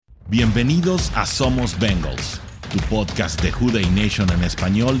Bienvenidos a Somos Bengals, tu podcast de WDNE en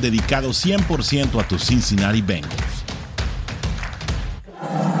español dedicado 100% a tus Cincinnati Bengals.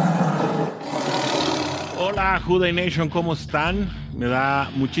 Hola WDNE, ¿cómo están? Me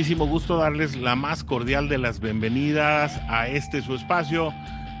da muchísimo gusto darles la más cordial de las bienvenidas a su espacio.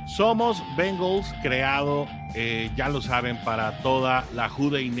 Somos Bengals, creado, ya lo saben, para toda la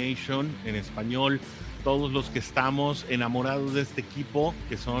WDNE en español. Todos los que estamos enamorados de este equipo,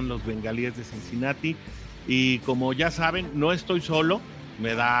 que son los bengalíes de Cincinnati. Y como ya saben, no estoy solo.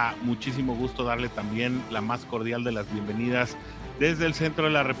 Me da muchísimo gusto darle también la más cordial de las bienvenidas desde el centro de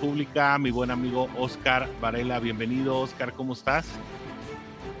la República, mi buen amigo Oscar Varela. Bienvenido, Oscar, ¿cómo estás?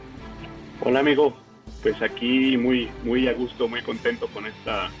 Hola, amigo. Pues aquí muy a gusto, muy contento con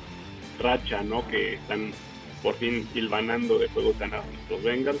esta racha, ¿no? Que están por fin hilvanando de juegos ganados nuestros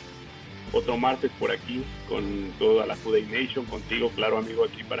Bengals. Otro martes por aquí con toda la WDNE, contigo, claro, amigo,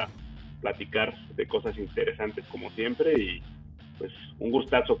 aquí para platicar de cosas interesantes como siempre. Y pues un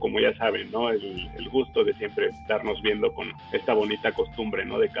gustazo, como ya saben, ¿no? El gusto de siempre estarnos viendo con esta bonita costumbre,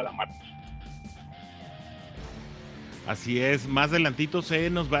 ¿no? De cada martes. Así es, más adelantito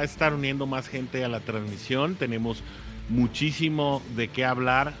nos va a estar uniendo más gente a la transmisión. Tenemos muchísimo de qué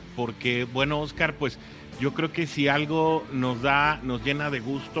hablar porque, bueno, Oscar, pues yo creo que si algo nos llena de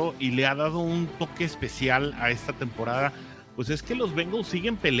gusto y le ha dado un toque especial a esta temporada, pues es que los Bengals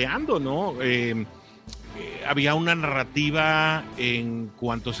siguen peleando, ¿no? Había una narrativa en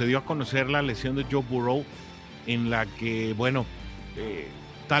cuanto se dio a conocer la lesión de Joe Burrow, en la que, bueno,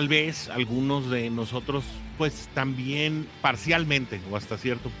 tal vez algunos de nosotros, pues también parcialmente o hasta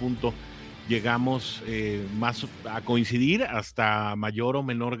cierto punto llegamos más a coincidir hasta mayor o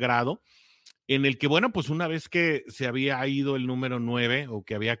menor grado, en el que, bueno, pues una vez que se había ido el número 9 o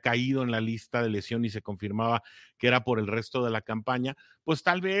que había caído en la lista de lesión y se confirmaba que era por el resto de la campaña, pues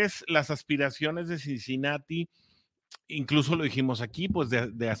tal vez las aspiraciones de Cincinnati, incluso lo dijimos aquí, pues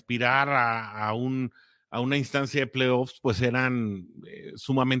de aspirar a una instancia de playoffs, pues eran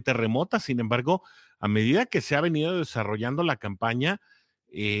sumamente remotas. Sin embargo, a medida que se ha venido desarrollando la campaña,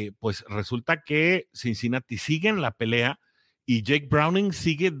 pues resulta que Cincinnati sigue en la pelea y Jake Browning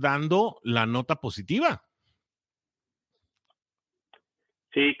sigue dando la nota positiva.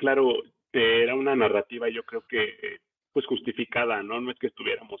 Sí, claro, era una narrativa, yo creo que pues justificada, ¿no? No es que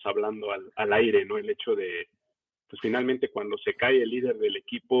estuviéramos hablando al aire, ¿no? El hecho de, pues finalmente cuando se cae el líder del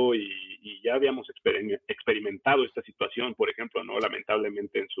equipo y ya habíamos experimentado esta situación, por ejemplo, ¿no?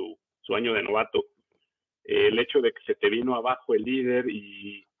 Lamentablemente en su año de novato, el hecho de que se te vino abajo el líder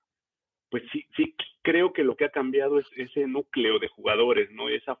y pues sí creo que lo que ha cambiado es ese núcleo de jugadores, ¿no?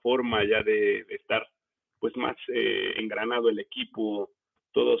 Esa forma ya de estar pues más engranado el equipo,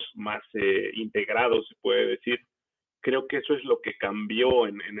 todos más integrados, se puede decir. Creo que eso es lo que cambió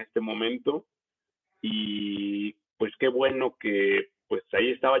en este momento y pues qué bueno que pues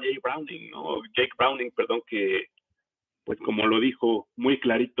ahí estaba Jake Browning, perdón, que pues como lo dijo muy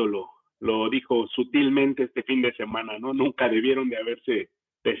clarito, lo dijo sutilmente este fin de semana, ¿no? Nunca debieron de haberse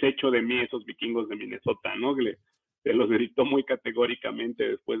deshecho de mí esos vikingos de Minnesota, ¿no? Se los gritó muy categóricamente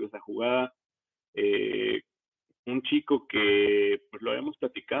después de esa jugada. Un chico que, pues lo habíamos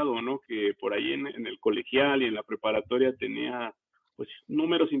platicado, ¿no? Que por ahí en el colegial y en la preparatoria tenía, pues,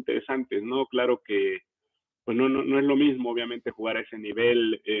 números interesantes, ¿no? Claro que, pues no es lo mismo, obviamente, jugar a ese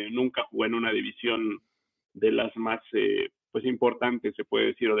nivel. Nunca jugué en una división de las más, pues, importantes, se puede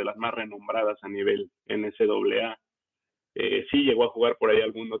decir, o de las más renombradas a nivel NCAA. Sí llegó a jugar por ahí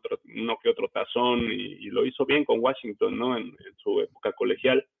uno que otro tazón y lo hizo bien con Washington, ¿no? En su época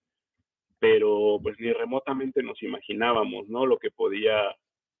colegial, pero pues ni remotamente nos imaginábamos, ¿no? Lo que podía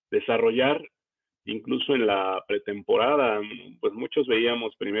desarrollar, incluso en la pretemporada. Pues muchos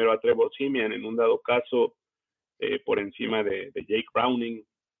veíamos primero a Trevor Siemian en un dado caso por encima de Jake Browning.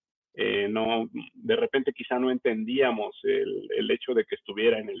 No, de repente quizá no entendíamos el hecho de que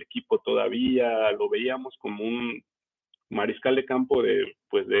estuviera en el equipo todavía, lo veíamos como un mariscal de campo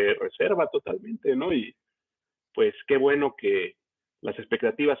de reserva totalmente, ¿no? Y pues qué bueno que las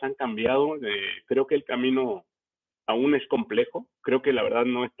expectativas han cambiado. Creo que el camino aún es complejo. Creo que la verdad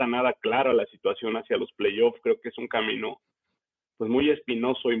no está nada clara la situación hacia los playoffs. Creo que es un camino pues muy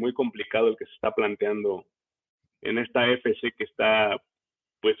espinoso y muy complicado el que se está planteando en esta AFC, que está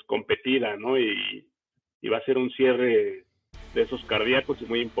pues competida, ¿no? Y va a ser un cierre de esos cardíacos y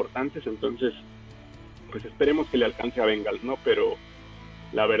muy importantes. Entonces pues esperemos que le alcance a Bengals, ¿no? Pero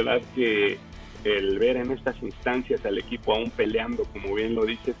la verdad que el ver en estas instancias al equipo aún peleando, como bien lo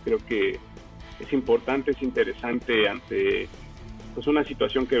dices, creo que es importante, es interesante ante pues una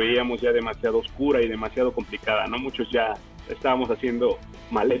situación que veíamos ya demasiado oscura y demasiado complicada, ¿no? Muchos ya estábamos haciendo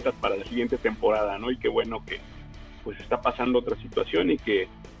maletas para la siguiente temporada, ¿no? Y qué bueno que pues está pasando otra situación y que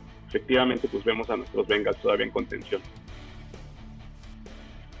efectivamente pues vemos a nuestros Bengals todavía en contención.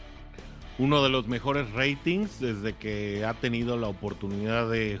 Uno de los mejores ratings desde que ha tenido la oportunidad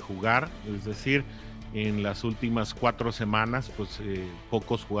de jugar, es decir, en las últimas 4 semanas, pues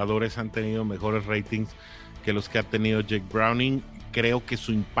pocos jugadores han tenido mejores ratings que los que ha tenido Jake Browning. Creo que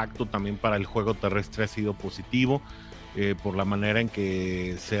su impacto también para el juego terrestre ha sido positivo, por la manera en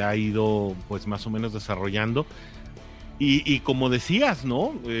que se ha ido pues más o menos desarrollando. Y como decías,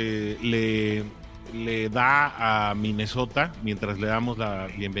 ¿no? Le da a Minnesota, mientras le damos la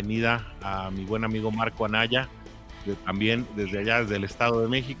bienvenida a mi buen amigo Marco Anaya, también desde allá, desde el Estado de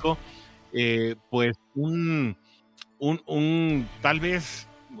México, pues tal vez,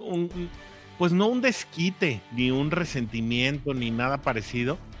 pues no un desquite, ni un resentimiento, ni nada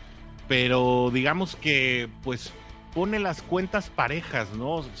parecido, pero digamos que pues pone las cuentas parejas,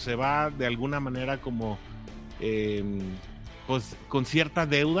 ¿no? Se va de alguna manera como pues con cierta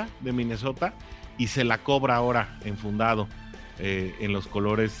deuda de Minnesota y se la cobra ahora enfundado en los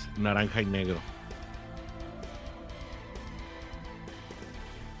colores naranja y negro.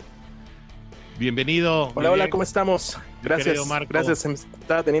 Bienvenido. Hola, ¿cómo estamos? Gracias, gracias.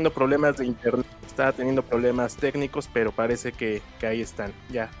 Estaba teniendo problemas de internet, estaba teniendo problemas técnicos, pero parece que ahí están.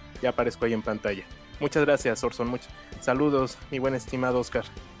 Ya aparezco ahí en pantalla. Muchas gracias, Orson. Saludos, mi buen estimado Oscar.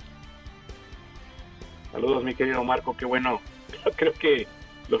 Saludos, mi querido Marco, qué bueno. Creo que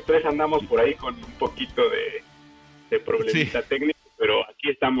los tres andamos por ahí con un poquito de problemita técnico, pero aquí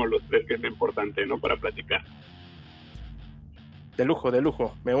estamos los tres, que es lo importante, ¿no? Para platicar. De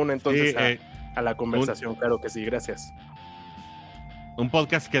lujo. Me uno entonces a la conversación, claro que sí, gracias. Un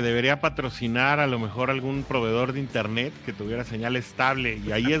podcast que debería patrocinar a lo mejor algún proveedor de internet que tuviera señal estable,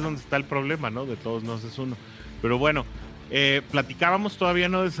 y ahí es donde está el problema, ¿no? De todos nos es uno. Pero bueno, platicábamos, todavía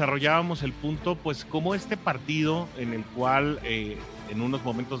no desarrollábamos el punto, pues como este partido en el cual en unos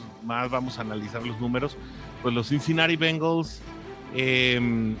momentos más vamos a analizar los números, pues los Cincinnati Bengals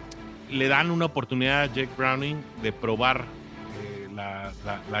le dan una oportunidad a Jake Browning de probar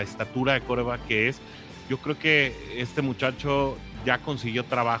la estatura de quarterback que es. Yo creo que este muchacho ya consiguió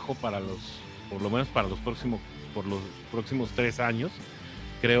trabajo por lo menos para los próximos 3 años.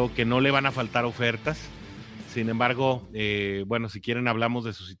 Creo que no le van a faltar ofertas. Sin embargo, bueno, si quieren hablamos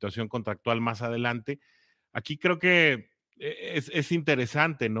de su situación contractual más adelante. Aquí creo que es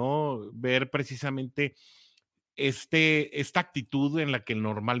interesante, ¿no? Ver precisamente esta actitud en la que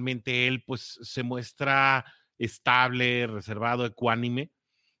normalmente él pues se muestra estable, reservado, ecuánime,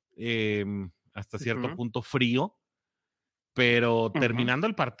 hasta cierto punto frío, pero terminando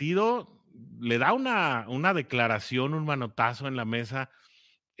el partido le da una declaración, un manotazo en la mesa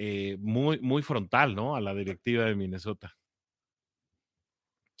muy, muy frontal, ¿no? A la directiva de Minnesota.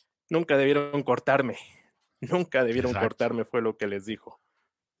 Nunca debieron cortarme, fue lo que les dijo.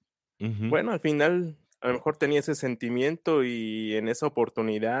 Bueno, al final a lo mejor tenía ese sentimiento y en esa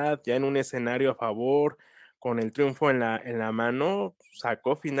oportunidad, ya en un escenario a favor, con el triunfo en la mano,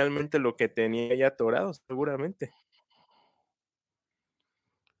 sacó finalmente lo que tenía ya atorado, seguramente.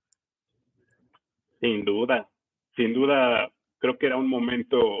 Sin duda, creo que era un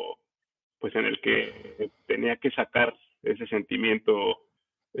momento pues en el que tenía que sacar ese sentimiento,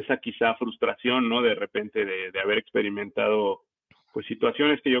 esa quizá frustración, ¿no? De repente de haber experimentado pues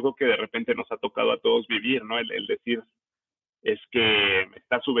situaciones que yo creo que de repente nos ha tocado a todos vivir, ¿no? El decir, es que me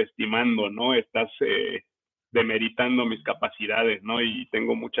estás subestimando, ¿no? Estás demeritando mis capacidades, ¿no? Y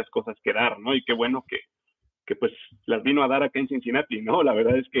tengo muchas cosas que dar, ¿no? Y qué bueno que pues las vino a dar acá en Cincinnati, ¿no? La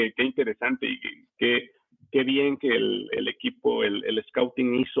verdad es que qué interesante y qué bien que el equipo, el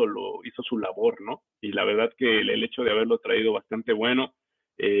scouting hizo su labor, ¿no? Y la verdad que el hecho de haberlo traído bastante bueno,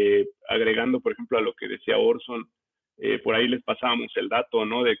 agregando, por ejemplo, a lo que decía Orson, por ahí les pasábamos el dato,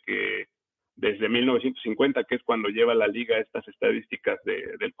 ¿no? De que desde 1950, que es cuando lleva la liga estas estadísticas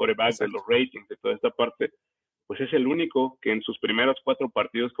del quarterback, de los ratings, de toda esta parte, pues es el único que en sus primeros 4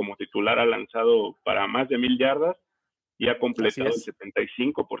 partidos como titular ha lanzado para más de 1,000 yardas y ha completado el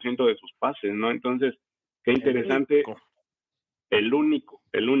 75% de sus pases, ¿no? Entonces, qué interesante. El único,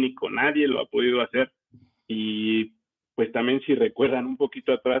 nadie lo ha podido hacer. Y pues también si recuerdan un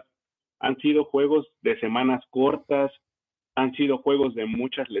poquito atrás, han sido juegos de semanas cortas, han sido juegos de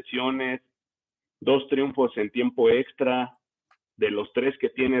muchas lesiones, 2 triunfos en tiempo extra, de los 3 que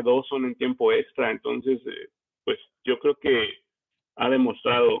tiene, 2 son en tiempo extra. Entonces, pues yo creo que ha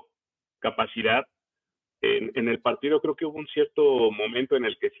demostrado capacidad. En el partido creo que hubo un cierto momento en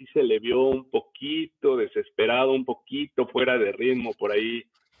el que sí se le vio un poquito desesperado, un poquito fuera de ritmo por ahí.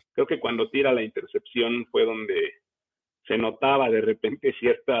 Creo que cuando tira la intercepción fue donde se notaba de repente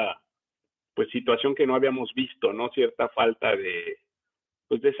cierta pues situación que no habíamos visto, ¿no? Cierta falta de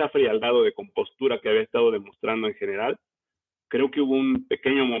pues de esa frialdad o de compostura que había estado demostrando en general. Creo que hubo un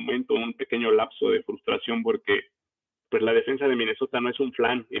pequeño momento, un pequeño lapso de frustración porque pues la defensa de Minnesota no es un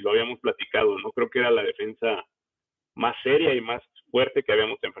flan y lo habíamos platicado, ¿no? Creo que era la defensa más seria y más fuerte que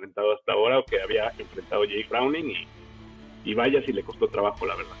habíamos enfrentado hasta ahora o que había enfrentado Jake Browning y vaya si le costó trabajo,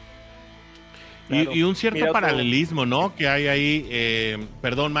 la verdad. Claro. Y un cierto paralelismo, ¿no? Que hay ahí,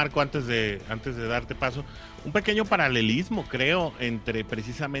 perdón Marco, antes de darte paso, un pequeño paralelismo, creo, entre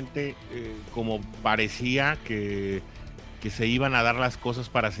precisamente como parecía que se iban a dar las cosas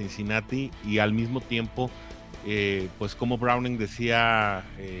para Cincinnati y al mismo tiempo, pues como Browning decía,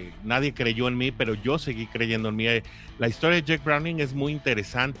 nadie creyó en mí, pero yo seguí creyendo en mí. La historia de Jake Browning es muy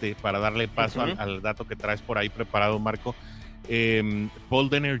interesante para darle paso al dato que traes por ahí preparado, Marco. Paul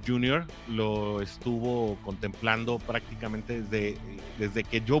Denner Jr. lo estuvo contemplando prácticamente desde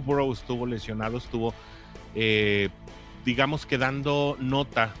que Joe Burrow estuvo lesionado, estuvo digamos que dando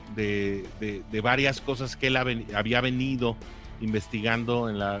nota de varias cosas que él había venido investigando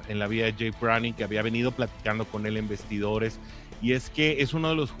en la vida de Jake Browning, que había venido platicando con él en vestidores, y es que es uno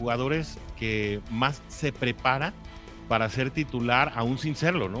de los jugadores que más se prepara para ser titular, aún sin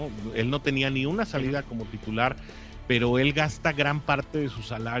serlo, ¿no? Él no tenía ni una salida como titular, pero él gasta gran parte de sus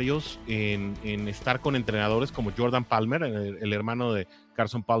salarios en estar con entrenadores como Jordan Palmer, el hermano de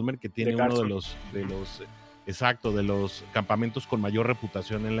Carson Palmer, que tiene uno de los de los campamentos con mayor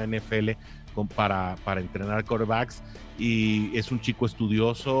reputación en la NFL para entrenar quarterbacks, y es un chico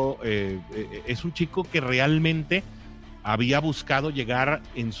estudioso, es un chico que realmente había buscado llegar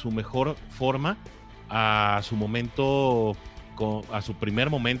en su mejor forma a su momento, a su primer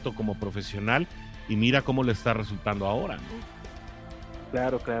momento como profesional, y mira cómo le está resultando ahora, ¿no?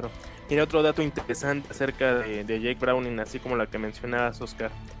 Claro. Mira, otro dato interesante acerca de Jake Browning, así como la que mencionabas, Oscar.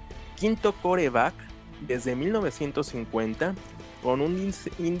 Quinto quarterback desde 1950 con un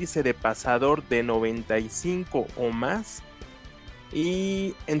índice de pasador de 95 o más,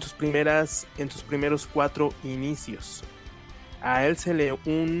 y en sus primeros 4 inicios. A él se le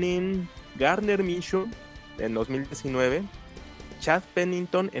unen Gardner Minshew en 2019, Chad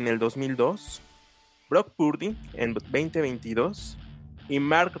Pennington en el 2002, Brock Purdy en 2022 y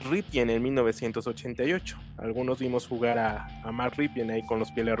Mark Rypien en 1988. Algunos vimos jugar a Mark Rypien ahí con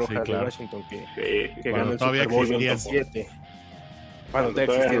los Pieles Rojas de Washington, que ganó el Super Bowl 27. Cuando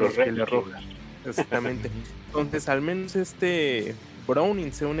todavía existían los Pieles Rojas. Exactamente. Entonces, al menos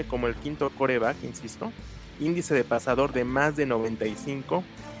Browning se une como el quinto quarterback, insisto. Índice de pasador de más de 95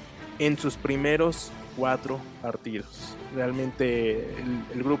 en sus primeros 4 partidos. Realmente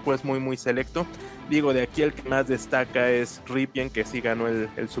el grupo es muy muy selecto. Digo, de aquí el que más destaca es Rypien, que sí ganó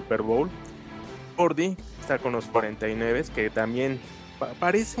el Super Bowl. Purdy está con los 49, que también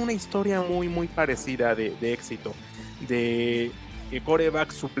parece una historia muy muy parecida de éxito, de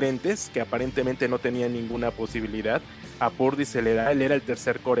quarterbacks suplentes que aparentemente no tenían ninguna posibilidad. A Purdy se le da, él era el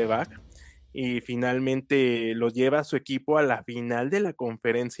tercer quarterback, y finalmente lo lleva a su equipo a la final de la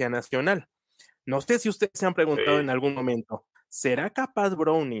Conferencia Nacional. No sé si ustedes se han preguntado en algún momento, ¿será capaz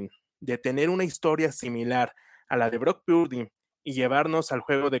Browning de tener una historia similar a la de Brock Purdy y llevarnos al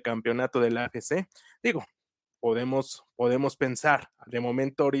juego de campeonato de la AFC? Digo, podemos pensar. De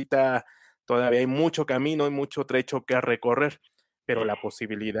momento ahorita todavía hay mucho camino y mucho trecho que recorrer, pero la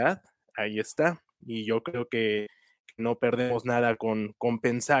posibilidad ahí está, y yo creo que no perdemos nada con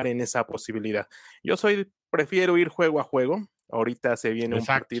pensar en esa posibilidad. Prefiero ir juego a juego. Ahorita se viene un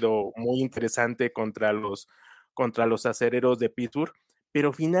partido muy interesante contra los acereros de Pittsburgh,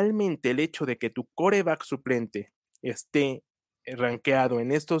 pero finalmente el hecho de que tu quarterback suplente esté rankeado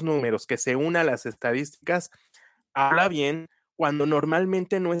en estos números, que se una a las estadísticas, habla bien cuando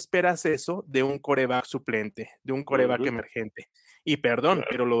normalmente no esperas eso de un quarterback suplente, de un quarterback emergente. Y perdón,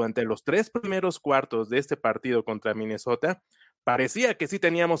 pero durante los 3 primeros cuartos de este partido contra Minnesota, parecía que sí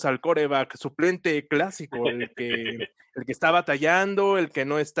teníamos al quarterback suplente clásico, el que está batallando, el que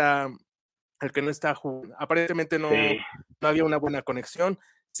no está jugando. Aparentemente no había una buena conexión.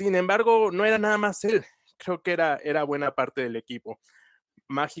 Sin embargo, no era nada más él. Creo que era buena parte del equipo.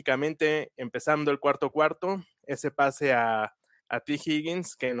 Mágicamente, empezando el cuarto, ese pase a T.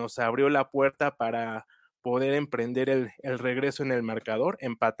 Higgins, que nos abrió la puerta para poder emprender el regreso en el marcador,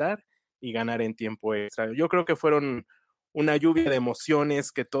 empatar y ganar en tiempo extra. Yo creo que fueron una lluvia de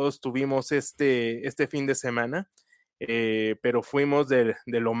emociones que todos tuvimos este fin de semana, pero fuimos de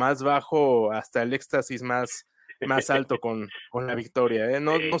lo más bajo hasta el éxtasis más alto con la victoria.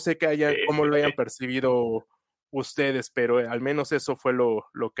 No sé cómo lo hayan percibido ustedes, pero al menos eso fue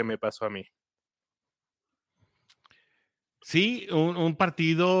lo que me pasó a mí. Sí, un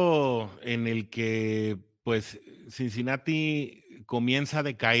partido en el que pues Cincinnati comienza a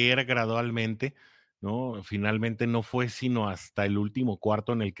decaer gradualmente, ¿no? Finalmente no fue sino hasta el último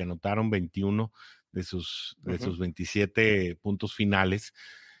cuarto en el que anotaron 21 de sus 27 puntos finales.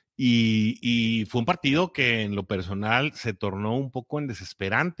 Y fue un partido que en lo personal se tornó un poco en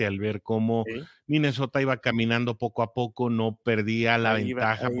desesperante al ver cómo Minnesota iba caminando poco a poco, no perdía la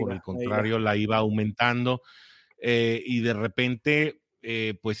ventaja, por el contrario, la iba aumentando. Y de repente,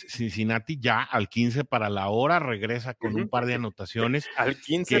 pues Cincinnati ya al 15 para la hora regresa con un par de anotaciones. Al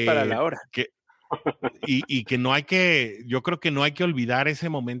 15 para la hora. Y que no hay que, yo creo que no hay que olvidar ese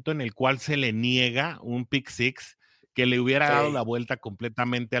momento en el cual se le niega un pick six que le hubiera dado la vuelta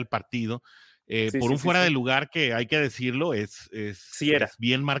completamente al partido. Por un fuera de lugar que hay que decirlo, es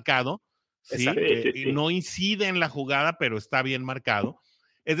bien marcado. ¿Sí? No incide en la jugada, pero está bien marcado.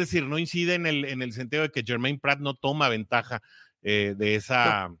 Es decir, no incide en el sentido de que Jermaine Pratt no toma ventaja de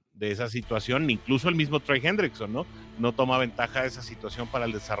esa situación, incluso el mismo Trey Hendrickson, no toma ventaja de esa situación para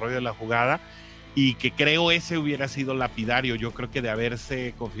el desarrollo de la jugada, y que creo ese hubiera sido lapidario. Yo creo que de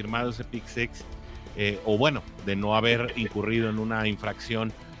haberse confirmado ese pick six, o bueno, de no haber incurrido en una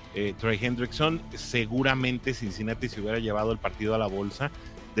infracción Trey Hendrickson, seguramente Cincinnati se hubiera llevado el partido a la bolsa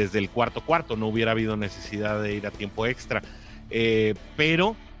desde el cuarto, no hubiera habido necesidad de ir a tiempo extra.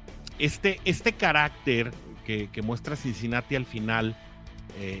 Pero este carácter que muestra Cincinnati al final,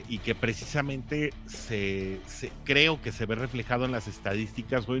 y que precisamente creo que se ve reflejado en las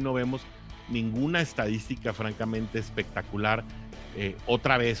estadísticas. Hoy no vemos ninguna estadística francamente espectacular.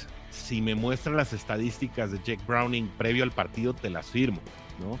 Otra vez, si me muestran las estadísticas de Jake Browning previo al partido, te las firmo,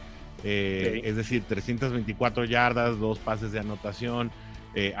 ¿no? Es decir, 324 yardas, 2 pases de anotación,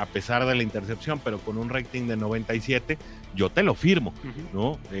 a pesar de la intercepción, pero con un rating de 97, yo te lo firmo,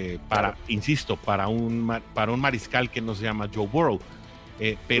 ¿no? Insisto, para un mariscal que no se llama Joe Burrow.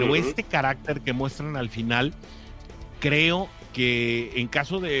 Pero este carácter que muestran al final, creo que en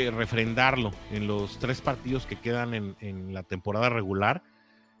caso de refrendarlo en los 3 partidos que quedan en la temporada regular,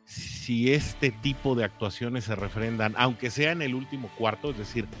 si este tipo de actuaciones se refrendan, aunque sea en el último cuarto, es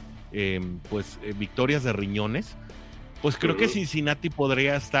decir, victorias de riñones, pues creo que Cincinnati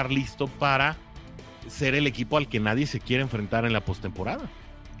podría estar listo para ser el equipo al que nadie se quiere enfrentar en la postemporada.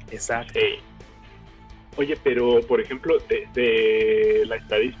 Exacto. Oye, pero por ejemplo, de la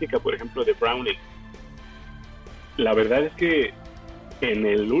estadística, por ejemplo, de Browning, la verdad es que en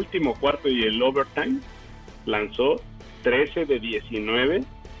el último cuarto y el overtime lanzó 13 de 19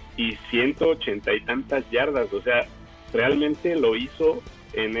 y 180 y tantas yardas. O sea, realmente lo hizo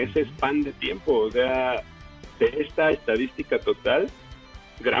en ese span de tiempo. O sea, de esta estadística total,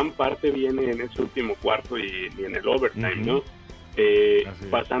 gran parte viene en ese último cuarto y en el overtime, ¿no?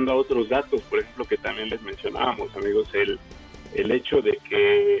 Pasando a otros datos, por ejemplo, que también les mencionábamos, amigos, el hecho de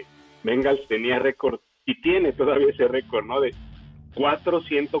que Bengals tenía récord, y tiene todavía ese récord, ¿no? De 4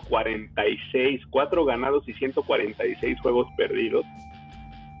 ganados y 146 juegos perdidos,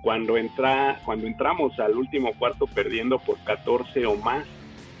 cuando entramos al último cuarto perdiendo por 14 o más.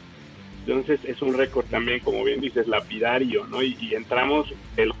 Entonces es un récord también, como bien dices, lapidario, ¿no? Y entramos,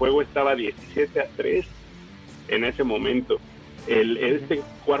 el juego estaba 17-3 en ese momento. Este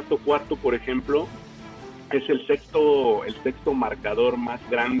cuarto, por ejemplo, es el sexto marcador más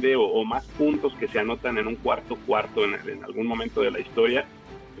grande o más puntos que se anotan en un cuarto en algún momento de la historia,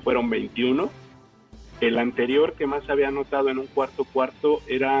 que fueron 21. El anterior que más había anotado en un cuarto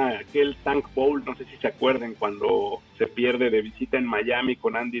era aquel Tank Bowl, no sé si se acuerdan, cuando se pierde de visita en Miami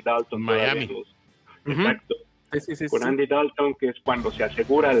con Andy Dalton. Miami. Exacto. Sí, con Andy Dalton, que es cuando se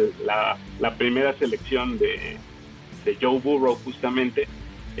asegura la primera selección de Joe Burrow, justamente.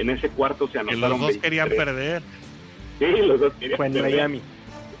 En ese cuarto se anotaron. Que los dos 23. querían perder. Sí, los dos querían perder. Fue en Miami.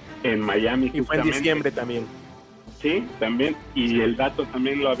 En Miami, y fue en diciembre también. Sí, también. Y el dato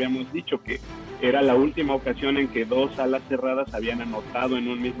también lo habíamos dicho, que era la última ocasión en que 2 alas cerradas habían anotado en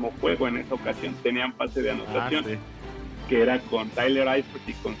un mismo juego. En esa ocasión tenían pase de anotación, que era con Tyler Eifert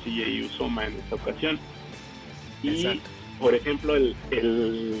y con CJ Uzomah en esa ocasión. Y, por ejemplo,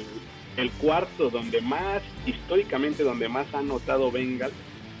 el cuarto históricamente donde más ha anotado Bengals,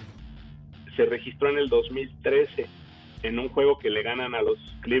 se registró en el 2013, en un juego que le ganan a los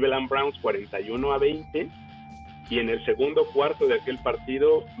Cleveland Browns 41-20, y en el segundo cuarto de aquel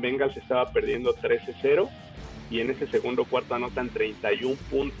partido Bengals estaba perdiendo 13-0, y en ese segundo cuarto anotan 31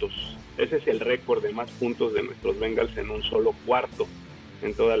 puntos. Ese es el récord de más puntos de nuestros Bengals en un solo cuarto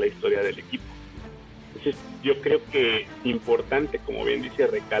en toda la historia del equipo. Entonces, yo creo que importante, como bien dice,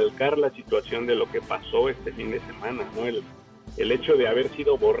 recalcar la situación de lo que pasó este fin de semana, ¿no? El hecho de haber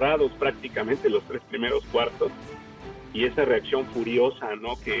sido borrados prácticamente los 3 primeros cuartos, y esa reacción furiosa,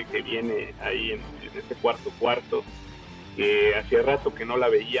 ¿no? que viene ahí en ese cuarto, que hacía rato que no la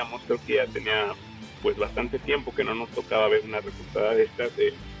veíamos, creo que ya tenía pues bastante tiempo que no nos tocaba ver una remontada de estas,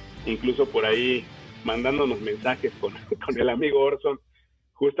 incluso por ahí mandándonos mensajes con el amigo Orson.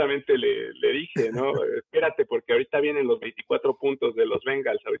 Justamente le dije, ¿no? Espérate, porque ahorita vienen los 24 puntos de los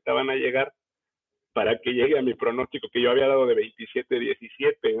Bengals, ahorita van a llegar para que llegue a mi pronóstico que yo había dado de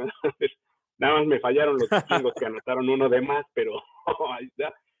 27-17, ¿no? Nada más me fallaron los vikingos que anotaron uno de más, pero ahí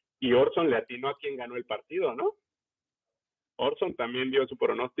está. Y Orson le atinó a quien ganó el partido, ¿no? Orson también dio su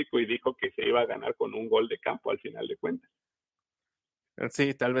pronóstico y dijo que se iba a ganar con un gol de campo al final de cuentas.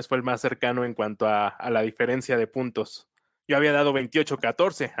 Sí, tal vez fue el más cercano en cuanto a la diferencia de puntos. Yo había dado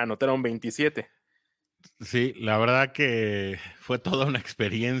 28-14, anotaron 27. Sí, la verdad que fue toda una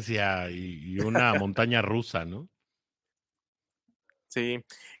experiencia y una montaña rusa, ¿no? Sí,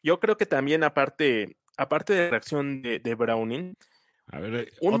 yo creo que también aparte de la reacción de Browning, A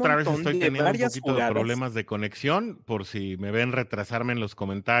ver, un otra vez montón estoy de teniendo un varias poquito de jugadas. problemas de conexión, por si me ven retrasarme en los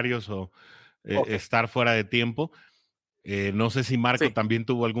comentarios o Okay. estar fuera de tiempo. No sé si Marco Sí. también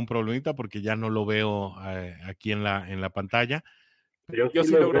tuvo algún problemita porque ya no lo veo aquí en la pantalla. Yo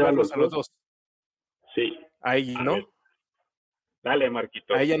sí logro verlos a los dos. Sí. Ahí, ¿no? Ver. Dale,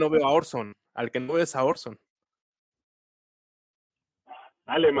 Marquito. Ahí ya no veo a Orson. Al que no veo es a Orson.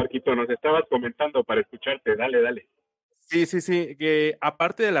 Dale, Marquito, nos estabas comentando para escucharte. Dale. Sí. Que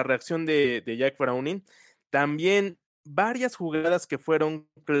aparte de la reacción de Jack Browning, también varias jugadas que fueron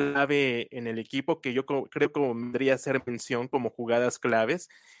clave en el equipo, que yo creo que vendría a ser mención como jugadas claves.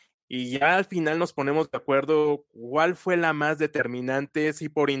 Y ya al final nos ponemos de acuerdo cuál fue la más determinante, si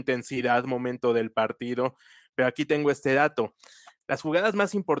por intensidad, momento del partido. Pero aquí tengo este dato. Las jugadas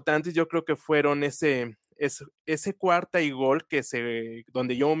más importantes yo creo que fueron ese cuarta y gol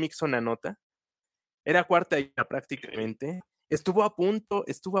donde Joe Mixon anota. Era cuarta y prácticamente. Estuvo a punto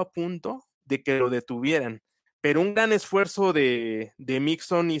de que lo detuvieran. Pero un gran esfuerzo de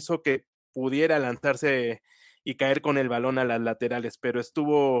Mixon hizo que pudiera lanzarse y caer con el balón a las laterales, pero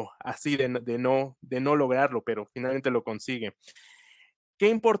estuvo así de no lograrlo, pero finalmente lo consigue. Qué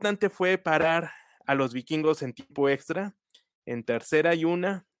importante fue parar a los vikingos en tiempo extra, en tercera y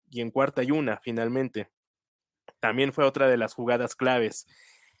una y en cuarta y una, finalmente. También fue otra de las jugadas claves.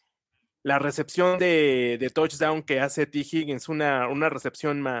 La recepción de touchdown que hace T. Higgins, una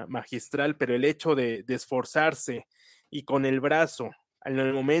recepción magistral, pero el hecho de esforzarse y con el brazo, en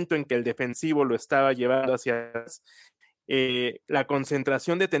el momento en que el defensivo lo estaba llevando hacia atrás, la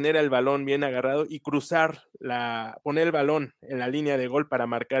concentración de tener el balón bien agarrado y poner el balón en la línea de gol para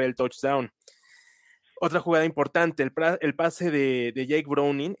marcar el touchdown. Otra jugada importante, el pase de Jake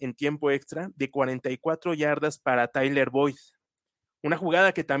Browning en tiempo extra de 44 yardas para Tyler Boyd. Una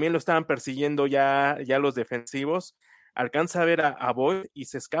jugada que también lo estaban persiguiendo ya los defensivos. Alcanza a ver a Boyd y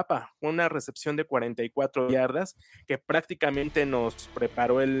se escapa. Una recepción de 44 yardas que prácticamente nos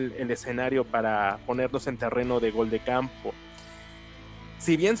preparó el escenario para ponernos en terreno de gol de campo.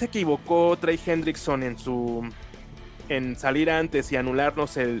 Si bien se equivocó Trey Hendrickson en salir antes y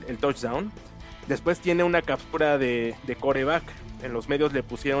anularnos el touchdown, después tiene una captura de quarterback. En los medios le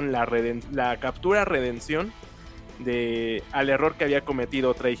pusieron la captura redención al error que había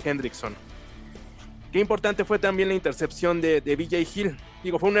cometido Trey Hendrickson. Qué importante fue también la intercepción de BJ Hill.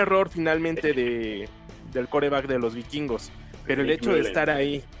 Fue un error finalmente del quarterback de los vikingos, pero el hecho de estar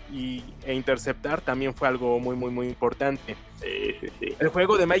ahí e interceptar también fue algo muy, muy, muy importante. Sí. El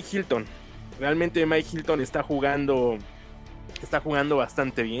juego de Mike Hilton. Realmente Mike Hilton está jugando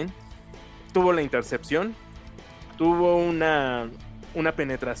bastante bien. Tuvo la intercepción, tuvo una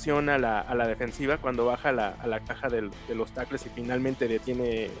penetración a la defensiva cuando baja a la caja de los tackles y finalmente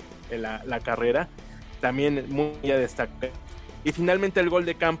detiene la carrera. También muy a destacar. Y finalmente el gol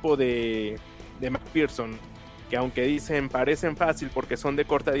de campo de McPherson, que aunque parecen fácil porque son de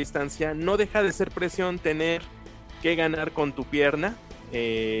corta distancia, no deja de ser presión tener que ganar con tu pierna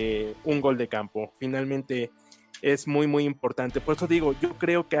un gol de campo. Finalmente es muy, muy importante. Por eso digo, yo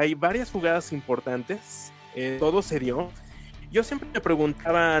creo que hay varias jugadas importantes. Todo se dio. Yo siempre me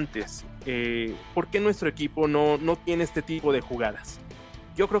preguntaba antes, ¿por qué nuestro equipo no tiene este tipo de jugadas?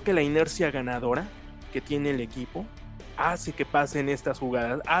 Yo creo que la inercia ganadora que tiene el equipo hace que pasen estas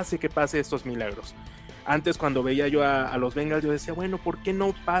jugadas, hace que pasen estos milagros. Antes cuando veía yo a los Bengals, yo decía, bueno, ¿por qué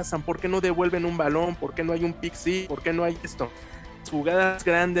no pasan? ¿Por qué no devuelven un balón? ¿Por qué no hay un pick six? ¿Por qué no hay esto? Las jugadas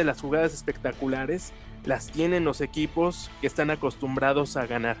grandes, las jugadas espectaculares, las tienen los equipos que están acostumbrados a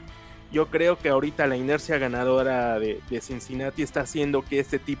ganar. Yo creo que ahorita la inercia ganadora de Cincinnati está haciendo que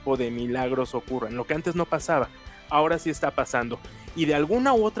este tipo de milagros ocurran. Lo que antes no pasaba, ahora sí está pasando. Y de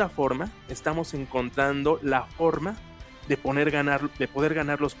alguna u otra forma estamos encontrando la forma de poder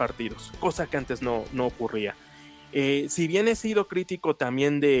ganar los partidos, cosa que antes no ocurría. Si bien he sido crítico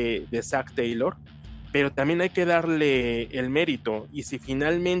también de Zac Taylor, pero también hay que darle el mérito, y si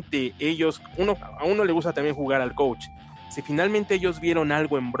finalmente a uno le gusta también jugar al coach, si finalmente ellos vieron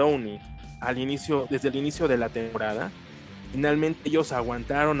algo en Brownie desde el inicio de la temporada, finalmente ellos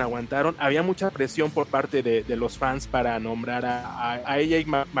aguantaron, había mucha presión por parte de los fans para nombrar a AJ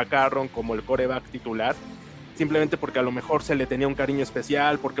McCarron como el quarterback titular, simplemente porque a lo mejor se le tenía un cariño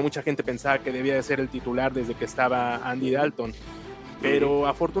especial, porque mucha gente pensaba que debía de ser el titular desde que estaba Andy Dalton, pero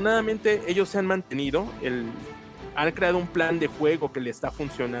afortunadamente ellos se han mantenido, han creado un plan de juego que le está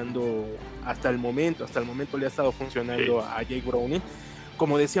funcionando hasta el momento le ha estado funcionando a Jake Browning.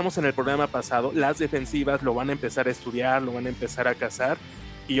 Como decíamos en el programa pasado, las defensivas lo van a empezar a estudiar, lo van a empezar a cazar,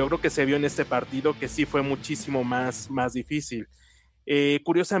 y yo creo que se vio en este partido que sí fue muchísimo más difícil.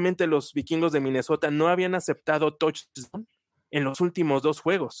 Curiosamente, los vikingos de Minnesota no habían aceptado touchdown en los últimos 2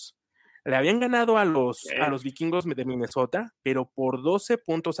 juegos. Le habían ganado a los vikingos de Minnesota, pero por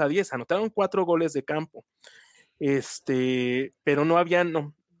 12-10, anotaron 4 goles de campo. Pero no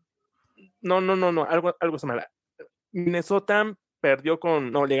habían, algo se mal. Minnesota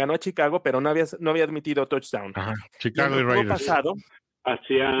le ganó a Chicago, pero no había admitido touchdown. Ajá, Chicago y Raiders.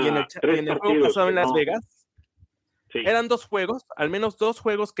 Y en el juego pasado en Las Vegas, eran 2 juegos, al menos 2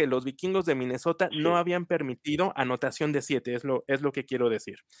 juegos que los vikingos de Minnesota no habían permitido anotación de 7, es lo que quiero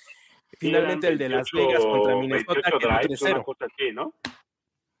decir. Finalmente el de Las Vegas contra Minnesota quedó 3-0. ¿no?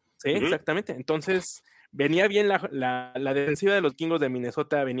 Sí, exactamente. Entonces venía bien la defensiva de los vikingos de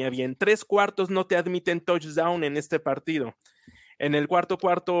Minnesota, venía bien. 3 cuartos no te admiten touchdown en este partido. En el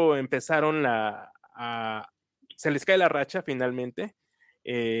cuarto empezaron se les cae la racha finalmente,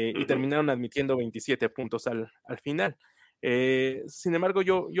 y terminaron admitiendo 27 puntos al final. Sin embargo,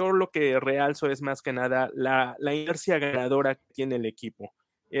 yo lo que realzo es más que nada la inercia ganadora que tiene el equipo.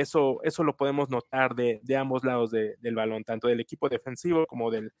 Eso lo podemos notar de ambos lados del balón, tanto del equipo defensivo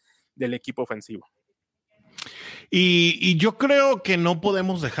como del equipo ofensivo. Y yo creo que no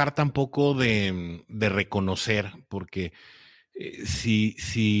podemos dejar tampoco de reconocer, porque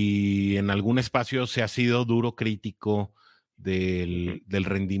si en algún espacio se ha sido duro crítico del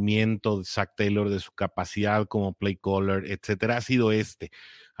rendimiento de Zac Taylor, de su capacidad como play caller, etcétera, ha sido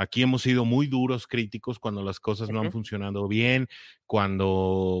Aquí hemos sido muy duros críticos cuando las cosas no han funcionado bien,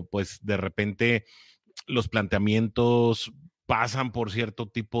 cuando pues de repente los planteamientos pasan por cierto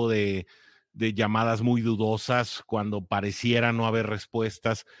tipo de llamadas muy dudosas, cuando pareciera no haber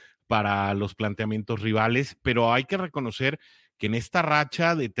respuestas para los planteamientos rivales, pero hay que reconocer que en esta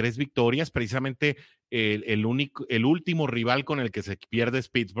racha de 3 victorias, precisamente el último rival con el que se pierde es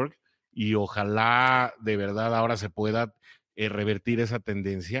Pittsburgh, y ojalá de verdad ahora se pueda revertir esa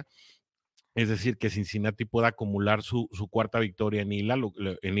tendencia, es decir, que Cincinnati pueda acumular su 4ª victoria en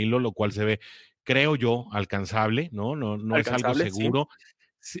hilo, lo cual se ve, creo yo, alcanzable, no es algo seguro.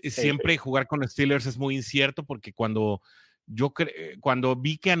 Siempre jugar con Steelers es muy incierto, porque cuando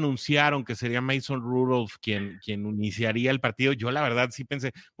vi que anunciaron que sería Mason Rudolph quien iniciaría el partido, yo la verdad sí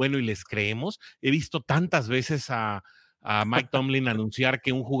pensé, bueno, ¿y les creemos? He visto tantas veces a Mike Tomlin anunciar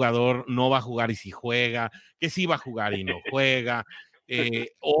que un jugador no va a jugar y si juega, que sí va a jugar y no juega.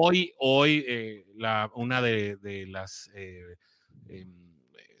 Hoy una de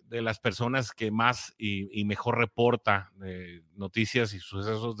las personas que más y mejor reporta noticias y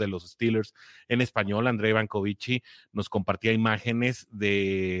sucesos de los Steelers en español, Andrei Vankovici, nos compartía imágenes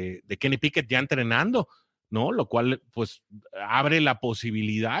de Kenny Pickett ya entrenando, ¿no? Lo cual pues abre la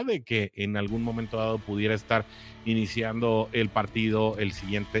posibilidad de que en algún momento dado pudiera estar iniciando el partido el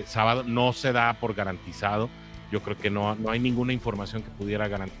siguiente sábado. No se da por garantizado, yo creo que no hay ninguna información que pudiera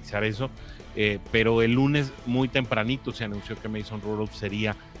garantizar eso, pero el lunes muy tempranito se anunció que Mason Rudolph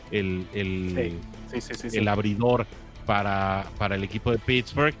sería el abridor para el equipo de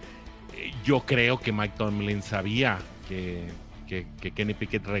Pittsburgh. Yo creo que Mike Tomlin sabía que Kenny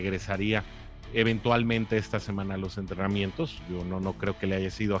Pickett regresaría eventualmente esta semana a los entrenamientos. Yo no creo que le haya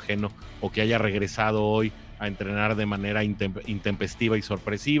sido ajeno o que haya regresado hoy a entrenar de manera intempestiva y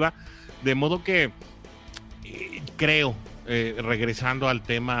sorpresiva, de modo que creo, regresando al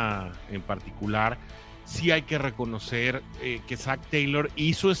tema en particular, sí hay que reconocer que Zac Taylor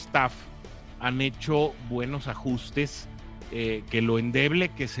y su staff han hecho buenos ajustes, que lo endeble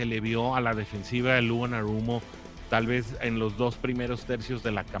que se le vio a la defensiva de Lugan Arumo, tal vez en los 2 primeros tercios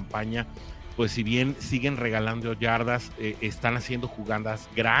de la campaña, pues si bien siguen regalando yardas, están haciendo jugadas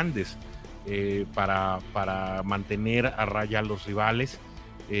grandes para mantener a raya a los rivales.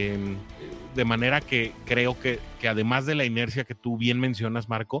 De manera que creo que además de la inercia que tú bien mencionas,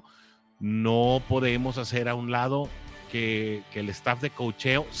 Marco, no podemos hacer a un lado que el staff de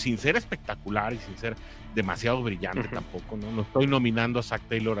coacheo, sin ser espectacular y sin ser demasiado brillante tampoco, no estoy nominando a Zach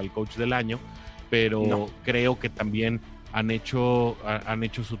Taylor al coach del año, pero creo que también han hecho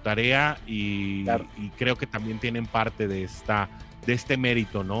su tarea y creo que también tienen parte de este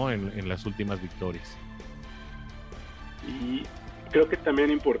mérito, ¿no? En las últimas victorias. Y creo que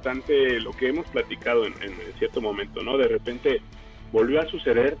también importante lo que hemos platicado en cierto momento, ¿no? De repente volvió a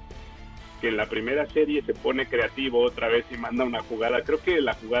suceder que en la primera serie se pone creativo otra vez y manda una jugada, creo que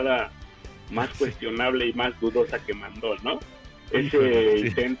la jugada más cuestionable y más dudosa que mandó, ¿no? Ese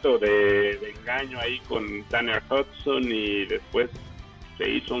intento de engaño ahí con Tanner Hudson y después se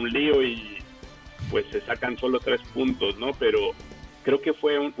hizo un lío y pues se sacan solo 3 puntos, ¿no? Pero creo que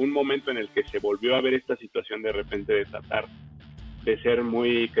fue un momento en el que se volvió a ver esta situación de repente de tratar de ser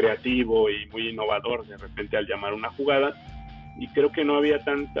muy creativo y muy innovador de repente al llamar una jugada, y creo que no había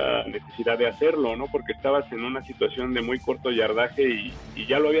tanta necesidad de hacerlo, ¿no? Porque estabas en una situación de muy corto yardaje y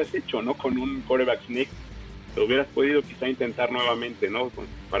ya lo habías hecho, ¿no? Con un quarterback sneak lo hubieras podido quizá intentar nuevamente, ¿no?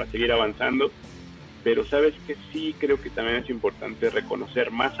 Para seguir avanzando, pero sabes que sí creo que también es importante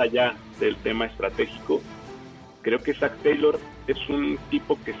reconocer, más allá del tema estratégico, creo que Zach Taylor es un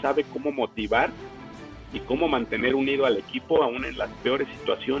tipo que sabe cómo motivar y cómo mantener unido al equipo aún en las peores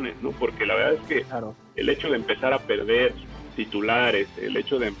situaciones, ¿no? Porque la verdad es que el hecho de empezar a perder titulares, el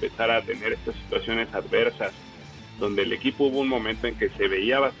hecho de empezar a tener estas situaciones adversas, donde el equipo hubo un momento en que se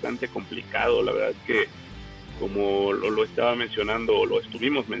veía bastante complicado, la verdad es que como lo estaba mencionando, o lo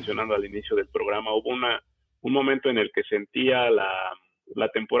estuvimos mencionando al inicio del programa, hubo un momento en el que sentía la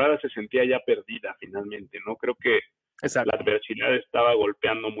temporada se sentía ya perdida finalmente, ¿no? Creo que la adversidad estaba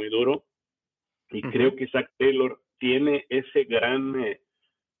golpeando muy duro y creo que Zach Taylor tiene ese gran,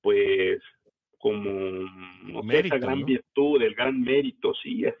 pues, como mérito, esa gran ¿no? virtud, el gran mérito,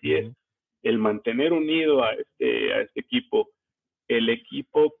 sí, así es, el mantener unido a este equipo. El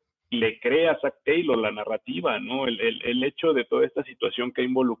equipo le crea a Zach Taylor la narrativa, ¿no? El hecho de toda esta situación que ha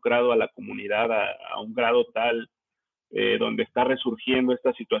involucrado a la comunidad a un grado tal, donde está resurgiendo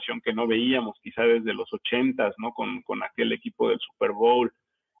esta situación que no veíamos quizá desde los 80s, ¿no? Con aquel equipo del Super Bowl.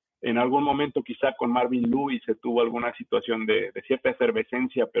 En algún momento quizá con Marvin Lewis se tuvo alguna situación de cierta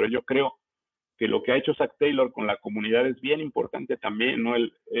efervescencia, pero yo creo que lo que ha hecho Zach Taylor con la comunidad es bien importante también, ¿no?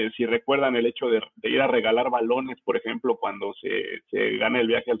 Si recuerdan el hecho de ir a regalar balones, por ejemplo, cuando se gana el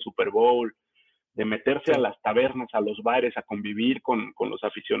viaje al Super Bowl, de meterse a las tabernas, a los bares, a convivir con los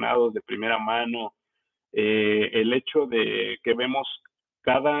aficionados de primera mano, el hecho de que vemos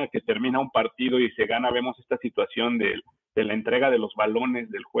cada que termina un partido y se gana, vemos esta situación de la entrega de los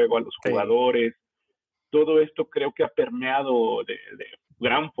balones del juego a los jugadores. Todo esto creo que ha permeado de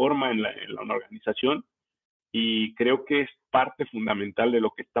gran forma en la organización y creo que es parte fundamental de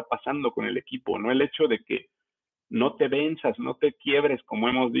lo que está pasando con el equipo, ¿no? El hecho de que no te venzas, no te quiebres, como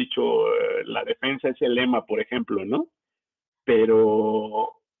hemos dicho, la defensa es el lema, por ejemplo, ¿no?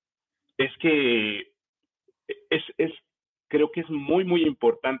 Pero es que creo que es muy, muy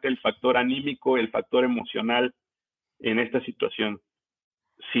importante el factor anímico, el factor emocional en esta situación.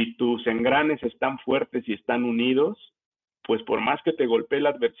 Si tus engranes están fuertes y están unidos, pues por más que te golpee la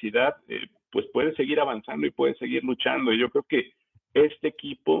adversidad, pues puedes seguir avanzando y puedes seguir luchando. Y yo creo que este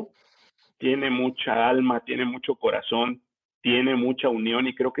equipo tiene mucha alma, tiene mucho corazón, tiene mucha unión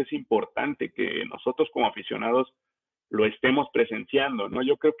y creo que es importante que nosotros como aficionados lo estemos presenciando, ¿no?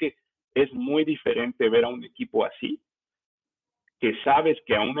 Yo creo que es muy diferente ver a un equipo así, que sabes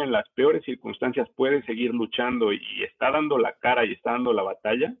que aún en las peores circunstancias puede seguir luchando y está dando la cara y está dando la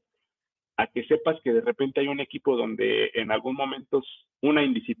batalla, a que sepas que de repente hay un equipo donde en algún momento una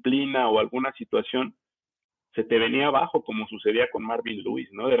indisciplina o alguna situación se te venía abajo, como sucedía con Marvin Lewis,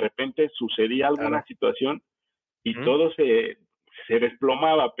 ¿no? De repente sucedía alguna situación y todo se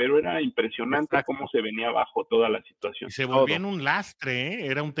desplomaba, pero era impresionante cómo se venía abajo toda la situación. Y se volvía en un lastre, ¿eh?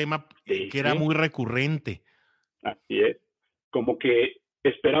 Era un tema que era muy recurrente. Así es. Como que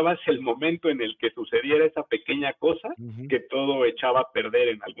esperabas el momento en el que sucediera esa pequeña cosa que todo echaba a perder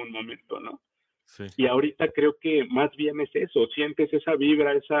en algún momento, ¿no? Sí. Y ahorita creo que más bien es eso, sientes esa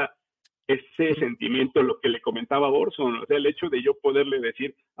vibra, ese sentimiento, lo que le comentaba a Borson, o sea, el hecho de yo poderle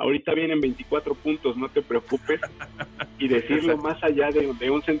decir, ahorita vienen 24 puntos, no te preocupes, y decirlo más allá de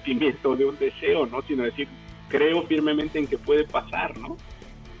un sentimiento, de un deseo, ¿no? Sino decir, creo firmemente en que puede pasar, ¿no?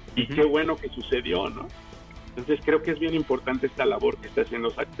 Y qué bueno que sucedió, ¿no? Entonces creo que es bien importante esta labor que está haciendo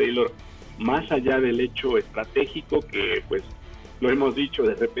Zach Taylor, más allá del hecho estratégico que, pues, lo hemos dicho,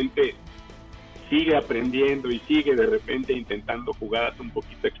 de repente sigue aprendiendo y sigue de repente intentando jugadas un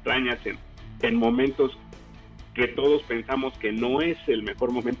poquito extrañas en momentos que todos pensamos que no es el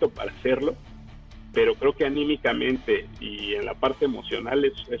mejor momento para hacerlo, pero creo que anímicamente y en la parte emocional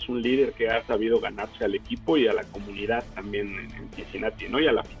es un líder que ha sabido ganarse al equipo y a la comunidad también en Cincinnati, ¿no? Y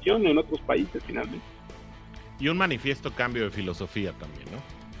a la afición en otros países finalmente. Y un manifiesto cambio de filosofía también, ¿no?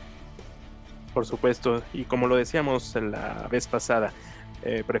 Por supuesto, y como lo decíamos la vez pasada,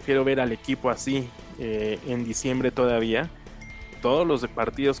 prefiero ver al equipo así en diciembre todavía. Todos los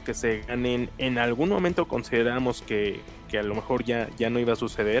partidos que se ganen, en algún momento consideramos que a lo mejor ya no iba a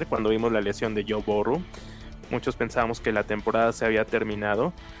suceder cuando vimos la lesión de Joe Burrow. Muchos pensábamos que la temporada se había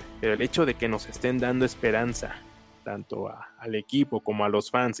terminado, pero el hecho de que nos estén dando esperanza, tanto al equipo como a los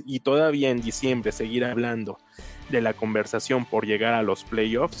fans, y todavía en diciembre seguir hablando de la conversación por llegar a los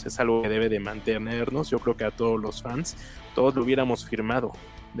playoffs, es algo que debe de mantenernos. Yo creo que a todos los fans, todos lo hubiéramos firmado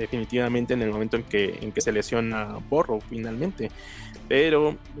definitivamente en el momento en que se lesiona Burrow finalmente,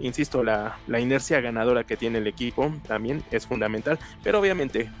 pero insisto, la inercia ganadora que tiene el equipo también es fundamental, pero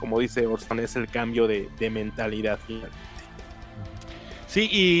obviamente, como dice Orson, es el cambio de mentalidad finalmente. Sí,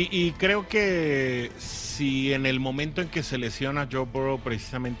 y creo que si en el momento en que se lesiona Joe Burrow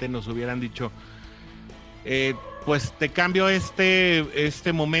precisamente nos hubieran dicho pues te cambio este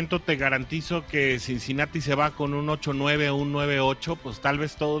momento, te garantizo que Cincinnati se va con un 8-9 o un 9-8, pues tal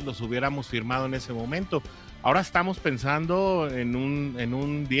vez todos los hubiéramos firmado en ese momento. Ahora estamos pensando en un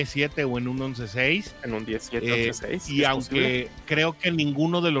 10-7 o en un 11-6. En un 10-7, 11-6. Y aunque creo que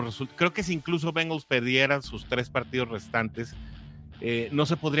ninguno de los resultados, creo que si incluso Bengals perdiera sus 3 partidos restantes, no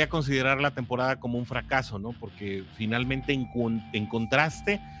se podría considerar la temporada como un fracaso, ¿no? Porque finalmente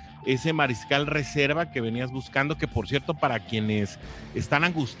encontraste ese mariscal reserva que venías buscando, que por cierto, para quienes están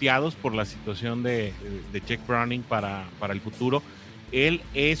angustiados por la situación de Jake Browning para el futuro, él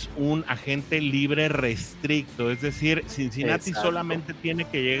es un agente libre restricto, es decir, Cincinnati solamente tiene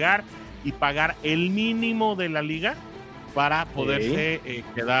que llegar y pagar el mínimo de la liga para poderse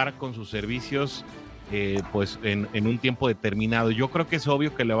quedar con sus servicios pues en un tiempo determinado. Yo creo que es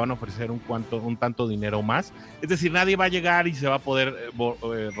obvio que le van a ofrecer un tanto dinero más, es decir, nadie va a llegar y se va a poder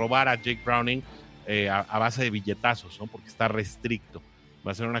robar a Jake Browning a base de billetazos, ¿no? Porque está restricto,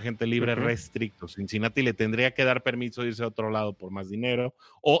 va a ser un agente libre restricto. Cincinnati le tendría que dar permiso de irse a otro lado por más dinero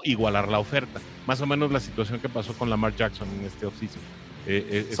o igualar la oferta, más o menos la situación que pasó con Lamar Jackson en este offseason.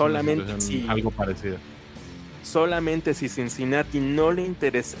 Solamente sí, algo parecido. Solamente si Cincinnati no le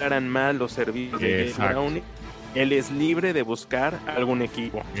interesaran más los servicios de Jake Browning, él es libre de buscar algún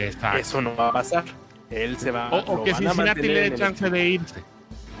equipo. Exacto. Eso no va a pasar. Él se va o que Cincinnati le dé chance de irse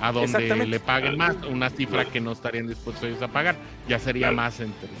a donde le paguen más, una cifra que no estarían dispuestos ellos a pagar. Ya sería más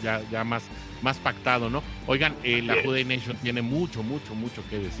más pactado, ¿no? Oigan, la WDNE tiene mucho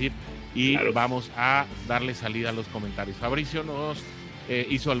que decir y vamos a darle salida a los comentarios. Fabricio nos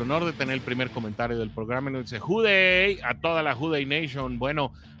hizo el honor de tener el primer comentario del programa y nos dice: Juday, a toda la Juday Nation.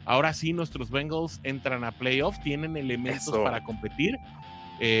 Bueno, ahora sí nuestros Bengals entran a playoff, tienen elementos para competir.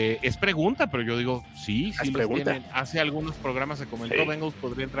 Es pregunta, pero yo digo sí los tienen. Hace algunos programas se comentó Bengals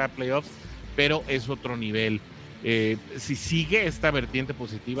podría entrar a playoffs, pero es otro nivel. Si sigue esta vertiente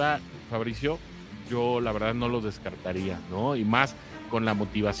positiva, Fabricio, yo la verdad no lo descartaría, ¿no? Y más con la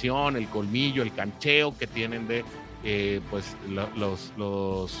motivación, el colmillo, el cancheo que tienen de pues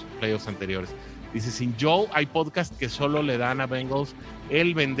los playoffs anteriores. Dice: sin Joe hay podcasts que solo le dan a Bengals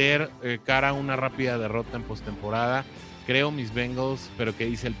el vender cara a una rápida derrota en postemporada. Creo mis Bengals, pero ¿qué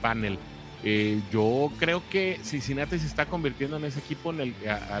dice el panel? Yo creo que Cincinnati se está convirtiendo en ese equipo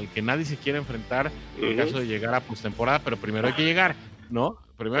al que nadie se quiere enfrentar en caso de llegar a postemporada, pero primero hay que llegar, ¿no?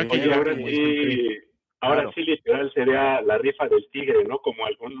 Primero hay que llegar. Ahora sí, literal, sería la rifa del tigre, ¿no? Como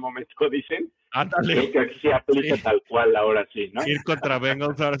algún momento dicen. Ándale. Creo que aquí se aplica tal cual ahora sí, ¿no? Ir contra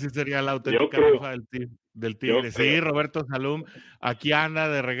Bengals ahora sí sería la auténtica rifa del tigre. Sí, Roberto Salum, aquí anda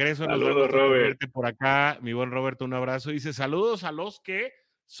de regreso. Saludos, Robert. Por acá, mi buen Roberto, un abrazo. Dice: saludos a los que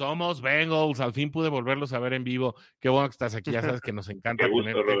somos Bengals. Al fin pude volverlos a ver en vivo. Qué bueno que estás aquí. Ya sabes que nos encanta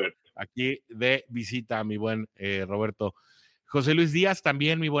tenerte aquí de visita, mi buen Roberto. José Luis Díaz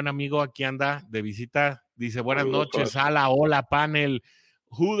también, mi buen amigo, aquí anda de visita. Dice: buenas noches, Ala, hola, panel.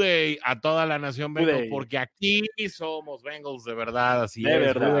 Juday a toda la nación Bengals, porque aquí somos Bengals de verdad, así de es,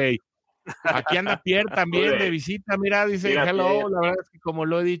 verdad. Juday. Aquí anda Pierre también de visita, mira, dice: hello, la verdad es que como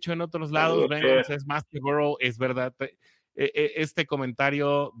lo he dicho en otros lados, Bengals es más que Burrow, es verdad. Este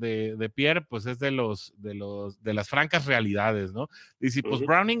comentario de Pierre, pues es de las francas realidades, ¿no? Dice: pues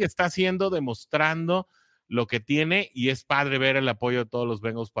Browning está demostrando lo que tiene y es padre ver el apoyo de todos los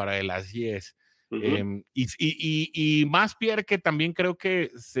Bengals para él, así es. Y más Pierre, que también creo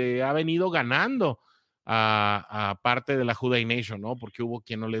que se ha venido ganando a parte de la Juday Nation, ¿no? Porque hubo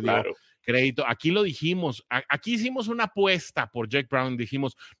quien no le dio crédito. Aquí lo dijimos, aquí hicimos una apuesta por Jake Brown,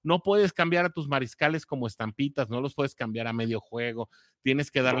 dijimos, no puedes cambiar a tus mariscales como estampitas, no los puedes cambiar a medio juego,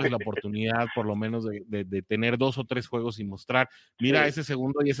 tienes que darles la oportunidad por lo menos de tener 2 o 3 juegos y mostrar, mira ese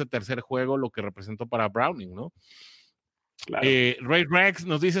segundo y ese tercer juego lo que representó para Browning, ¿no? Claro. Ray Rex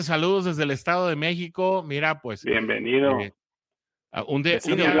nos dice saludos desde el Estado de México, mira, pues. Bienvenido. Un día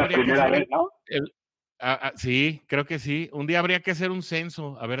la primera vez, ¿no? Sí, creo que sí. Un día habría que hacer un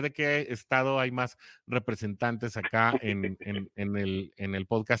censo, a ver de qué estado hay más representantes acá en el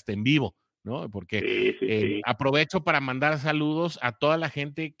podcast en vivo, ¿no? Porque sí. aprovecho para mandar saludos a toda la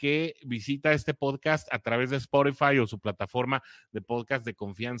gente que visita este podcast a través de Spotify o su plataforma de podcast de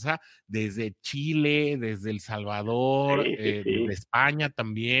confianza, desde Chile, desde El Salvador, desde España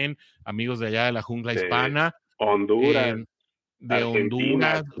también, amigos de allá de la jungla hispana. Honduras. De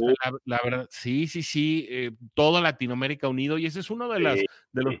Argentina, Honduras, la verdad, sí, toda Latinoamérica unido, y ese es uno de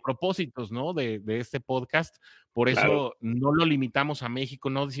los propósitos, ¿no? De este podcast, por eso no lo limitamos a México,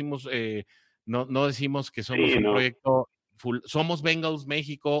 no decimos, no decimos que somos un proyecto full, somos Bengals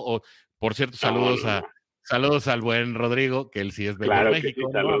México, o por cierto, saludos al buen Rodrigo, que él sí es Bengals México,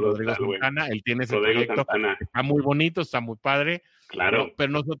 sí, ¿no? Rodrigo Santana, él tiene ese proyecto, está muy bonito, está muy padre, claro. ¿no?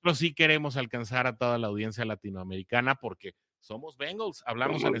 Pero nosotros sí queremos alcanzar a toda la audiencia latinoamericana, porque somos Bengals,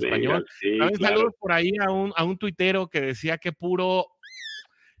 hablamos en español. Bengals, sí, Saludos por ahí a un tuitero que decía que puro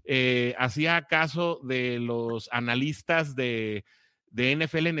hacía caso de los analistas de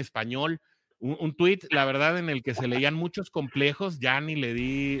NFL en español. Un tuit, la verdad, en el que se leían muchos complejos, ya ni le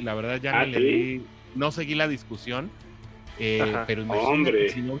di, la verdad, le di, no seguí la discusión. Pero imagínate,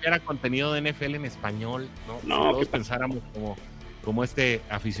 si no hubiera contenido de NFL en español, ¿no? Si todos pensáramos como este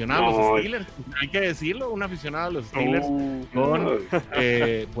aficionado a los Steelers, hay que decirlo, un aficionado a los Steelers con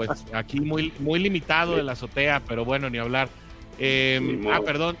pues aquí muy limitado de la azotea, pero bueno, ni hablar.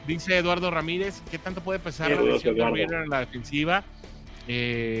 Perdón, dice Eduardo Ramírez, ¿qué tanto puede pesar la lesión de Reader en la defensiva?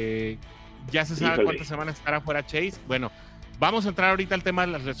 Ya se sabe cuántas semanas estará fuera Chase. Bueno, vamos a entrar ahorita al tema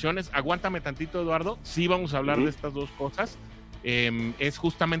de las lesiones. Aguántame tantito, Eduardo. Sí vamos a hablar de estas dos cosas. Es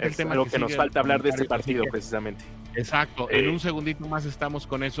justamente el tema lo que nos falta hablar de este partido, precisamente. Exacto, en un segundito más estamos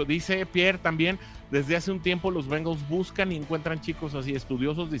con eso. Dice Pierre también, desde hace un tiempo los Bengals buscan y encuentran chicos así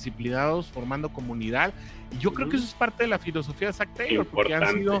estudiosos, disciplinados, formando comunidad, y yo creo que eso es parte de la filosofía de Zach Taylor, porque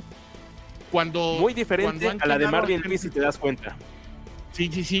han sido muy diferente a la de Marvin Lewis, si te das cuenta.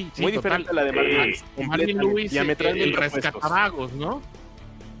 Sí, muy diferente a la de Marvin Lewis. Marvin Lewis, el rescatabagos, ¿no?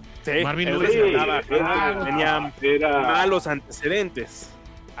 Sí, Marvin Lewis tenía malos antecedentes.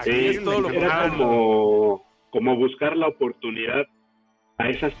 Aquí es todo lo que como buscar la oportunidad a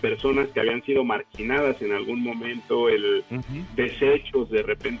esas personas que habían sido marginadas en algún momento, desechos de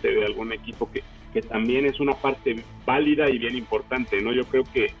repente de algún equipo que también es una parte válida y bien importante, ¿no? Yo creo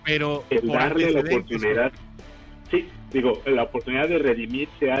que el darle la oportunidad, la oportunidad de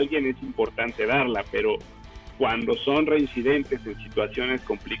redimirse a alguien es importante darla, pero cuando son reincidentes en situaciones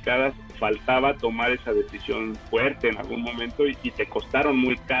complicadas, faltaba tomar esa decisión fuerte en algún momento y te costaron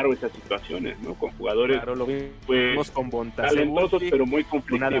muy caro esas situaciones, ¿no? Con jugadores con talentosos, pero muy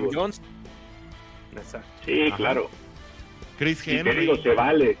conflictivos. Exacto. Sí, claro. Chris Henry. Y te digo,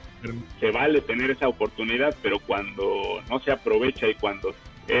 se vale tener esa oportunidad, pero cuando no se aprovecha y cuando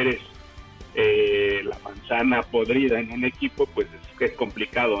eres la manzana podrida en un equipo, pues es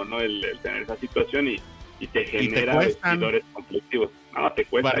complicado, ¿no? El tener esa situación y te genera vestidores conflictivos. No, te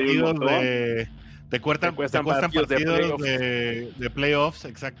cuesta partidos te cuestan partidos de playoffs,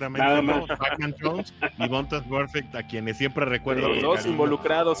 exactamente. Nada más. Pac-Man Jones y Vontaze Burfict, a quienes siempre recuerdo. Los dos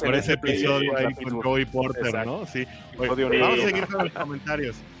involucrados por ese episodio ahí con Joey Porter. Exacto. ¿No? Sí. Oye, vamos a seguir con los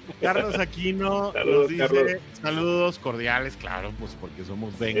comentarios. Carlos Aquino nos dice saludos cordiales, claro, pues porque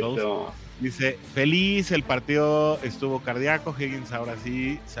somos Bengals. Dice, feliz, el partido estuvo cardíaco, Higgins ahora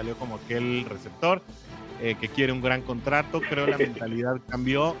sí salió como aquel receptor que quiere un gran contrato, creo la mentalidad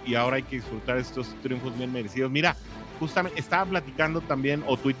cambió y ahora hay que disfrutar estos triunfos bien merecidos. Mira, justamente estaba platicando también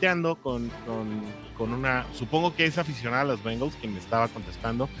o tuiteando con una, supongo que es aficionada a los Bengals, quien me estaba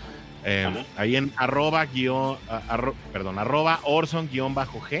contestando, ahí en arroba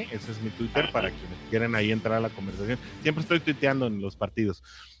Orson-G, ese es mi Twitter para quienes quieren ahí entrar a la conversación. Siempre estoy tuiteando en los partidos.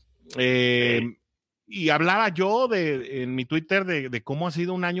 Y hablaba yo en mi Twitter de cómo ha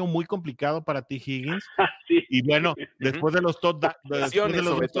sido un año muy complicado para ti, Higgins. Sí. Y bueno, después de los touchdowns,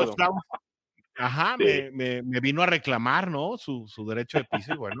 me vino a reclamar, ¿no? Su derecho de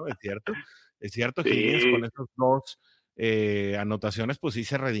piso, y bueno, es cierto, sí. Higgins con esas dos anotaciones, pues sí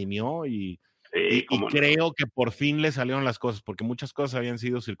se redimió y y creo que por fin le salieron las cosas, porque muchas cosas habían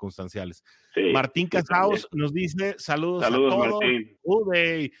sido circunstanciales. Martín Casaus nos dice, saludos a todos.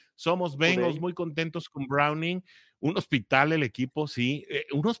 Uday, somos Bengals, muy contentos con Browning. Un hospital el equipo, sí.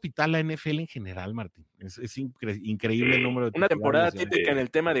 Un hospital la NFL en general, Martín. Es increíble el número de... Una temporada típica en el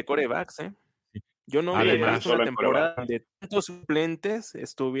tema de quarterbacks, ¿eh? Yo no había visto una temporada donde tantos suplentes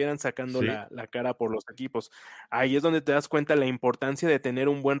estuvieran sacando la cara por los equipos. Ahí es donde te das cuenta la importancia de tener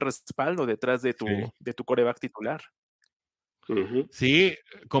un buen respaldo detrás de tu quarterback titular. Sí,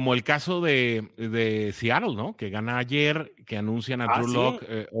 como el caso de Seattle, ¿no? Que gana ayer, que anuncian a Drew Lock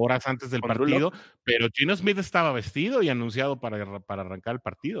horas antes del partido, pero Gino Smith estaba vestido y anunciado para arrancar el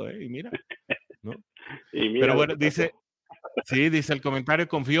partido, y mira, ¿no? Pero bueno, dice el comentario,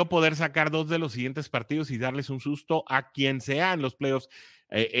 confío poder sacar 2 de los siguientes partidos y darles un susto a quien sea en los playoffs.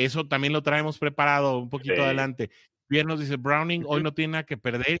 Eso también lo traemos preparado un poquito adelante. Pierre nos dice, Browning hoy no tiene nada que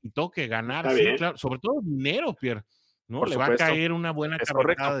perder y tengo que ganar. Sí, claro, sobre todo dinero, Pierre, ¿no? Le va a caer una buena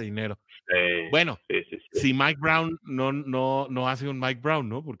cargada de dinero. Bueno, si Mike Brown no hace un Mike Brown,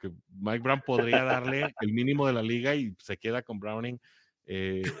 ¿no? Porque Mike Brown podría darle el mínimo de la liga y se queda con Browning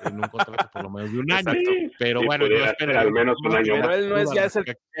en un contrato por lo menos de un año. Pero bueno, yo espero al menos un año más.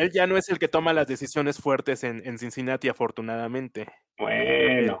 Él ya no es el que toma las decisiones fuertes en Cincinnati, afortunadamente.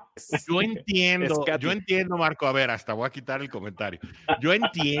 Bueno, yo entiendo, Marco, a ver, hasta voy a quitar el comentario. Yo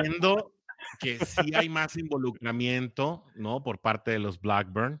entiendo que sí hay más involucramiento, ¿no? Por parte de los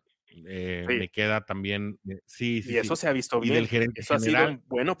Blackburn. Me queda también, y eso se ha visto bien. Y del gerente eso general, ha sido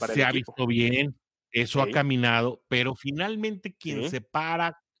bueno para se el ha equipo. visto bien. Eso ha caminado, pero finalmente quien se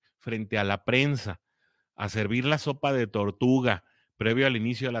para frente a la prensa a servir la sopa de tortuga previo al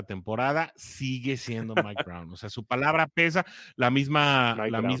inicio de la temporada sigue siendo Mike Brown. O sea, su palabra pesa. La misma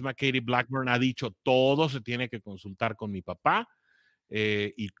Katie Blackburn ha dicho, todo se tiene que consultar con mi papá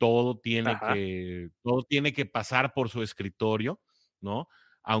y todo tiene que pasar por su escritorio, ¿no?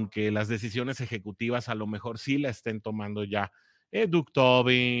 Aunque las decisiones ejecutivas a lo mejor sí la estén tomando ya Duke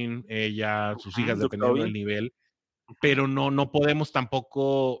Tobin, ella, sus hijas, dependiendo del nivel, pero no podemos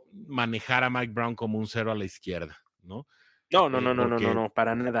tampoco manejar a Mike Brown como un cero a la izquierda, ¿no? No,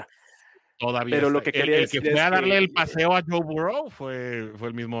 para nada. Todavía pero lo que quería el que fue a darle el paseo a Joe Burrow fue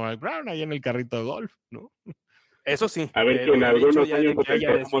el mismo Mike Brown ahí en el carrito de golf, ¿no? Eso sí, a ver, que en algunos años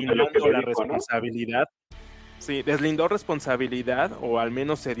haya deslindado la responsabilidad. Sí, deslindó responsabilidad, o al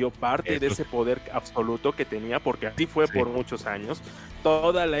menos se dio parte de ese poder absoluto que tenía, porque así fue por muchos años.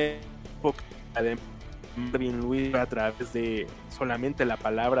 Toda la época de Marvin Lewis a través de solamente la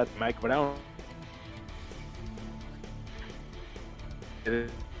palabra de Mike Brown.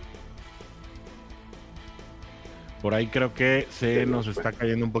 Por ahí creo que nos está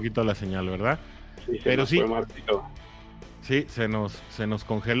cayendo un poquito la señal, ¿verdad? Pero sí. Sí, se nos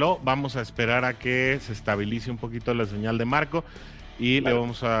congeló. Vamos a esperar a que se estabilice un poquito la señal de Marco y le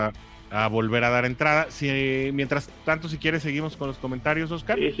vamos a volver a dar entrada. Mientras tanto, si quieres, seguimos con los comentarios,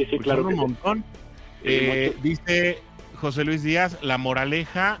 Oscar. Sí, claro. Un montón. Dice José Luis Díaz, la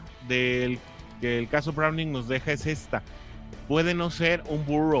moraleja que el caso Browning nos deja es esta. Puede no ser un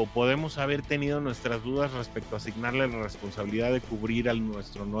Burrow, podemos haber tenido nuestras dudas respecto a asignarle la responsabilidad de cubrir al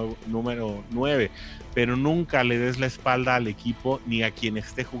nuestro número 9, pero nunca le des la espalda al equipo ni a quien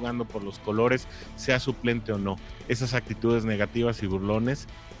esté jugando por los colores, sea suplente o no. Esas actitudes negativas y burlones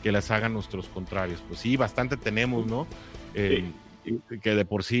que las hagan nuestros contrarios. Pues sí, bastante tenemos, ¿no? Que de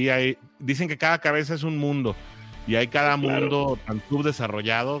por sí dicen que cada cabeza es un mundo. Y hay cada mundo tan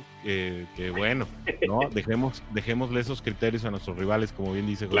subdesarrollado que bueno, ¿no? Dejémosle esos criterios a nuestros rivales, como bien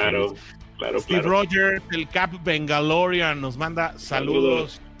dice José. Claro. Steve Rogers, el Cap Bengalorian, nos manda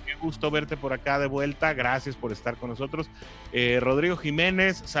saludos. Qué gusto verte por acá de vuelta. Gracias por estar con nosotros. Rodrigo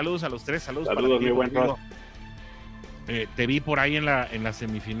Jiménez, saludos a los tres. Saludos para ti, mi buen Rod. Te vi por ahí en la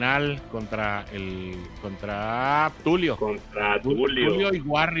semifinal contra Tulio. Tulio y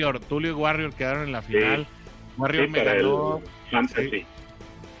Warrior. Tulio y Warrior quedaron en la final. Warrior me ganó. Fantasy.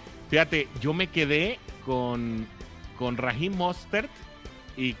 Fíjate, yo me quedé con Raheem Mostert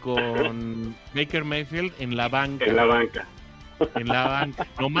y con Baker Mayfield en la banca.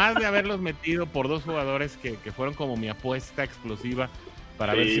 Nomás de haberlos metido por 2 jugadores que fueron como mi apuesta explosiva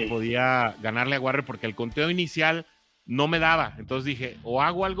para ver si podía ganarle a Warrior, porque el conteo inicial no me daba. Entonces dije, o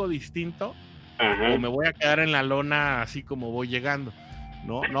hago algo distinto o me voy a quedar en la lona así como voy llegando.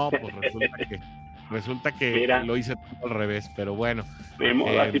 No, pues resulta que Mira, lo hice todo al revés, pero bueno.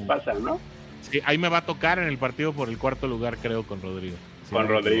 Así pasa, ¿no? Sí, ahí me va a tocar en el partido por el 4º lugar, creo, con Rodrigo. Sí, con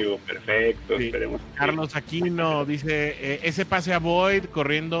Rodrigo, perfecto. Sí. Esperemos. Carlos Aquino dice, ese pase a Boyd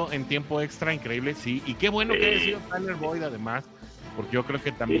corriendo en tiempo extra, increíble, sí. Y qué bueno que haya sido Tyler Boyd, además, porque yo creo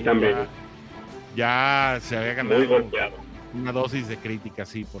que también ya se había Muy ganado golpeado. una dosis de crítica,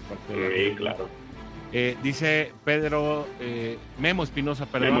 sí, por parte de Sí, la claro. Dice Pedro Memo Espinosa,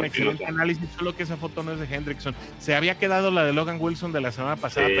 perdón, Memo excelente Espinosa. análisis, solo que esa foto no es de Hendrickson. Se había quedado la de Logan Wilson de la semana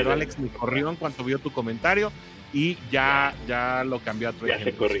pasada, Sí, pero Alex me corrió en cuanto vio tu comentario y ya lo cambió a Trey Ya se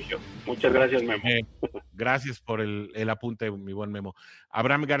Hendrickson. corrigió. Muchas gracias, Memo. Gracias por el apunte, mi buen Memo.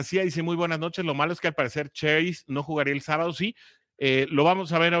 Abraham García dice, muy buenas noches, lo malo es que al parecer Chase no jugaría el sábado, sí. Lo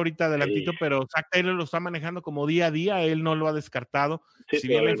vamos a ver ahorita adelantito, pero Zach Taylor lo está manejando como día a día, él no lo ha descartado. Sí, si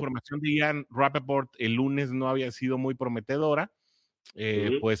bien la todavía no. información de Ian Rappaport el lunes no había sido muy prometedora,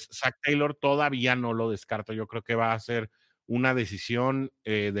 pues Zach Taylor todavía no lo descarto. Yo creo que va a ser una decisión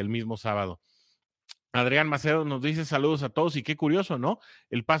del mismo sábado. Adrián Macedo nos dice saludos a todos y qué curioso, ¿no?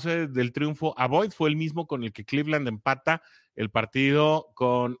 El pase del triunfo a Boyd fue el mismo con el que Cleveland empata el partido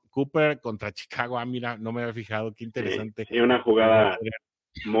con Cooper contra Chicago. Ah, mira, no me había fijado, qué interesante. Sí, una jugada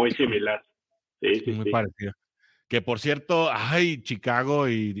muy similar. Sí, muy parecida. Que por cierto, ay, Chicago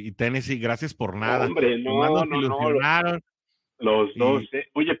y Tennessee, gracias por nada. Hombre, no. Los dos.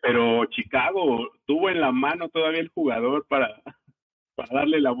 Oye, pero Chicago tuvo en la mano todavía el jugador para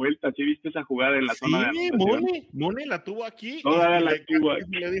darle la vuelta. ¿Sí viste esa jugada en la zona de anotación? Mone la tuvo aquí. Todavía la tuvo aquí.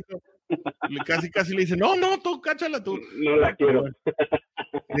 Le dijo, casi le dice, no, tú, cáchala tú. No la quiero.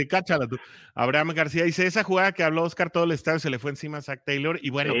 Sí, cáchala tú. Abraham García dice, esa jugada que habló Oscar todo el estadio se le fue encima a Zach Taylor. Y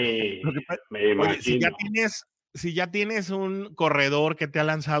bueno, oye, si ya tienes un corredor que te ha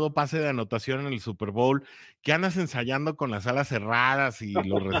lanzado pase de anotación en el Super Bowl, que andas ensayando con las alas cerradas y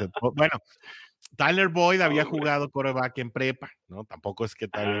los receptores. Bueno, Tyler Boyd había jugado quarterback en prepa, ¿no? Tampoco es que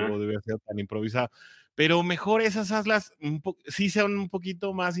Tyler Boyd hubiera sido tan improvisado, pero mejor esas hazlas sí sean un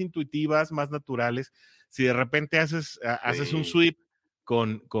poquito más intuitivas, más naturales. Si de repente haces un sweep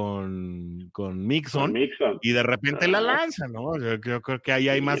con Mixon y de repente la lanza, ¿no? Yo creo que ahí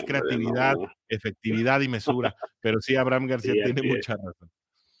hay más creatividad, efectividad y mesura, pero sí, Abraham García tiene mucha razón.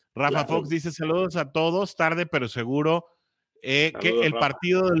 Rafa Fox dice, saludos a todos, tarde pero seguro, que el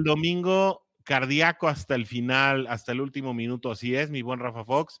partido del domingo cardíaco hasta el final, hasta el último minuto, así es, mi buen Rafa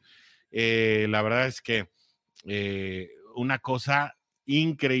Fox. La verdad es que una cosa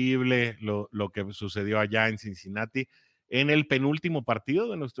increíble lo que sucedió allá en Cincinnati, en el penúltimo partido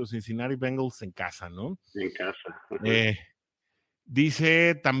de nuestros Cincinnati Bengals en casa, ¿no? En casa.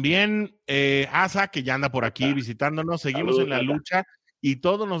 Dice también Asa, que ya anda por aquí visitándonos, seguimos en la lucha y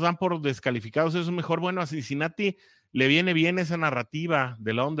todos nos dan por descalificados, eso es mejor. Bueno, a Cincinnati le viene bien esa narrativa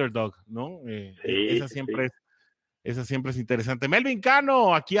del underdog, ¿no? Esa siempre es interesante. Melvin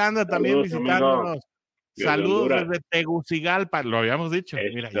Cano, aquí anda también visitándonos. Saludos desde Tegucigalpa, lo habíamos dicho.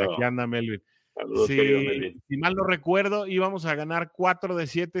 Mira, y aquí anda Melvin. Saludos, querido Melvin. Si mal no recuerdo, íbamos a ganar 4 de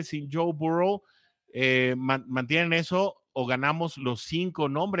 7 sin Joe Burrow. ¿Mantienen eso o ganamos los 5?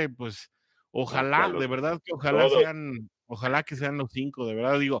 No, hombre, pues ojalá, de verdad que ojalá que sean los 5, de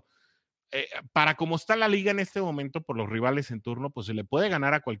verdad digo. Para como está la liga en este momento por los rivales en turno, pues se le puede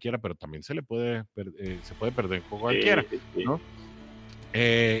ganar a cualquiera, pero también se puede perder con cualquiera, ¿no?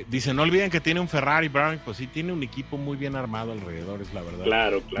 Dice, no olviden que tiene un Ferrari Brown, pues sí, tiene un equipo muy bien armado alrededor, es la verdad.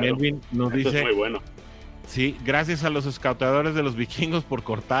 Claro. Melvin nos dice, es muy bueno. Sí, gracias a los escauteadores de los vikingos por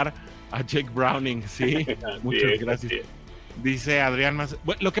cortar a Jake Browning, sí, muchas gracias. Dice Adrián más.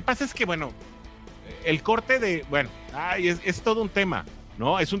 Bueno, lo que pasa es que, bueno, el corte es todo un tema,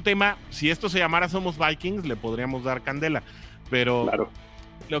 ¿no? Es un tema, si esto se llamara Somos Vikings, le podríamos dar candela, pero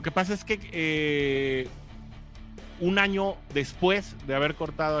lo que pasa es que un año después de haber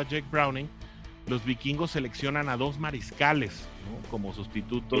cortado a Jake Browning, los vikingos seleccionan a 2 mariscales, ¿no? Como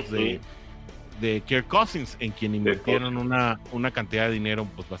sustitutos de Kirk Cousins, en quien invirtieron una cantidad de dinero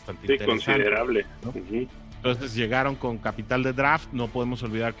pues bastante interesante, considerable, ¿no? Entonces llegaron con capital de draft. No podemos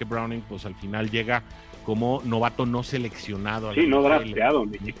olvidar que Browning pues al final llega como novato no seleccionado. Sí, no drafteado,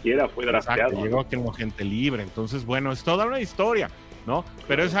 ni siquiera fue drafteado. Exacto, llegó como gente libre. Entonces, bueno, es toda una historia, ¿no?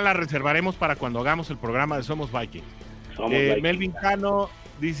 Pero esa la reservaremos para cuando hagamos el programa de Somos Vikings. Melvin Cano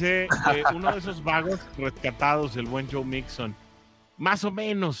dice uno de esos vagos rescatados, el buen Joe Mixon. Más o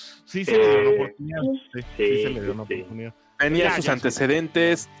menos, sí se le dio una oportunidad. Sí se le dio una oportunidad. Tenía sus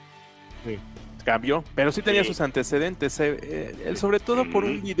antecedentes. Cambió, pero sí tenía sus antecedentes. Él, sobre todo por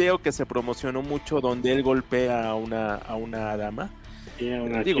un video que se promocionó mucho donde él golpea a una dama.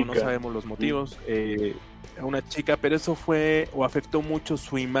 No sabemos los motivos. A una chica, pero eso fue o afectó mucho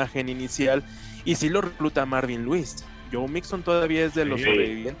su imagen inicial. Y sí lo recluta Marvin Lewis. Joe Mixon todavía es de los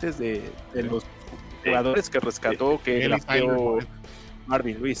sobrevivientes de los jugadores que rescató, que drafteó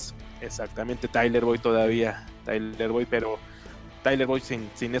Marvin Lewis. Exactamente, Tyler Boyd, pero Tyler Boyd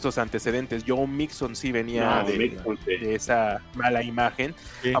sin esos antecedentes. Joe Mixon sí venía de esa mala imagen.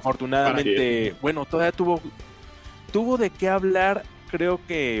 Sí. Afortunadamente, bueno, todavía tuvo de qué hablar. Creo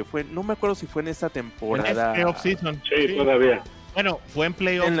que fue, no me acuerdo si fue en esta temporada. En off-season. Sí, todavía. Bueno, fue en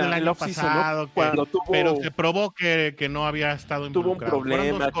playoffs del año pasado, ¿no? Cuando pero se probó que no había estado involucrado. Tuvo un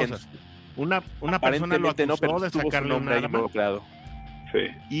problema. Una persona lo acusó de sacarle un arma. Involucrado. Sí.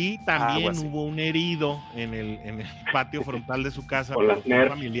 Y también hubo un herido en el patio frontal de su casa por un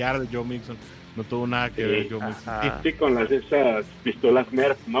familiar de Joe Mixon. No tuvo nada que ver Joe Mixon. Sí, con esas pistolas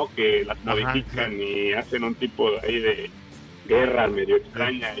Nerf, ¿no? Que las modifican y hacen un tipo ahí de guerra medio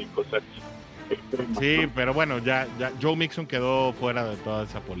extraña y cosas extremas. Sí, ¿no? Pero bueno, ya Joe Mixon quedó fuera de toda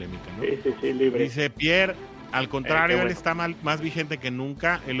esa polémica, ¿no? Sí, libre. Dice Pierre, al contrario, él está más vigente que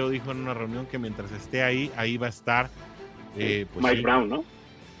nunca. Él lo dijo en una reunión que mientras esté ahí va a estar. Pues Mike Brown, ¿no?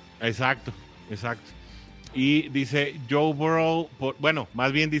 Exacto. Y dice Joe Burrow, bueno,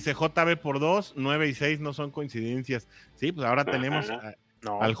 más bien dice JB por 2, 9 y 6 no son coincidencias. Sí, pues ahora tenemos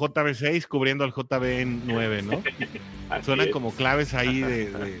al JB6 cubriendo al JB 9, ¿no? Suenan como claves ahí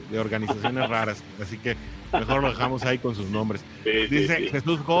de organizaciones raras, así que mejor lo dejamos ahí con sus nombres. Dice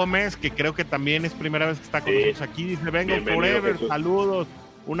Jesús Gómez, que creo que también es primera vez que está con nosotros aquí, dice Bengals Forever, Jesús. Saludos.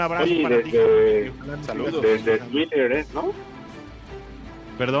 Un abrazo para ti. Saludos. Desde Twitter, ¿no?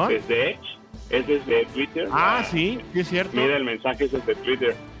 ¿Perdón? Desde Edge. Es desde Twitter. Sí, es cierto. Mira, el mensaje es desde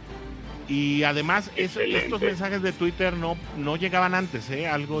Twitter. Y además, estos mensajes de Twitter no llegaban antes, ¿eh?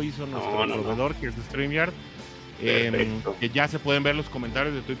 Algo hizo nuestro proveedor, que es de StreamYard, que ya se pueden ver los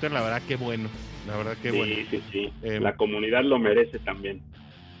comentarios de Twitter. La verdad, qué bueno. Sí. La comunidad lo merece también.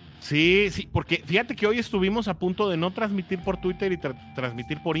 Sí, porque fíjate que hoy estuvimos a punto de no transmitir por Twitter y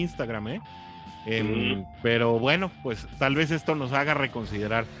transmitir por Instagram, pero bueno, pues tal vez esto nos haga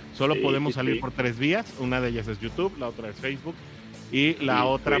reconsiderar. Solo podemos salir por 3 vías, una de ellas es YouTube, la otra es Facebook y la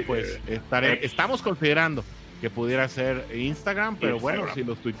otra Twitter, pues estamos considerando que pudiera ser Instagram, pero bueno, si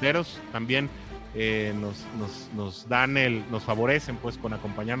los tuiteros también nos favorecen pues con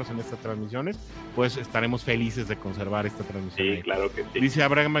acompañarnos en estas transmisiones, pues estaremos felices de conservar esta transmisión. Sí, claro que sí. Dice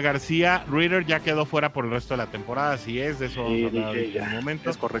Abraham García, Reader ya quedó fuera por el resto de la temporada, así es, de eso vamos a hablar en un momento.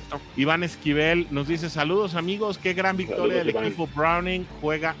 Es correcto. Iván Esquivel nos dice, saludos amigos, qué gran victoria del equipo. Browning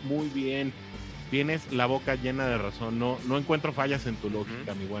juega muy bien. Tienes la boca llena de razón, no encuentro fallas en tu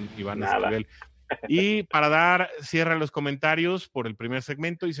lógica, mi buen Iván Esquivel. Y para dar cierre a los comentarios por el primer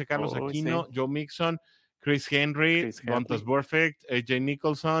segmento, dice Carlos Aquino, Joe Mixon, Chris Henry, Bontas Perfect, AJ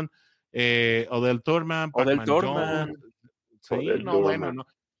Nicholson, Odell Thurman, Odell Thurman. Bueno.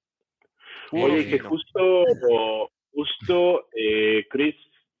 Oye, que justo Chris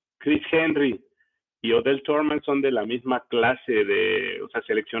Henry y Odell Thurman son de la misma clase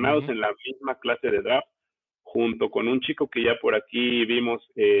seleccionados en la misma clase de draft, junto con un chico que ya por aquí vimos,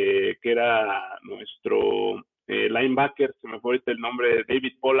 que era nuestro linebacker, se me fue ahorita el nombre,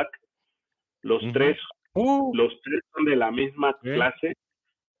 David Pollack. Los tres son de la misma clase,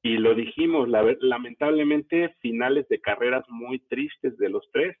 y lo dijimos, lamentablemente finales de carreras muy tristes de los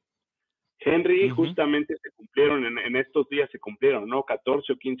tres. Henry justamente se cumplieron, en estos días se cumplieron, ¿no?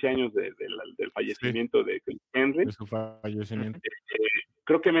 14 o 15 años del fallecimiento de Henry. De su fallecimiento.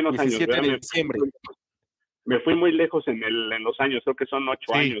 Creo que menos 17 años. De diciembre. Me fui muy lejos en los años, creo que son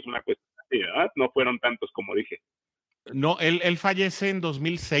 8 años, una cuestión así, ¿verdad? No fueron tantos como dije. No, él fallece en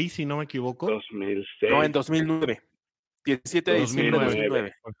 2006, si no me equivoco. 2006. No, en 2009. 17 de diciembre de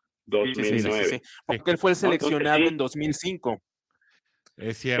 2009. 2009. Sí. Porque él fue seleccionado en 2005.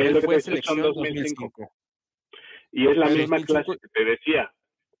 Es cierto. Él fue seleccionado en 2005. Y es la misma 2005. Clase que te decía.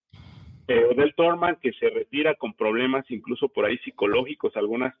 Odell Thurman, que se retira con problemas incluso por ahí psicológicos,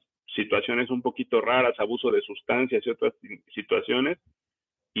 algunas situaciones un poquito raras, abuso de sustancias y otras situaciones,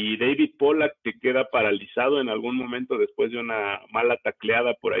 y David Pollack, que queda paralizado en algún momento después de una mala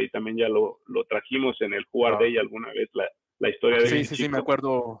tacleada, por ahí también ya lo trajimos en el Jugar Day alguna vez, la historia de Sí, me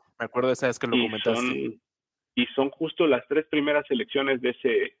acuerdo de esa vez que lo comentaste. Y son justo las 3 primeras selecciones de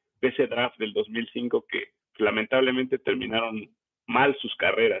ese draft del 2005 que lamentablemente terminaron mal sus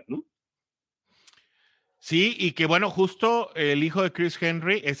carreras, ¿no? Sí, y que bueno, justo el hijo de Chris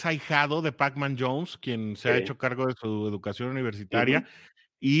Henry es ahijado de Pac-Man Jones, quien se ha hecho cargo de su educación universitaria,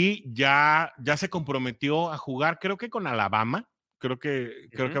 y ya se comprometió a jugar, creo que con Alabama, creo que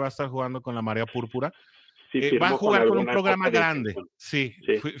va a estar jugando con la Marea Púrpura. Va a jugar con un programa grande,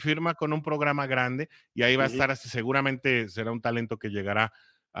 firma con un programa grande, y ahí va a estar, seguramente será un talento que llegará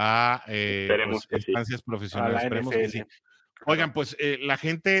a instancias profesionales. Esperemos que sí. Oigan, pues la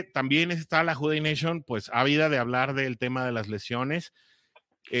gente también está, la WDNE Nation, pues ávida de hablar del tema de las lesiones.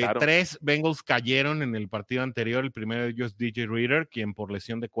 Claro. 3 Bengals cayeron en el partido anterior. El primero de ellos, DJ Reader, quien por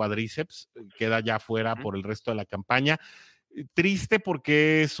lesión de cuádriceps queda ya fuera por el resto de la campaña. Triste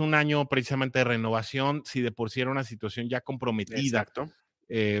porque es un año precisamente de renovación, si de por sí era una situación ya comprometida. Exacto.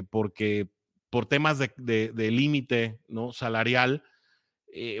 Porque por temas de límite, ¿no?, salarial,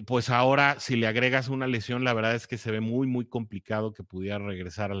 pues ahora si le agregas una lesión, la verdad es que se ve muy, muy complicado que pudiera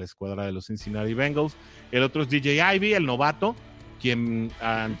regresar a la escuadra de los Cincinnati Bengals. El otro es DJ Ivy, el novato, quien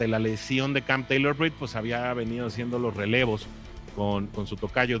ante la lesión de Cam Taylor-Britt, pues había venido haciendo los relevos con su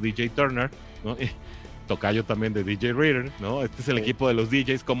tocayo DJ Turner, ¿no? Tocayo también de DJ Reader, ¿no? Este es el equipo de los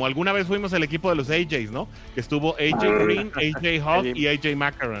DJs, como alguna vez fuimos el equipo de los AJs, ¿no? Que estuvo AJ Green, AJ Hawk y AJ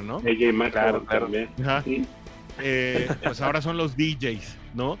Macaron, ¿no? AJ Macaron también. Sí. Pues ahora son los DJs,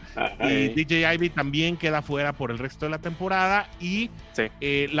 ¿no? Y DJ Ivy también queda fuera por el resto de la temporada. Y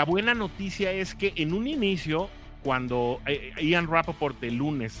la buena noticia es que en un inicio, cuando Ian Rappaport el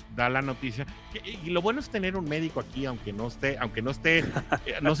lunes da la noticia, y lo bueno es tener un médico aquí, aunque no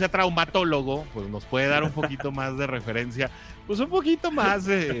sea traumatólogo, pues nos puede dar un poquito más de referencia, pues un poquito más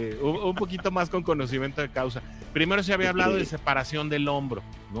con conocimiento de causa. Primero se había hablado de separación del hombro,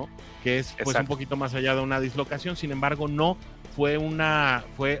 ¿no? Que es pues un poquito más allá de una dislocación. Sin embargo, no fue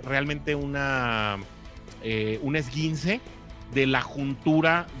realmente un esguince de la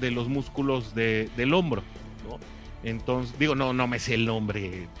juntura de los músculos del hombro, ¿no? Entonces, digo, no me sé el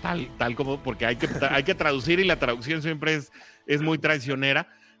nombre tal como, porque hay que traducir, y la traducción siempre es muy traicionera,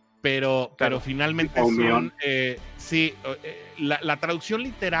 pero finalmente son, la traducción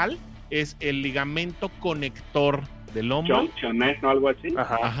literal es el ligamento conector del hombro. ¿no? Algo así.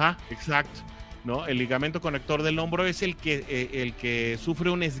 Ajá, exacto, ¿no? El ligamento conector del hombro es el que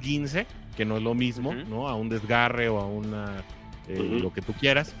sufre un esguince, que no es lo mismo, ¿no? A un desgarre o a una lo que tú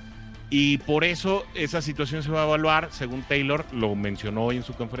quieras. Y por eso esa situación se va a evaluar, según Taylor lo mencionó hoy en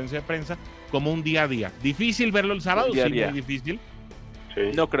su conferencia de prensa, como un día a día. Difícil verlo el sábado, sí, muy difícil.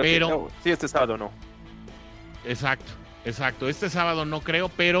 Sí. No creo que no. Sí, este sábado no. Exacto. Este sábado no creo,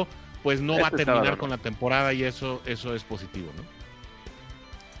 pero pues no va a terminar con la temporada, y eso es positivo,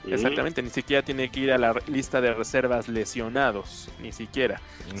 ¿no? Exactamente, ni siquiera tiene que ir a la lista de reservas lesionados, ni siquiera.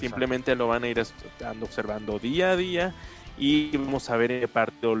 Exacto. Simplemente lo van a ir observando día a día, y vamos a ver en qué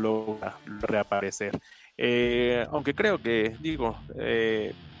partido logra reaparecer. Aunque creo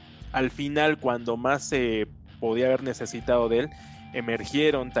que, al final, cuando más se podía haber necesitado de él,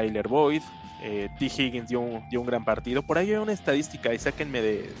 emergieron Tyler Boyd, T. Higgins dio un gran partido. Por ahí hay una estadística, y sáquenme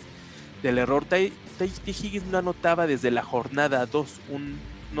del error. T. Higgins no anotaba desde la jornada 2,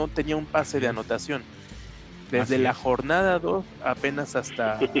 no tenía un pase de anotación. Desde la jornada 2 apenas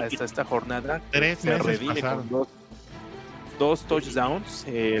hasta esta jornada 3 se redime con dos touchdowns,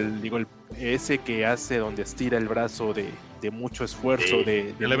 ese que hace donde estira el brazo de mucho esfuerzo,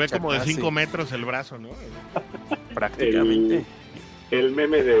 de le ve como de 5 metros el brazo, ¿no? Prácticamente. El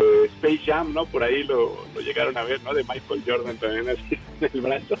meme de Space Jam, ¿no? Por ahí lo llegaron a ver, ¿no? De Michael Jordan también así en el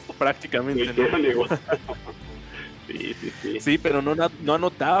brazo. Prácticamente, ¿no? Sí, pero no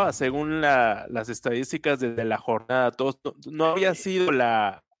anotaba según las estadísticas desde la jornada. No había sido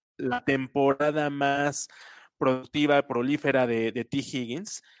la temporada más productiva, prolífera de T.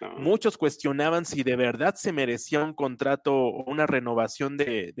 Higgins. No. Muchos cuestionaban si de verdad se merecía un contrato o una renovación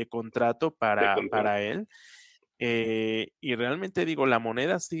de contrato para él. Y realmente la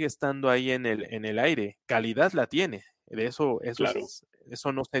moneda sigue estando ahí en el aire. Calidad la tiene. De eso claro.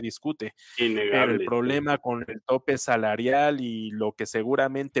 Eso no se discute. Innegable. Pero el problema con el tope salarial y lo que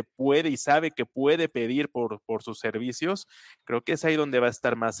seguramente puede y sabe que puede pedir por sus servicios, creo que es ahí donde va a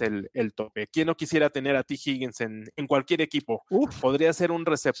estar más el tope. ¿Quién no quisiera tener a T. Higgins en cualquier equipo? Podría ser un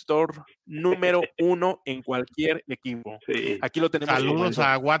receptor número 1 en cualquier equipo. Sí. Aquí lo tenemos. Saludos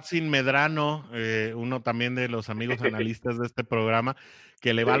a Watson Medrano, uno también de los amigos analistas de este programa,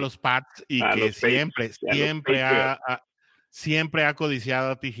 que le va a los Pats y que siempre ha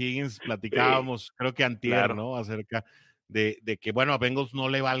codiciado a T. Higgins. Platicábamos, creo que antier, ¿no? Acerca de que, bueno, a Bengals no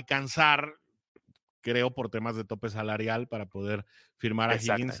le va a alcanzar, creo, por temas de tope salarial para poder firmar a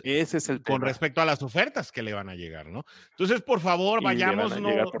Higgins. Ese es el con tema. Respecto a las ofertas que le van a llegar, ¿no? Entonces, por favor,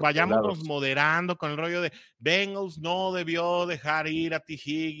 vayámonos moderando con el rollo de Bengals no debió dejar ir a T.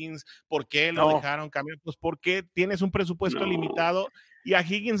 Higgins. ¿Por qué lo dejaron cambiar? Pues porque tienes un presupuesto limitado, y a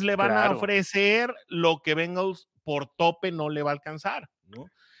Higgins le van a ofrecer lo que Bengals por tope no le va a alcanzar, ¿no?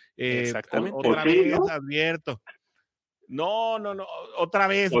 Exactamente. Otra vez advierto. No, otra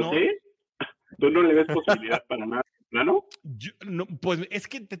vez, ¿no? ¿Sí? ¿Tú no le ves posibilidad para nada, ¿no? Pues es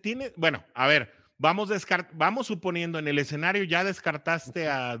que bueno, a ver, vamos suponiendo en el escenario ya descartaste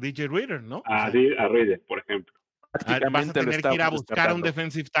a DJ Reader, ¿no? A Reader, por ejemplo. vas a tener que ir a buscar un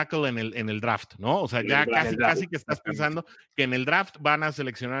defensive tackle en el draft, ¿no? O sea, ya casi que estás pensando que en el draft van a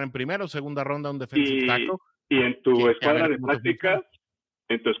seleccionar en primera o segunda ronda un defensive tackle. Y en tu escuadra de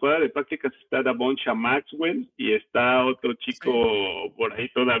prácticas, está Davoncha Maxwell y está otro chico por ahí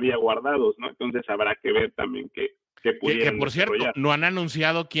todavía guardados, ¿no? Entonces habrá que ver también que por cierto, no han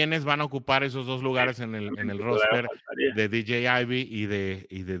anunciado quiénes van a ocupar esos dos lugares en el roster de DJ Ivy y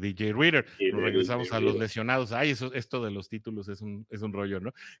de DJ Reader. Nos regresamos a los lesionados. Ay, esto de los títulos es un rollo,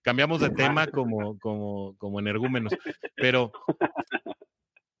 ¿no? Cambiamos de tema como energúmenos. Pero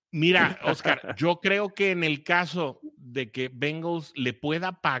mira, Oscar, yo creo que en el caso de que Bengals le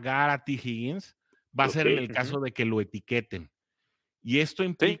pueda pagar a T. Higgins, va a ser en el caso de que lo etiqueten. Y esto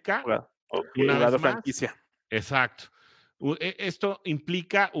implica una vez más, franquicia. Exacto. Esto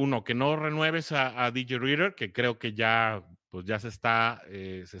implica, uno, que no renueves a DJ Reader, que creo que ya se está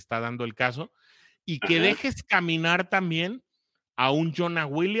dando el caso, y que dejes caminar también a un Jonah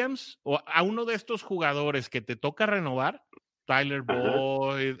Williams o a uno de estos jugadores que te toca renovar, Tyler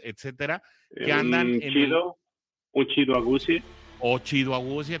Boyd, etcétera, que andan un Chido Agusi. O Chido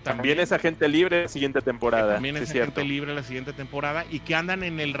Agusi también es agente libre la siguiente temporada. También es agente libre la siguiente temporada y que andan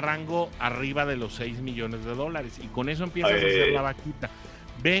en el rango arriba de los $6 millones. Y con eso empiezas a hacer la vaquita.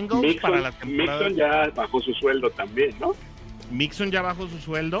 Bengals para la temporada. Mixon ya bajó su sueldo también, ¿no? Mixon ya bajó su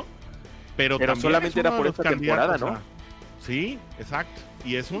sueldo, pero también solamente era por esta temporada, ¿no? Sí, exacto.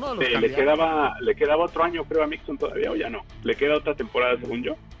 Y es uno de los candidatos. Le quedaba otro año, creo, a Mixon todavía, o ya no. Le queda otra temporada, según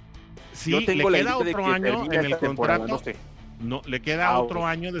yo. Sí, le queda otro año en el contrato. No sé. No, le queda otro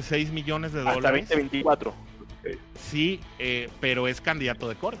año de $6 millones. Hasta 2024. Sí, pero es candidato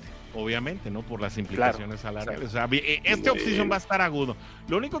de corte, obviamente, ¿no? Por las implicaciones salariales. O sea, este offseason va a estar agudo.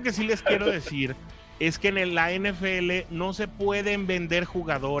 Lo único que sí les quiero decir es que en la NFL no se pueden vender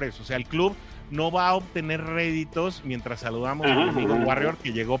jugadores. O sea, el club no va a obtener réditos mientras saludamos a mi amigo Warrior,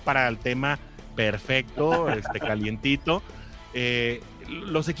 que llegó para el tema perfecto, calientito.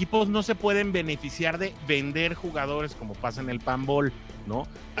 Los equipos no se pueden beneficiar de vender jugadores como pasa en el Panball, ¿no?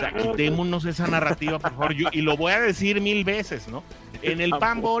 O sea, quitémonos esa narrativa, por favor. Y lo voy a decir 1000 veces, ¿no? En el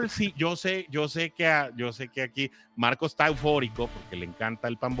Panball, sí, yo sé que aquí Marcos está eufórico porque le encanta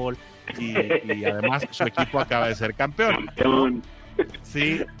el Panball y además su equipo acaba de ser campeón, ¿no?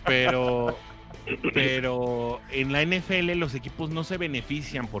 Sí, pero en la NFL los equipos no se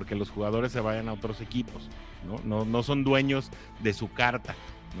benefician porque los jugadores se vayan a otros equipos, no son dueños de su carta,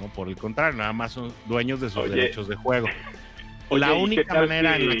 ¿no? Por el contrario, nada más son dueños de sus derechos de juego. La única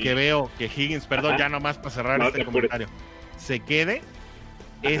manera en la que veo que Higgins, ya nomás para cerrar este comentario, se quede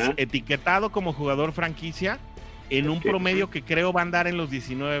es etiquetado como jugador franquicia en un promedio que creo va a andar en los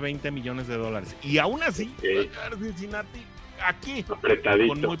 $19-20 millones. Y aún así, Cincinnati aquí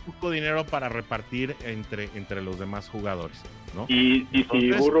con muy poco dinero para repartir entre los demás jugadores, ¿no? Y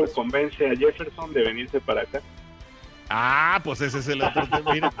si Burrow convence a Jefferson de venirse para acá. Pues ese es el otro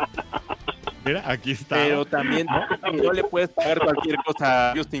tema. Mira, aquí está. Pero también no le puedes pagar cualquier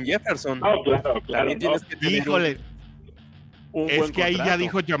cosa a Justin Jefferson. No, claro. También tienes que tener un es que ahí ya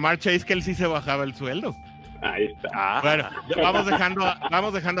dijo Jamar Chase que él sí se bajaba el sueldo. Ahí está. Bueno, vamos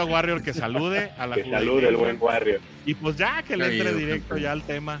dejando a Warrior que salude a la que salude el buen Warrior. Y pues ya que le entre directo ya al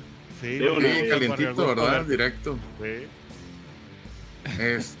tema. Sí, calientito, ¿verdad? Directo. Sí.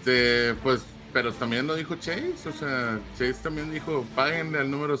 Pues, pero también lo dijo Chase, o sea, Chase también dijo, páguenle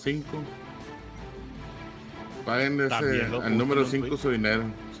al número 5. Páguenle al número 5 su dinero.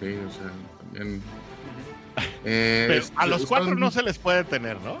 Sí, o sea, también. Pero a los 4 no se les puede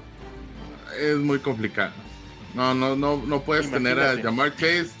tener, ¿no? Es muy complicado. No puedes tener a Jamar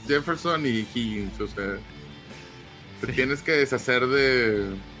Chase, Jefferson y Higgins, o sea, te tienes que deshacer de...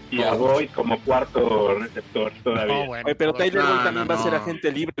 Y a Boyd como cuarto receptor todavía. Pero Tyler Boyd también va a ser agente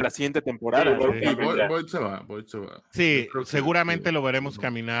libre la siguiente temporada. Boyd se va. Sí, seguramente lo veremos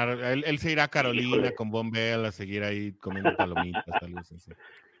caminar. Él se irá a Carolina con Von Bell a seguir ahí comiendo palomitas, tal vez así.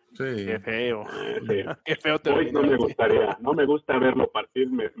 Sí. Qué feo. Qué feo Boyd no me gustaría. No me gusta verlo partir.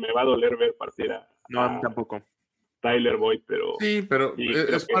 Me va a doler ver partir a mí tampoco. Tyler Boyd, pero... Sí, pero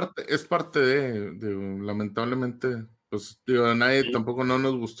es parte de lamentablemente... Pues digo, a nadie tampoco no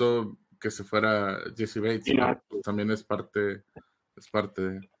nos gustó que se fuera Jesse Bates, ¿no? Pues, también es parte de...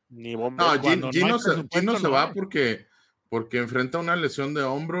 Gino se va porque enfrenta una lesión de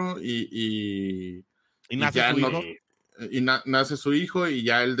hombro y nace su hijo y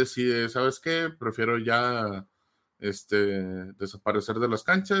ya él decide, ¿sabes qué? Prefiero ya desaparecer de las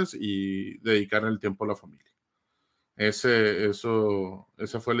canchas y dedicar el tiempo a la familia. Esa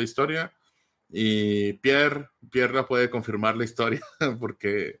fue la historia. Y Pierre la puede confirmar la historia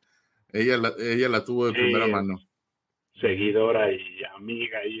porque ella la tuvo de primera mano. seguidora y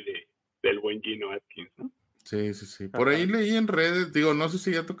amiga ahí del buen Geno Atkins, ¿no? Sí. Por ahí leí en redes, digo, no sé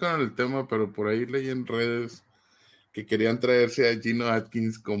si ya tocaron el tema, pero por ahí leí en redes que querían traerse a Geno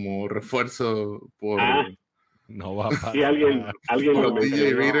Atkins como refuerzo por... no va a pasar. Sí, alguien lo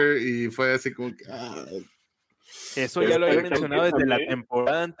DJ Reader, y fue así como que... Eso ya lo había mencionado desde la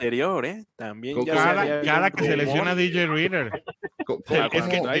temporada anterior, ¿eh? También ya cada que se lesiona DJ Reader. Es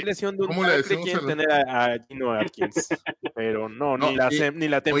que hay lesión de un tackle, quieren tener a Geno Atkins, pero no, ni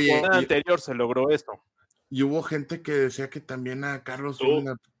la temporada anterior se logró esto. Y hubo gente que decía que también a Carlos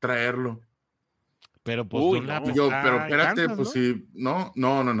Dunlap traerlo. Pero pues Dunlap pero espérate, Kansas, pues sí, no,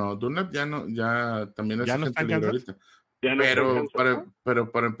 Dunlap ya también es gente libre ahorita.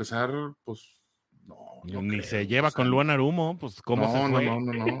 Pero para empezar, pues no ni se lleva con Luan Arumo, pues cómo se fue.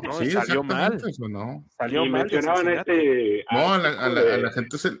 No, sí, salió mal. Eso, salió mal. Mencionaban a la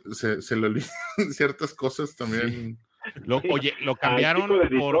gente se le olvidan ciertas cosas también. Sí. Lo cambiaron por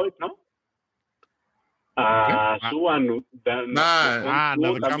Detroit, ¿no? Suanu. También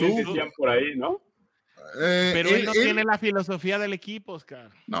por ahí, ¿no? Pero él no tiene la filosofía del equipo, Oscar.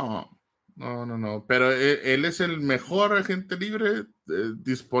 No. Pero él es el mejor agente libre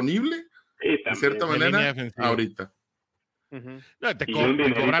disponible, de cierta manera, ahorita. Te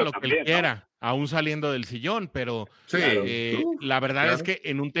cobra lo que él quiera, aún saliendo del sillón, pero la verdad es que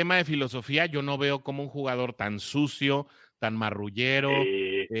en un tema de filosofía yo no veo como un jugador tan sucio, tan marrullero,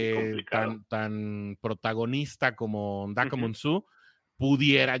 tan protagonista como Ndamukong Suh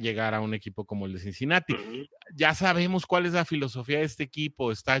pudiera llegar a un equipo como el de Cincinnati. Ya sabemos cuál es la filosofía de este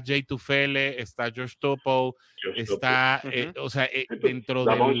equipo. Está Jay Tufele, está Josh Topo, está, dentro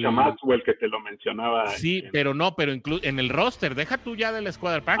del... Maxwell, que te lo mencionaba. Sí, pero incluso en el roster, deja tú ya de la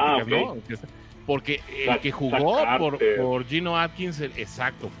escuadra prácticas, ¿no? Porque el que jugó por Geno Atkins,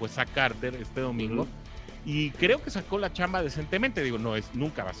 exacto, fue Zach Carter este domingo, y creo que sacó la chamba decentemente. Digo,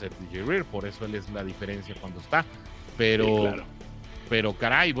 nunca va a ser DJ Reader, por eso él es la diferencia cuando está, pero... Sí, claro. Pero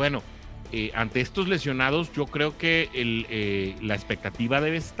caray, bueno, ante estos lesionados, yo creo que la expectativa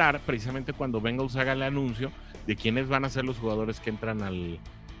debe estar precisamente cuando Bengals haga el anuncio de quiénes van a ser los jugadores que entran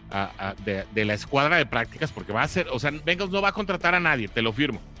de la escuadra de prácticas, porque va a ser, o sea, Bengals no va a contratar a nadie, te lo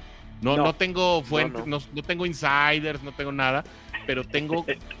firmo. No tengo fuentes, no tengo insiders, no tengo nada, pero tengo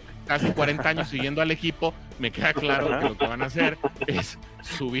casi 40 años siguiendo al equipo. Me queda claro que lo que van a hacer es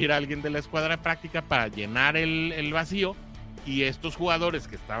subir a alguien de la escuadra de práctica para llenar el vacío. Y estos jugadores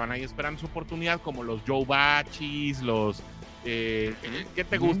que estaban ahí esperando su oportunidad, como los Joe Bachis, los ¿qué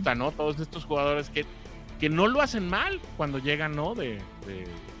te gusta, no? Todos estos jugadores que no lo hacen mal cuando llegan, ¿no? De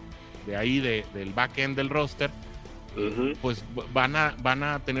ahí, del back end del roster, pues van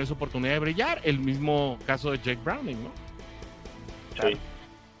a tener su oportunidad de brillar. El mismo caso de Jake Browning, ¿no?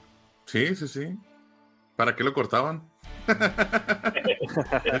 Sí. ¿Para qué lo cortaban?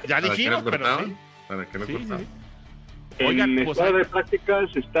 Ya dijimos, pero sí. ¿Para qué lo cortaban? Sí. En escuadra de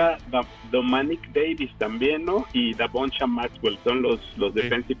prácticas está Dominic Davis también, ¿no? Y Davoncha Maxwell, son los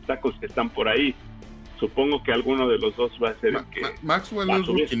defensive tackles que están por ahí. Supongo que alguno de los dos va a ser el que... Maxwell es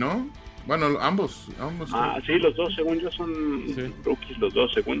rookie, ¿no? Bueno, ambos. Sí, los dos, según yo, son rookies, los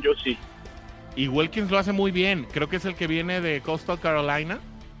dos, según yo, sí. Y Wilkins lo hace muy bien, creo que es el que viene de Coastal Carolina,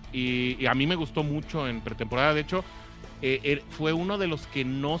 y a mí me gustó mucho en pretemporada. De hecho, fue uno de los que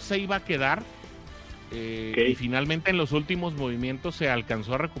no se iba a quedar, y finalmente en los últimos movimientos se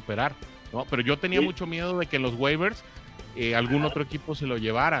alcanzó a recuperar, ¿no? Pero yo tenía mucho miedo de que los waivers algún otro equipo se lo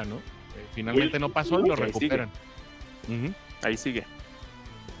llevara, ¿no? Finalmente no pasó y lo recuperan. Ahí sigue.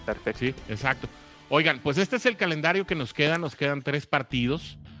 Perfecto. Sí, exacto. Oigan, pues este es el calendario que nos quedan 3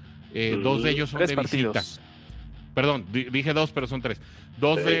 partidos, 2 de ellos son de visita. Perdón, dije 2, pero son 3.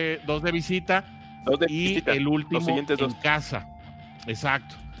 2 de visita, el último en casa.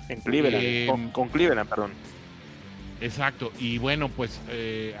 Exacto. En Cleveland, con Cleveland, perdón. Exacto, y bueno, pues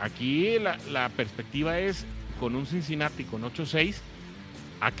aquí la perspectiva es con un Cincinnati con 8-6,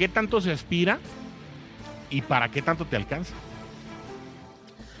 ¿a qué tanto se aspira y para qué tanto te alcanza?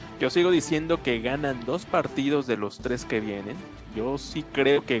 Yo sigo diciendo que ganan 2 partidos de los 3 que vienen. Yo sí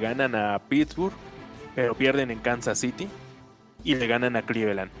creo que ganan a Pittsburgh, pero pierden en Kansas City y le ganan a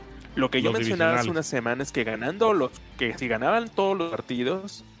Cleveland. Lo que yo mencionaba hace unas semanas, que que si ganaban todos los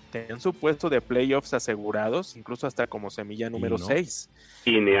partidos, tenían su puesto de playoffs asegurados, incluso hasta como semilla número 6.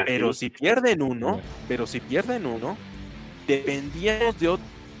 Pero si pierden uno, dependíamos de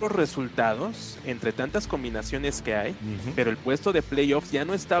otros resultados entre tantas combinaciones que hay, pero el puesto de playoffs ya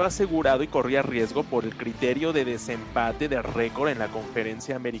no estaba asegurado y corría riesgo por el criterio de desempate de récord en la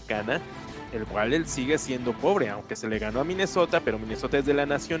conferencia americana, el cual él sigue siendo pobre, aunque se le ganó a Minnesota, pero Minnesota es de la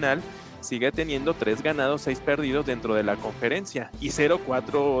Nacional, sigue teniendo 3 ganados, 6 perdidos dentro de la conferencia y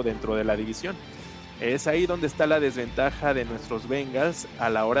 0-4 dentro de la división. Es ahí donde está la desventaja de nuestros Bengals a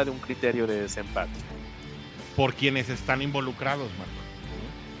la hora de un criterio de desempate. Por quienes están involucrados,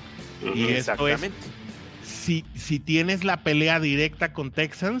 Marco. Y exactamente. Si tienes la pelea directa con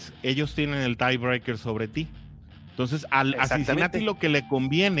Texans, ellos tienen el tiebreaker sobre ti. Entonces, a Cincinnati lo que le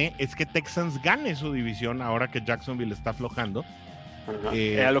conviene es que Texans gane su división ahora que Jacksonville está aflojando.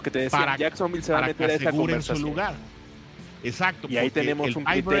 Era lo que te decía, Jacksonville se va a meter a esta conversación. Su lugar. Exacto. Y ahí tenemos un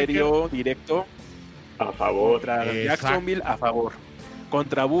criterio directo a favor. Contra Jacksonville, a favor.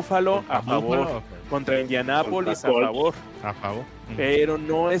 Contra Buffalo, a favor. Contra Indianapolis, a favor. A favor. Pero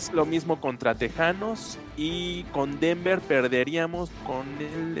no es lo mismo contra Tejanos, y con Denver perderíamos con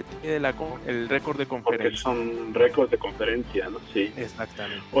el récord de conferencia. Porque son récords de conferencia, ¿no? Sí.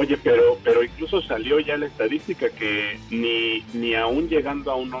 Exactamente. Oye, pero incluso salió ya la estadística que ni aún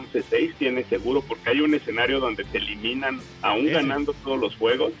llegando a un 11-6 tiene seguro, porque hay un escenario donde te eliminan, aún ganando todos los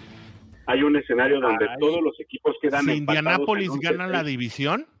juegos. Hay un escenario donde todos los equipos quedan empatados. Si Indianapolis gana la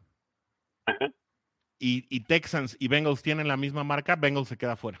división, ajá, y Texans y Bengals tienen la misma marca, Bengals se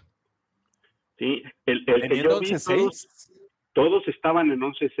queda fuera. Sí, el que yo vi, todos estaban en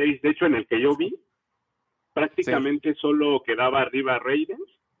 11-6. De hecho, en el que yo vi, prácticamente solo quedaba arriba Ravens,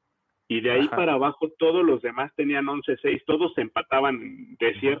 y de ahí para abajo todos los demás tenían 11-6. Todos se empataban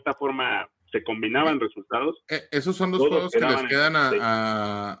de cierta forma, se combinaban resultados. Esos son los juegos que les quedan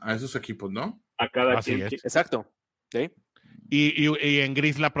a esos equipos, ¿no? A cada Así quien. es. Exacto. ¿Sí? Y en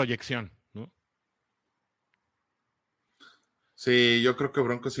gris la proyección, ¿no? Sí, yo creo que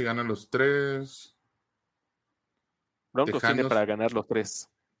Broncos sí gana los 3. Broncos Tejanos tiene para ganar los 3.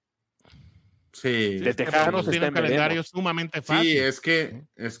 Sí. De Tejanos tiene un calendario sumamente fácil. Sí, es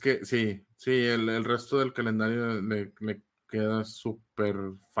que sí, el resto del calendario le queda súper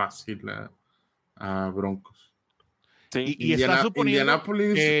fácil a Broncos. Sí. Y está suponiendo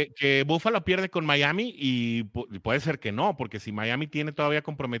que Buffalo pierde con Miami, y puede ser que no, porque si Miami tiene todavía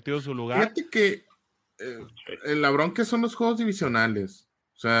comprometido su lugar. Fíjate que la bronca son los juegos divisionales.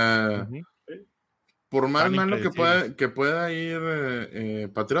 O sea, por más malo que pueda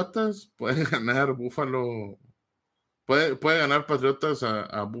ir Patriotas, puede ganar Buffalo. Puede ganar Patriotas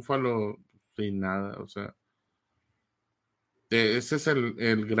a Buffalo sin nada. O sea, ese es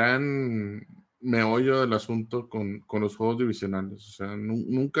el gran meollo del asunto con los juegos divisionales. O sea,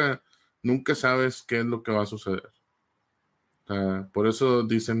 nunca sabes qué es lo que va a suceder. Por eso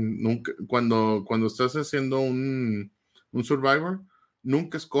dicen, nunca, cuando estás haciendo un Survivor,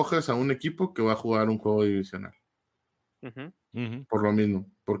 nunca escoges a un equipo que va a jugar un juego divisional. Por lo mismo,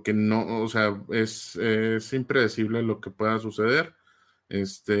 porque no, o sea, es impredecible lo que pueda suceder.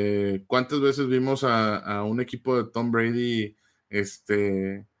 ¿Cuántas veces vimos a un equipo de Tom Brady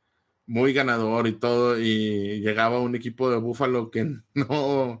muy ganador y todo, y llegaba un equipo de Buffalo que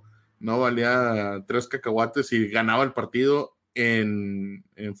no valía 3 cacahuates y ganaba el partido en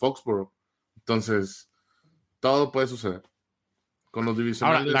Foxborough? Entonces, todo puede suceder. Con los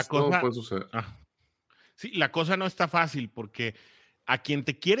divisionales todo puede suceder. Sí, la cosa no está fácil, porque a quien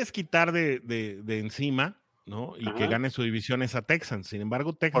te quieres quitar de encima, ¿no? Y que gane su división es a Texans. Sin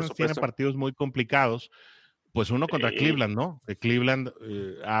embargo, Texans tiene partidos muy complicados. Pues uno contra Cleveland, ¿no? Que Cleveland,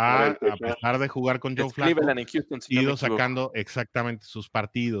 a pesar de jugar con Joe Flacco, ha ido sacando exactamente sus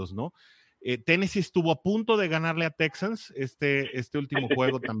partidos, ¿no? Tennessee estuvo a punto de ganarle a Texans este último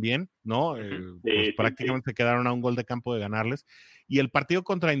juego también, ¿no? Pues prácticamente se quedaron a un gol de campo de ganarles. Y el partido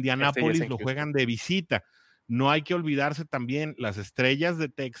contra Indianapolis lo juegan de visita. No hay que olvidarse también las estrellas de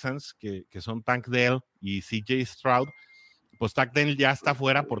Texans, que son Tank Dell y CJ Stroud. Pues Tank Dell ya está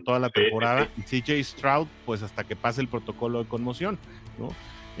fuera por toda la temporada, y CJ Stroud, pues hasta que pase el protocolo de conmoción, ¿no?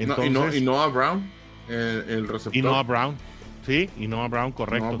 Entonces, y Noah Brown, el receptor. Y Noah Brown. Sí, y Noah Brown,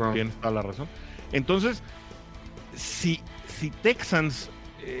 correcto, tienes toda la razón. Entonces, si Texans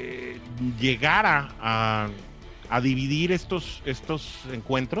llegara a dividir estos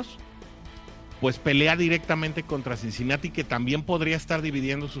encuentros, pues pelea directamente contra Cincinnati, que también podría estar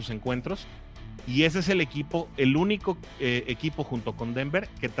dividiendo sus encuentros, y ese es el único equipo junto con Denver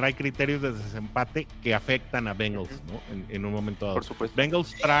que trae criterios de desempate que afectan a Bengals, ¿no? En un momento dado. Por supuesto.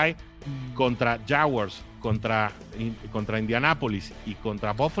 Bengals trae contra Jaguars, contra Indianapolis y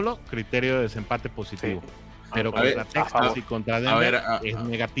contra Buffalo criterio de desempate positivo. Sí. Pero contra Texas y contra Denver es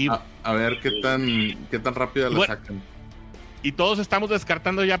negativo. A ver qué tan rápido la sacan. Y todos estamos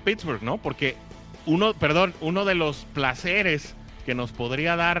descartando ya Pittsburgh, ¿no? Porque uno de los placeres que nos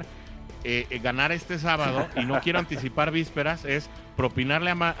podría dar ganar este sábado, y no quiero anticipar vísperas, es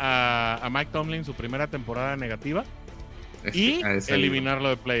propinarle a Mike Tomlin su primera temporada negativa y eliminarlo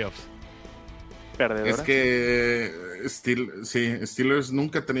de playoffs. ¿Perdedora? Es que Steelers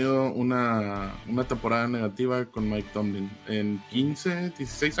nunca ha tenido una temporada negativa con Mike Tomlin. En 15,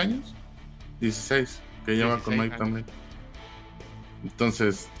 16 años. 16 que lleva con Mike Tomlin.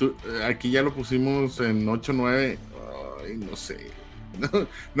 Entonces, aquí ya lo pusimos en 8-9. Ay, no sé.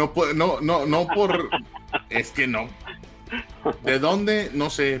 No por... Es que no. ¿De dónde? No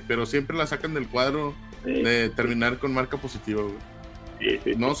sé, pero siempre la sacan del cuadro de terminar con marca positiva, güey.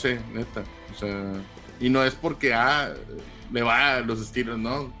 Sí. No sé, neta. O sea, y no es porque le va a los Steelers,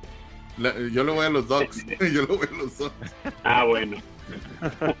 ¿no? Yo le voy a los Dogs. Ah, bueno.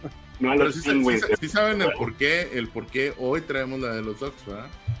 No a los Penguins. Sí saben el por qué hoy traemos la de los Dogs, ¿verdad?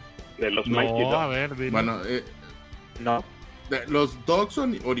 De los Mighty Dogs. A ver, dime. Bueno, no. Los Dogs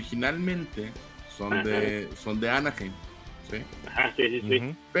originalmente son de Anaheim, ¿sí? Ajá, sí.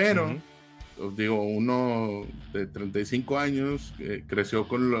 Uh-huh. Pero, os digo, uno de 35 años creció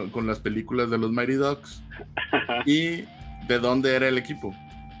con las películas de los Mighty Ducks. ¿Y de dónde era el equipo?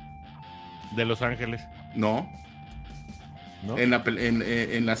 De Los Ángeles. No.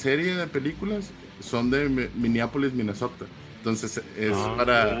 En la serie de películas son de Minneapolis, Minnesota. Entonces es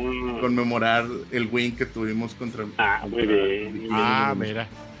para conmemorar el win que tuvimos contra... muy bien. Mira.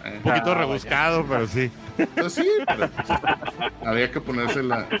 Un poquito rebuscado, pero sí. Pues sí, pero había que ponerse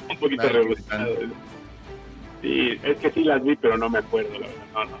un poquito rebuscado. Sí, es que sí las vi, pero no me acuerdo, la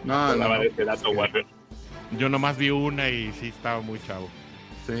verdad. No. De ese dato, Warrior. Yo nomás vi una y sí estaba muy chavo.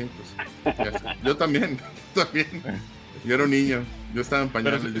 Sí, pues ya sé. Yo también. Yo era un niño. Yo estaba en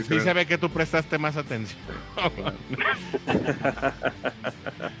pañales. Pero sí se ve que tú prestaste más atención.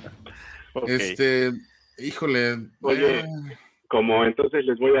 Okay. Híjole. Oye, como entonces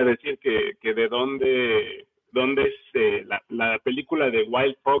les voy a decir que de dónde es la película de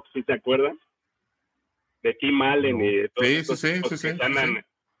Wild Fox, ¿sí se acuerdan? De Tim Allen y de todos sí.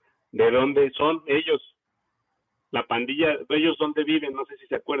 ¿De dónde son ellos? La pandilla, ellos dónde viven, no sé si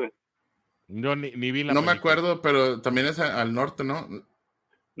se acuerdan. Yo ni vi la No película. me acuerdo, pero también es al norte, ¿no?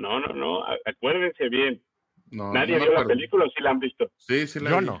 No, acuérdense bien. No, ¿Nadie vio la película o sí la han visto? Sí,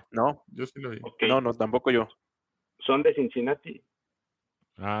 la vi. No. Yo sí la vi. Okay. No, tampoco yo. Son de Cincinnati.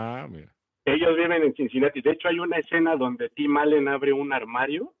 Mira. Ellos viven en Cincinnati. De hecho, hay una escena donde Tim Allen abre un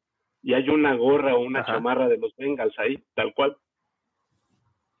armario y hay una gorra o una chamarra de los Bengals ahí, tal cual.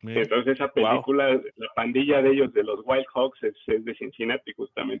 Mira. Entonces esa película, la pandilla de ellos, de los Wild Hawks, es de Cincinnati,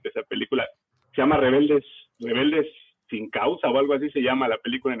 justamente esa película. Se llama Rebeldes sin causa o algo así se llama la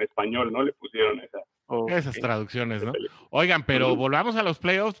película en español, ¿no? Le pusieron esas traducciones, ¿no? Oigan, pero volvamos a los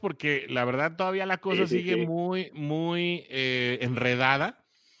playoffs porque la verdad todavía la cosa sigue muy, muy enredada.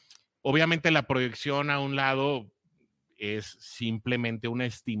 Obviamente la proyección a un lado es simplemente una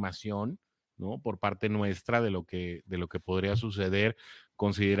estimación, ¿no? Por parte nuestra de lo que podría suceder,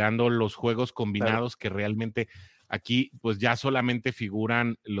 considerando los juegos combinados que realmente aquí pues ya solamente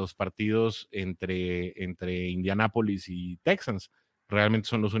figuran los partidos entre Indianapolis y Texans. Realmente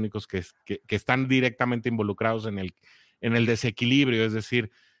son los únicos que están directamente involucrados en el desequilibrio, es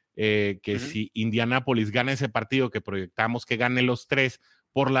decir, que si Indianapolis gana ese partido que proyectamos que gane los 3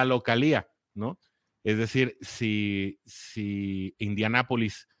 por la localía, ¿no? Es decir, si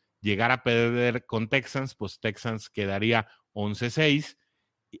Indianapolis llegara a perder con Texans, pues Texans quedaría 11-6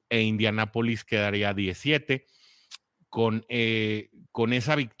 e Indianapolis quedaría 17. Con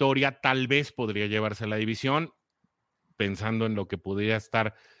esa victoria tal vez podría llevarse la división, pensando en lo que podría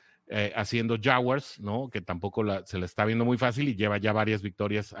estar haciendo Jaguars, ¿no? Que tampoco se la está viendo muy fácil y lleva ya varias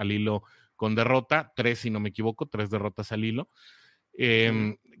victorias al hilo con derrota, 3 si no me equivoco, 3 derrotas al hilo,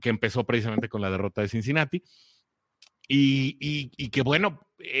 que empezó precisamente con la derrota de Cincinnati. Y que bueno,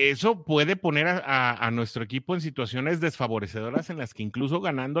 eso puede poner a nuestro equipo en situaciones desfavorecedoras en las que incluso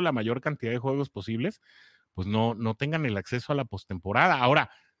ganando la mayor cantidad de juegos posibles, pues no tengan el acceso a la postemporada. Ahora,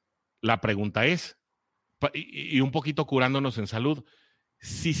 la pregunta es, y un poquito curándonos en salud,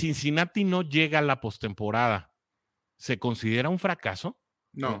 si Cincinnati no llega a la postemporada, ¿se considera un fracaso?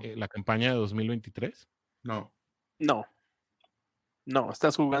 No. ¿La campaña de 2023? No,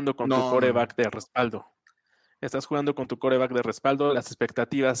 estás jugando con tu quarterback de respaldo. Estás jugando con tu quarterback de respaldo. Las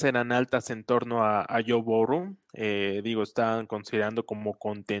expectativas eran altas en torno a Joe Burrow. Estaban considerando como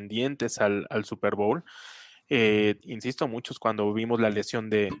contendientes al Super Bowl. Insisto, muchos cuando vimos la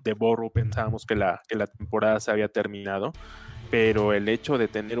lesión de Burrow pensábamos que la temporada se había terminado. pero el hecho de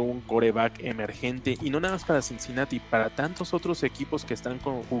tener un quarterback emergente, y no nada más para Cincinnati, para tantos otros equipos que están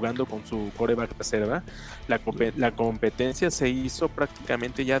jugando con su quarterback reserva, la competencia se hizo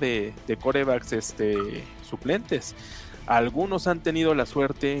prácticamente ya de quarterbacks suplentes. Algunos han tenido la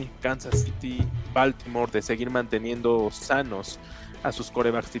suerte, Kansas City, Baltimore, de seguir manteniendo sanos a sus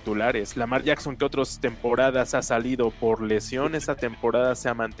quarterbacks titulares. Lamar Jackson, que otras temporadas ha salido por lesión, esta temporada se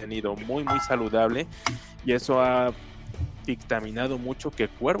ha mantenido muy muy saludable, y eso ha dictaminado mucho que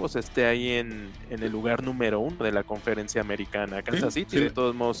Cuervos esté ahí en el lugar número 1 de la conferencia americana. Kansas City de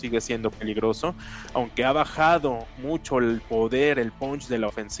todos modos sigue siendo peligroso, aunque ha bajado mucho el poder, el punch de la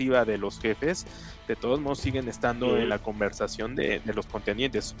ofensiva de los Jefes. De todos modos siguen estando en la conversación de los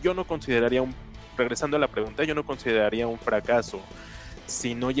contendientes. Yo no consideraría regresando a la pregunta, yo no consideraría un fracaso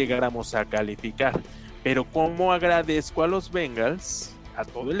si no llegáramos a calificar, pero como agradezco a los Bengals, a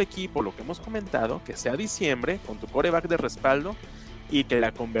todo el equipo, lo que hemos comentado, que sea diciembre con tu quarterback de respaldo y que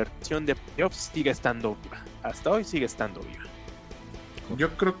la conversión de playoffs siga estando viva. Hasta hoy sigue estando viva.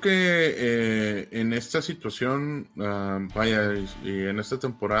 Yo creo que en esta situación, y en esta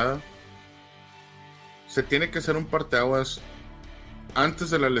temporada, se tiene que hacer un parteaguas antes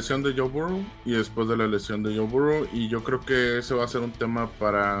de la lesión de Joe Burrow y después de la lesión de Joe Burrow, y yo creo que ese va a ser un tema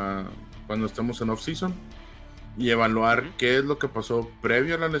para cuando estemos en off-season y evaluar qué es lo que pasó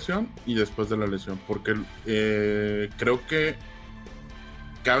previo a la lesión y después de la lesión, porque creo que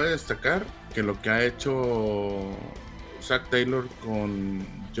cabe destacar que lo que ha hecho Zach Taylor con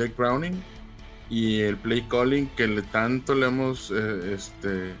Jake Browning y el play calling que tanto le hemos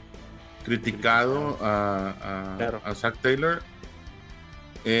criticado a Zach Taylor,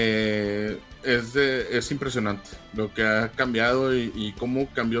 es impresionante lo que ha cambiado y cómo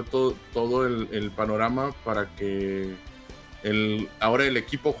cambió todo el panorama para que ahora el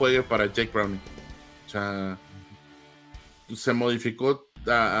equipo juegue para Jake Browning. O sea, se modificó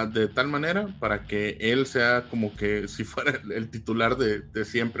de tal manera para que él sea como que si fuera el titular de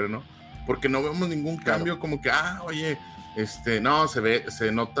siempre, ¿no? Porque no vemos ningún cambio como que, oye, no,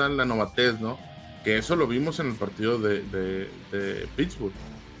 se nota la novatez, ¿no? Que eso lo vimos en el partido de Pittsburgh.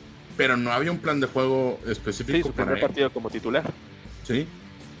 Pero no había un plan de juego específico su primer partido como titular. Sí,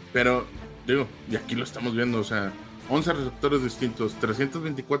 pero digo, y aquí lo estamos viendo, o sea, 11 receptores distintos,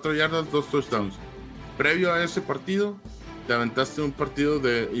 324 yardas, 2 touchdowns. Previo a ese partido, te aventaste un partido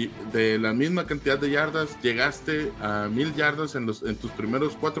de la misma cantidad de yardas, llegaste a 1000 yardas en tus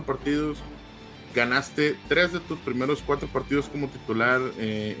primeros 4 partidos, ganaste 3 de tus primeros 4 partidos como titular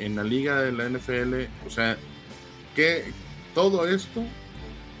en la liga de la NFL. O sea, que todo esto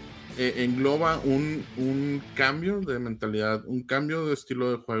engloba un cambio de mentalidad, un cambio de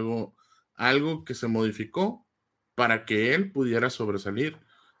estilo de juego, algo que se modificó para que él pudiera sobresalir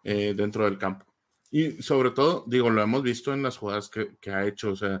dentro del campo. Y sobre todo, digo, lo hemos visto en las jugadas que ha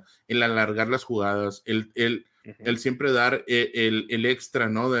hecho, o sea, el alargar las jugadas, el siempre dar el extra,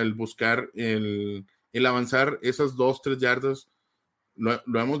 ¿no? Del buscar el avanzar esas 2-3 yardas.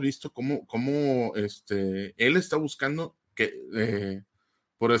 Lo hemos visto cómo él está buscando que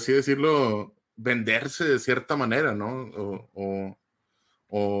por así decirlo, venderse de cierta manera, ¿no?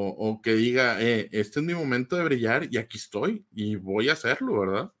 O que diga, este es mi momento de brillar y aquí estoy y voy a hacerlo,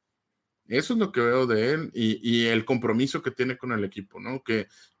 ¿verdad? Eso es lo que veo de él y el compromiso que tiene con el equipo, ¿no? Que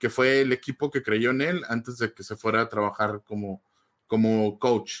fue el equipo que creyó en él antes de que se fuera a trabajar como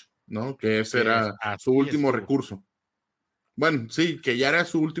coach, ¿no? Que ese era su último recurso. Bueno, sí, que ya era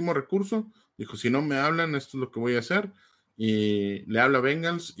su último recurso. Dijo, si no me hablan, esto es lo que voy a hacer. Y le habla a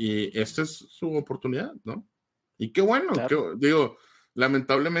Bengals y esta es su oportunidad, ¿no? Y qué bueno, digo,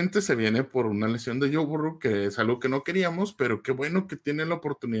 lamentablemente se viene por una lesión de Joe Burrow, que es algo que no queríamos, pero qué bueno que tiene la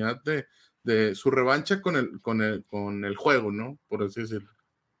oportunidad de su revancha con el juego, ¿no? Por así decirlo.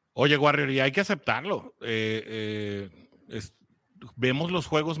 Oye, Warrior, y hay que aceptarlo. Vemos los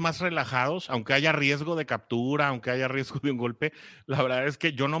juegos más relajados, aunque haya riesgo de captura, aunque haya riesgo de un golpe. La verdad es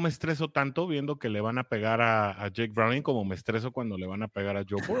que yo no me estreso tanto viendo que le van a pegar a Jake Browning como me estreso cuando le van a pegar a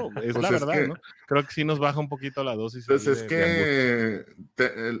Joe Burrow. Es pues la verdad, ¿no? Creo que sí nos baja un poquito la dosis. Pues es que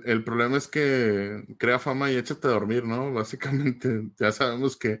el problema es que crea fama y échate a dormir, ¿no? Básicamente, ya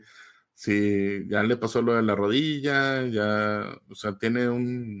sabemos que si ya le pasó lo de la rodilla, ya, o sea, tiene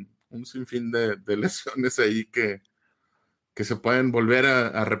un sinfín de lesiones ahí que se pueden volver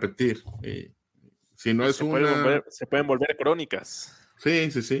a repetir. Y si no es se pueden volver crónicas. Sí.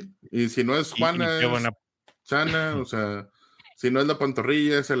 Y si no es Juana, sana, o sea, si no es la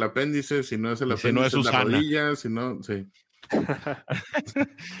pantorrilla, es el apéndice, si no es el apéndice, si no es la rodilla, si no, sí.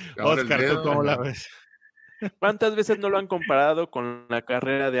 Oscar, ¿tú cómo la ves? ¿Cuántas veces no lo han comparado con la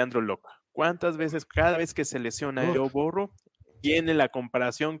carrera de Andrew Luck? ¿Cuántas veces, cada vez que se lesiona Joe Burrow, viene la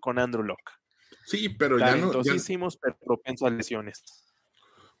comparación con Andrew Luck. Sí, pero ya no... Talentosísimos, pero propensos a lesiones.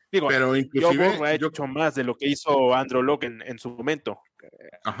 Digo, pero inclusive, Joe Burrow ha hecho más de lo que hizo Andrew Luck en su momento.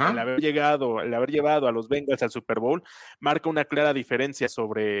 El haber llevado a los Bengals al Super Bowl marca una clara diferencia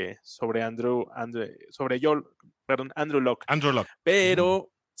sobre Andrew Luck.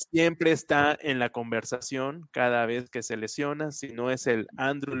 Pero siempre está en la conversación cada vez que se lesiona, si no es el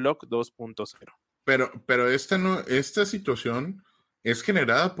Andrew Luck 2.0. Pero esta situación es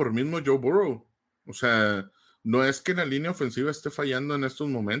generada por mismo Joe Burrow. O sea, no es que la línea ofensiva esté fallando en estos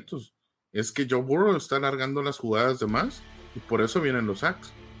momentos. Es que Joe Burrow está alargando las jugadas de más y por eso vienen los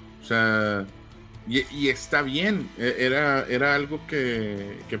sacks. O sea, y está bien. Era algo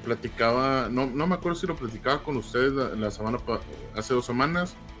que platicaba, no me acuerdo si lo platicaba con ustedes hace 2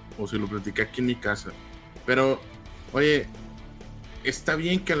 semanas o si lo platiqué aquí en mi casa. Pero, oye, está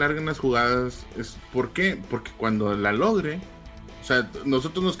bien que alarguen las jugadas. ¿Por qué? Porque cuando la logre, o sea,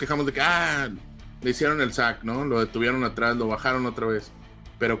 nosotros nos quejamos de que le hicieron el sack, ¿no? Lo detuvieron atrás, lo bajaron otra vez.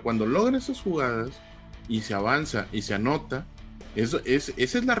 Pero cuando logra esas jugadas y se avanza y se anota, esa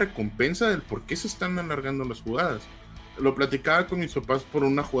es la recompensa del por qué se están alargando las jugadas. Lo platicaba con mis papás por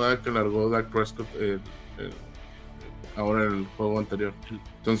una jugada que largó Dak Prescott ahora el juego anterior.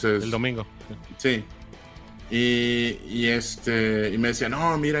 Entonces, el domingo. Sí. Y me decía,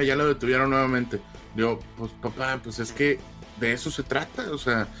 no, mira, ya lo detuvieron nuevamente. Digo, pues papá, pues es que de eso se trata. O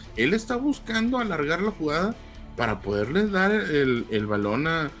sea, él está buscando alargar la jugada para poderles dar el balón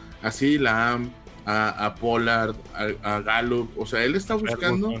a Lamb, a Pollard, a Gallup. O sea, él está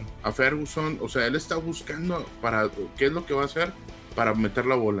buscando a Ferguson. O sea, él está buscando para qué es lo que va a hacer para meter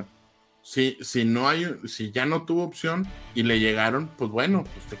la bola. Si ya no tuvo opción y le llegaron, pues bueno,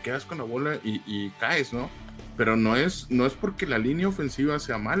 pues te quedas con la bola y caes, ¿no? Pero no es porque la línea ofensiva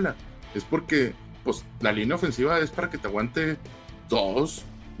sea mala, es porque pues la línea ofensiva es para que te aguante 2,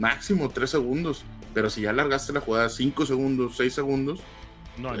 máximo 3 segundos, pero si ya largaste la jugada 5 segundos, 6 segundos,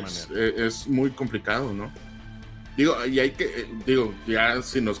 no hay manera. Es muy complicado, ¿no? Ya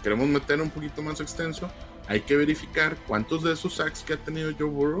si nos queremos meter un poquito más extenso, hay que verificar cuántos de esos sacks que ha tenido Joe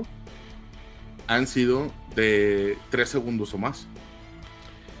Burrow han sido de 3 segundos o más.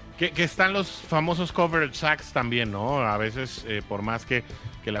 Que están los famosos coverage sacks también, ¿no? A veces, por más que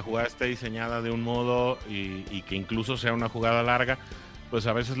la jugada esté diseñada de un modo y que incluso sea una jugada larga, pues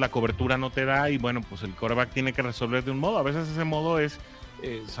a veces la cobertura no te da y bueno, pues el quarterback tiene que resolver de un modo. A veces ese modo es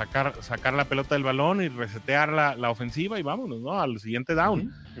sacar la pelota del balón y resetear la ofensiva y vámonos, ¿no? Al siguiente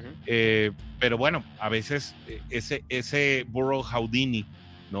down. Pero bueno, a veces ese Burrow Houdini,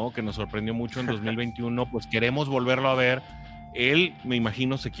 ¿no? Que nos sorprendió mucho en 2021, pues queremos volverlo a ver. Él, me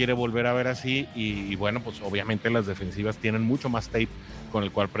imagino, se quiere volver a ver así y bueno, pues obviamente las defensivas tienen mucho más tape con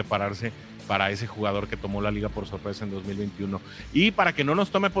el cual prepararse para ese jugador que tomó la liga por sorpresa en 2021. Y para que no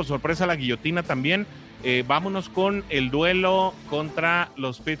nos tome por sorpresa la guillotina también, vámonos con el duelo contra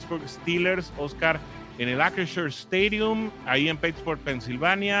los Pittsburgh Steelers, Oscar, en el Acrisure Stadium, ahí en Pittsburgh,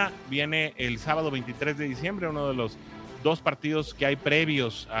 Pensilvania. Viene el sábado 23 de diciembre, uno de los 2 partidos que hay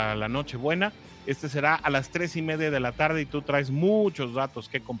previos a la Nochebuena. Este será a las 3:30 de la tarde y tú traes muchos datos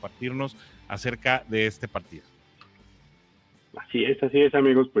que compartirnos acerca de este partido. Así es,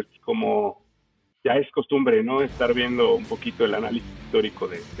 amigos, pues como ya es costumbre, ¿no? Estar viendo un poquito el análisis histórico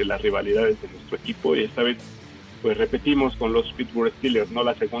de las rivalidades de nuestro equipo y esta vez pues repetimos con los Pittsburgh Steelers, ¿no?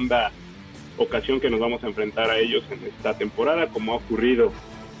 La segunda ocasión que nos vamos a enfrentar a ellos en esta temporada, como ha ocurrido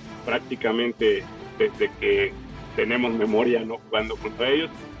prácticamente desde que tenemos memoria, ¿no? Jugando contra ellos.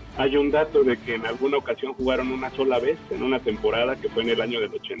 Hay un dato de que en alguna ocasión jugaron una sola vez en una temporada que fue en el año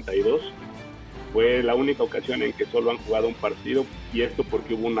del 82. Fue la única ocasión en que solo han jugado un partido y esto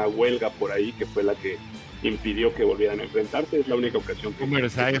porque hubo una huelga por ahí que fue la que impidió que volvieran a enfrentarse. Es la única ocasión que...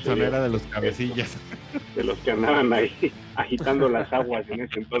 era de los cabecillas. De los que andaban ahí agitando las aguas en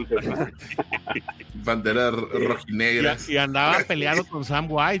ese entonces, ¿no? Bandera rojinegra. Y andaba peleado con Sam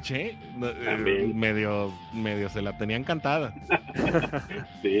White, medio se la tenía encantada.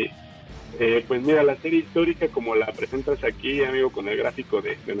 Sí. Pues mira, la serie histórica como la presentas aquí, amigo, con el gráfico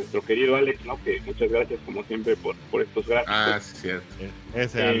de nuestro querido Alex, ¿no? Que muchas gracias como siempre por estos gráficos. Sí, cierto.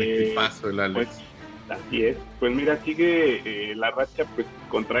 Ese Alex. ¿Qué pasó el Alex? Pues, así es. Pues mira, sigue la racha, pues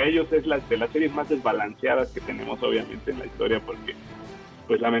contra ellos es de las series más desbalanceadas que tenemos obviamente en la historia, porque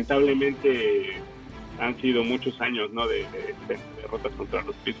pues lamentablemente han sido muchos años, ¿no? de derrotas contra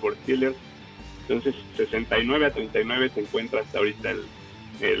los Pittsburgh Steelers. Entonces 69-39 se encuentra hasta ahorita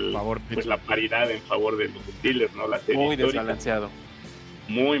pues la paridad en favor de los Steelers, ¿no? La serie muy histórica. Desbalanceado.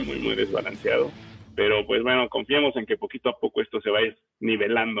 Muy desbalanceado. Pero pues bueno, confiemos en que poquito a poco esto se va a ir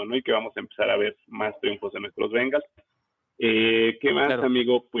nivelando, ¿no? Y que vamos a empezar a ver más triunfos de nuestros Bengals. ¿Qué más, Claro.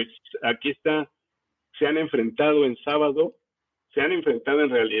 amigo? Pues aquí está, se han enfrentado en sábado, en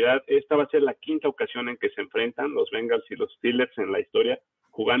realidad, esta va a ser la quinta ocasión en que se enfrentan los Bengals y los Steelers en la historia,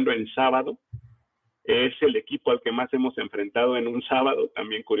 jugando en sábado. Es el equipo al que más hemos enfrentado en un sábado,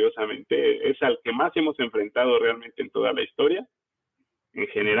 también curiosamente, es al que más hemos enfrentado realmente en toda la historia, en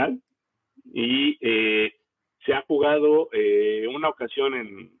general, y se ha jugado una ocasión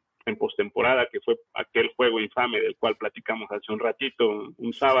en postemporada, que fue aquel juego infame del cual platicamos hace un ratito,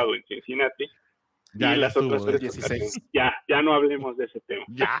 un sábado en Cincinnati. Ya, y las estuvo, otras 3 ocasiones, ya no hablemos de ese tema.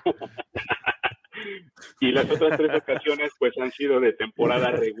 Ya. Y las otras 3 ocasiones pues han sido de temporada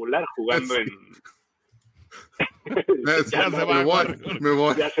regular, jugando en... Me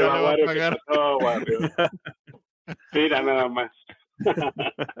voy. Ya se va Wario, que pasó, Wario. Mira, nada más.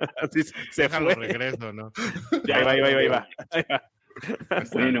 Así se fue. Regreso, ¿no? Ya, Ahí va.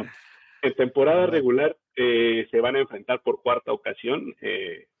 Bueno, en temporada regular se van a enfrentar por cuarta ocasión,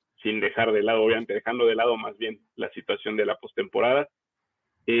 sin dejar de lado, obviamente dejando de lado más bien la situación de la postemporada.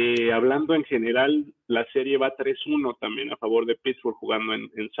 Hablando en general, la serie va 3-1 también a favor de Pittsburgh, jugando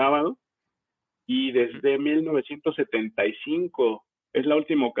en sábado, y desde 1975 es la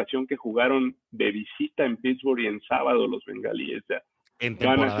última ocasión que jugaron de visita en Pittsburgh y en sábado los bengalíes. En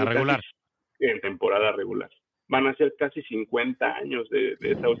temporada regular. En temporada regular. Van a ser casi 50 años de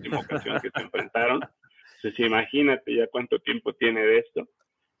esa última ocasión que se enfrentaron. Entonces, imagínate ya cuánto tiempo tiene de esto.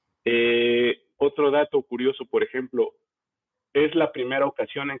 Otro dato curioso, por ejemplo, es la primera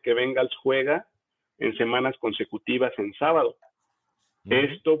ocasión en que Bengals juega en semanas consecutivas en sábado.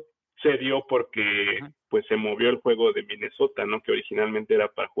 Esto se dio porque pues se movió el juego de Minnesota, ¿no? Que originalmente era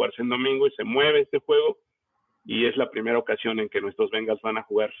para jugarse en domingo, y se mueve este juego, y es la primera ocasión en que nuestros Bengals van a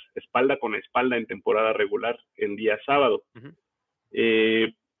jugar espalda con espalda en temporada regular en día sábado.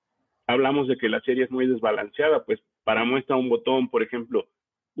 Hablamos de que la serie es muy desbalanceada, pues para muestra un botón, por ejemplo,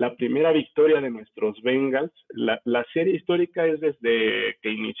 la primera victoria de nuestros Bengals, la serie histórica es desde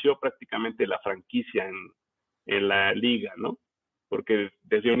que inició prácticamente la franquicia en la liga, ¿no? Porque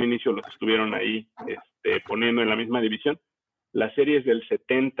desde un inicio los estuvieron ahí poniendo en la misma división. La serie es del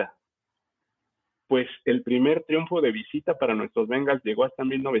 70. Pues el primer triunfo de visita para nuestros Bengals llegó hasta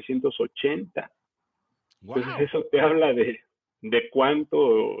 1980. Wow. Entonces eso te habla de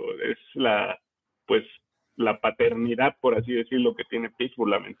cuánto es la paternidad, por así decirlo, que tiene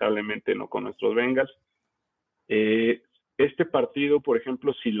Pittsburgh, lamentablemente, no con nuestros Bengals. Este partido, por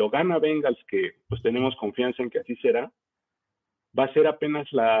ejemplo, si lo gana Bengals, que pues tenemos confianza en que así será, va a ser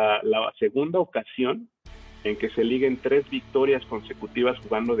apenas la segunda ocasión en que se liguen 3 victorias consecutivas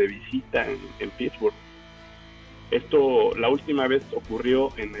jugando de visita en Pittsburgh. Esto, la última vez ocurrió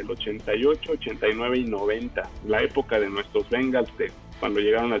en el 88, 89 y 90, la época de nuestros Bengals, cuando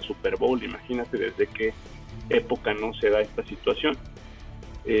llegaron al Super Bowl. Imagínate desde qué época no se da esta situación.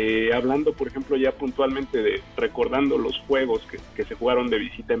 Hablando, por ejemplo, ya puntualmente recordando los juegos que se jugaron de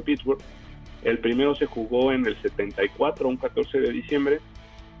visita en Pittsburgh, el primero se jugó en el 74, un 14 de diciembre,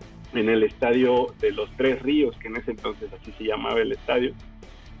 en el estadio de los Tres Ríos, que en ese entonces así se llamaba el estadio,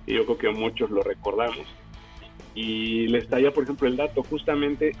 y yo creo que muchos lo recordamos. Y les traía, por ejemplo, el dato,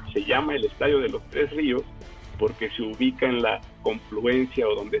 justamente se llama el estadio de los Tres Ríos porque se ubica en la confluencia,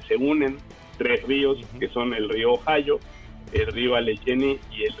 o donde se unen 3 ríos, que son el río Ohio, el río Allegheny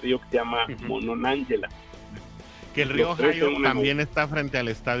y el río que se llama Monongahela. Que el río Ohio también está frente al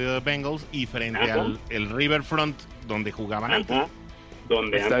estadio de Bengals y frente al el Riverfront, donde jugaban antes.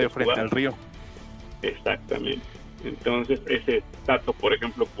 Donde el estadio frente jugaban al río. Exactamente. Entonces, ese dato, por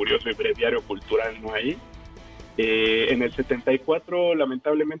ejemplo, curioso y breviario cultural no hay. En el 74,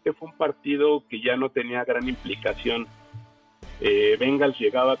 lamentablemente, fue un partido que ya no tenía gran implicación. Bengals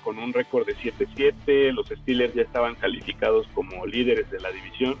llegaba con un récord de 7-7, los Steelers ya estaban calificados como líderes de la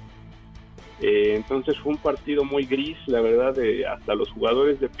división. Entonces fue un partido muy gris, la verdad. Hasta los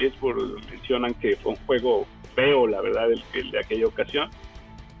jugadores de Pittsburgh mencionan que fue un juego feo, la verdad, el de aquella ocasión.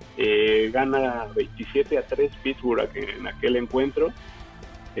 Gana 27-3 Pittsburgh en aquel encuentro.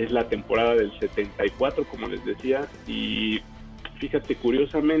 Es la temporada del 74, como les decía, y fíjate,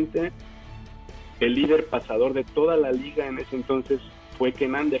 curiosamente, el líder pasador de toda la liga en ese entonces fue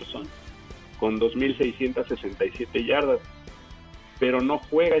Ken Anderson, con 2,667 yardas, pero no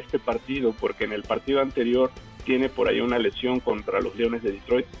juega este partido porque en el partido anterior tiene por ahí una lesión contra los Leones de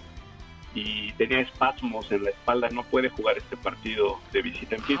Detroit y tenía espasmos en la espalda, no puede jugar este partido de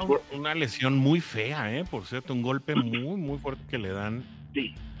visita en Pittsburgh. Una lesión muy fea, por cierto, un golpe muy, muy fuerte que le dan.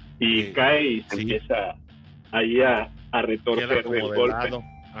 Sí, y cae y se empieza ahí a retorcer del golpe.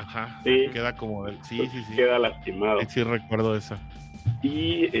 Ajá, sí. Queda como sí. Queda lastimado. Sí, recuerdo eso.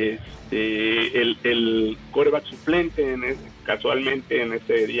 y el quarterback suplente, casualmente en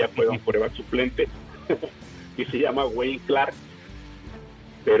ese día fue un quarterback suplente, que se llama Wayne Clark,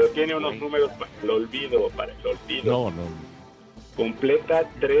 pero tiene unos números para el olvido. No. Completa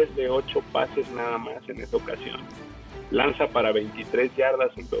 3 de 8 pases nada más en esa ocasión. Lanza para 23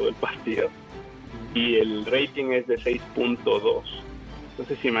 yardas en todo el partido. Y el rating es de 6.2.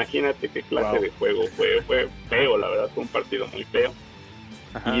 Entonces imagínate qué clase de juego fue feo, la verdad, fue un partido muy feo.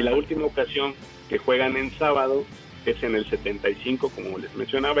 Ajá. Y la última ocasión que juegan en sábado es en el 75, como les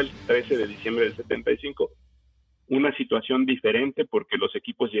mencionaba, el 13 de diciembre del 75. Una situación diferente porque los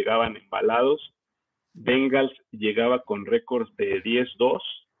equipos llegaban embalados. Bengals llegaba con récords de 10-2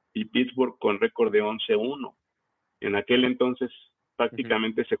 y Pittsburgh con récord de 11-1. En aquel entonces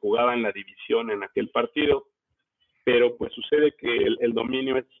prácticamente se jugaba en la división en aquel partido, pero pues sucede que el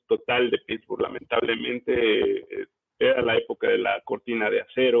dominio es total de Pittsburgh. Lamentablemente era la época de la cortina de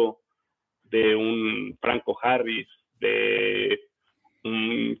acero, de un Franco Harris, de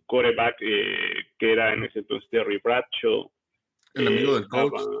un quarterback que era en ese entonces Terry Bradshaw, el amigo del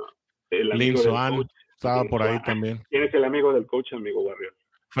coach, Lynn Swann estaba por ahí también. ¿Quién es el amigo del coach, amigo Warrior?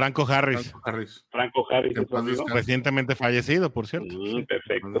 Franco Harris. Franco Harris es su amigo. Recientemente fallecido, por cierto.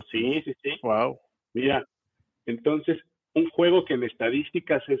 Perfecto, sí. Wow. Mira, entonces, un juego que en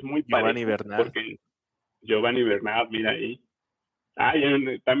estadísticas es muy Giovanni Bernard. Porque Giovanni Bernard, mira ahí.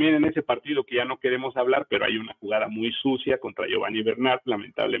 También en ese partido que ya no queremos hablar, pero hay una jugada muy sucia contra Giovanni Bernard,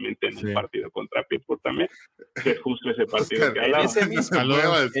 lamentablemente en un partido contra Pittsburgh también, que es justo ese partido Oscar, que hablaba.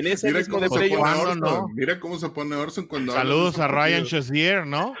 En ese mismo de playoff. Mira cómo se pone Orson cuando saludos a Ryan Shazier,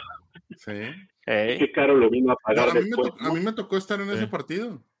 ¿no? Sí. Qué caro lo vino a pagar después. A mí me tocó estar en ese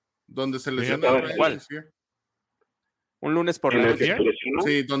partido, donde se lesionó a Ryan Shazier. ¿Un lunes por la noche?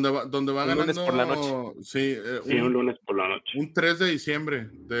 Sí, donde va ganando. Un lunes por la noche. Sí, un lunes por la noche. Un 3 de diciembre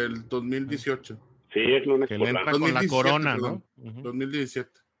del 2018. Sí, es lunes que por le la entra noche. con la corona, ¿no?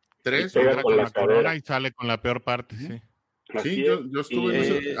 2017. 3 entra con la corona y sale con la peor parte, sí. Sí, yo estuve en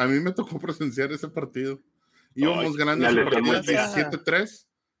ese. A mí me tocó presenciar ese partido. Íbamos ganando ese partido 17-3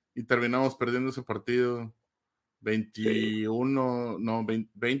 y terminamos perdiendo ese partido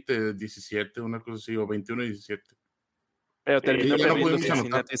 20-17, una cosa así, o 21-17. Pero terminó perdiendo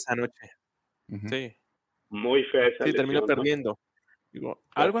Cincinnati esa noche. Sí. Muy fea esa lesión, terminó perdiendo. Digo,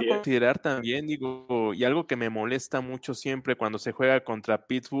 algo a es. considerar también, y algo que me molesta mucho siempre cuando se juega contra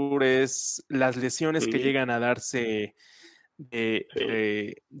Pittsburgh es las lesiones que llegan a darse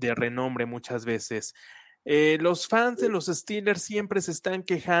de renombre muchas veces. Los fans de los Steelers siempre se están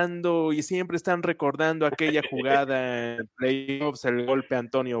quejando y siempre están recordando aquella jugada en playoffs, el golpe a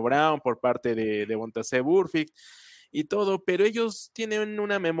Antonio Brown por parte de Vontaze Burfict y todo, pero ellos tienen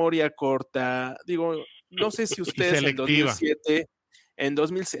una memoria corta. Digo, no sé si ustedes en 2007,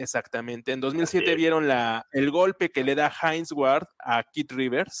 exactamente, en 2007 vieron el golpe que le da Hines Ward a Keith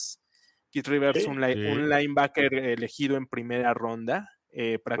Rivers. Keith Rivers, un linebacker elegido en primera ronda,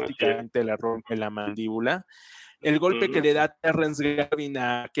 prácticamente le rompe la mandíbula. El golpe que le da Terrence Gavin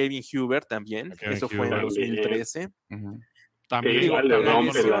a Kevin Huber también, eso fue en 2013. También le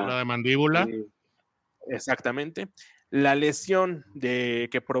rompe la de mandíbula. Exactamente. La lesión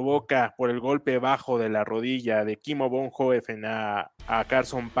que provoca por el golpe bajo de la rodilla de Kimo von Hoeven a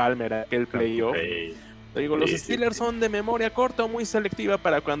Carson Palmer, aquel playoff. Digo, los Steelers son de memoria corta o muy selectiva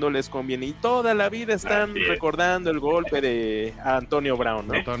para cuando les conviene. Y toda la vida están recordando el golpe de Antonio Brown,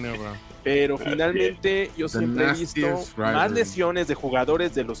 ¿no? Pero finalmente yo siempre he visto más lesiones de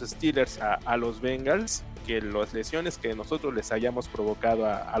jugadores de los Steelers a los Bengals que las lesiones que nosotros les hayamos provocado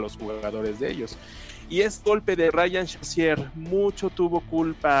a los jugadores de ellos. Y es golpe de Ryan Shazier, mucho tuvo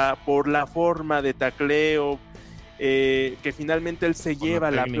culpa por la forma de tacleo, que finalmente él se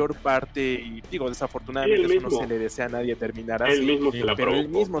lleva la peor parte, y digo, desafortunadamente eso no se le desea a nadie terminar así, pero él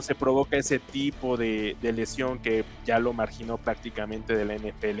mismo se provoca ese tipo de lesión que ya lo marginó prácticamente de la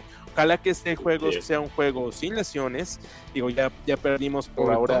NFL. Ojalá que este juego sea un juego sin lesiones. Digo, ya perdimos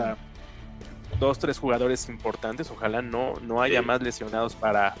por ahora 2-3 jugadores importantes, ojalá no haya más lesionados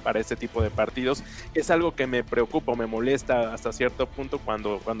para este tipo de partidos. Es algo que me preocupa, me molesta hasta cierto punto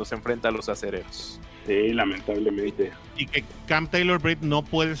cuando se enfrenta a los acereros. Sí, lamentablemente. Y que Cam Taylor-Britt no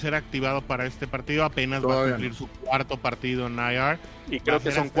puede ser activado para este partido, apenas va a cumplir su cuarto partido en IR. Y creo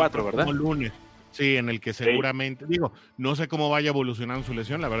que son 4, ¿verdad? Lunes. Sí, en el que seguramente, no sé cómo vaya evolucionando su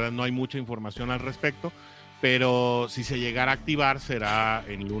lesión, la verdad no hay mucha información al respecto, pero si se llegara a activar será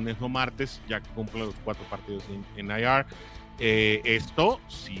en lunes o martes, ya que cumple los 4 partidos en IR. Esto,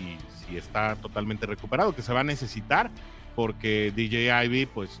 si está totalmente recuperado, que se va a necesitar, porque DJ Ivy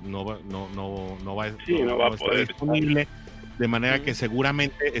pues no va a estar disponible. de manera que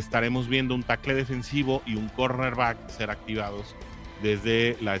seguramente estaremos viendo un tackle defensivo y un cornerback ser activados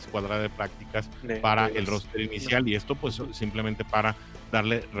desde la escuadra de prácticas para el roster inicial, y esto pues simplemente para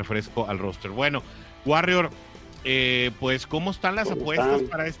darle refresco al roster. Bueno, Warrior, pues ¿cómo están las apuestas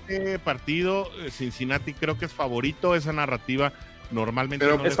para este partido? Cincinnati creo que es favorito, esa narrativa normalmente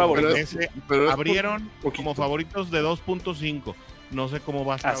no les favorece. Abrieron como favoritos de 2.5, no sé cómo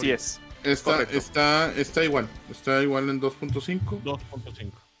va a estar. Así es. Está igual en 2.5.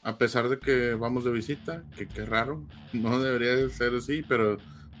 2.5. A pesar de que vamos de visita, que qué raro, no debería ser así, pero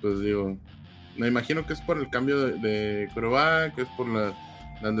pues digo, me imagino que es por el cambio de quarterback, que es por las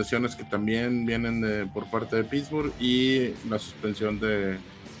lesiones que también vienen por parte de Pittsburgh y la suspensión de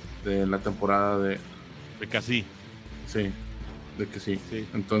la temporada de casi. Sí, de que sí.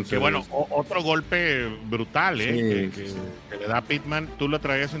 Entonces, que bueno, otro golpe brutal, que le da a Pittman. Tú lo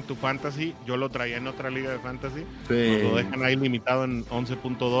traías en tu fantasy, yo lo traía en otra liga de fantasy. Nos lo dejan ahí limitado en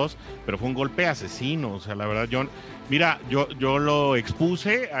 11.2, pero fue un golpe asesino. O sea, la verdad, yo lo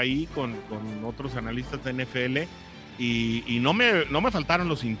expuse ahí con otros analistas de NFL y no me faltaron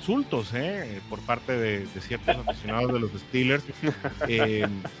los insultos por parte de ciertos aficionados de los Steelers,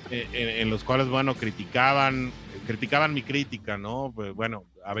 en los cuales, bueno, criticaban mi crítica, ¿no? Pues, bueno,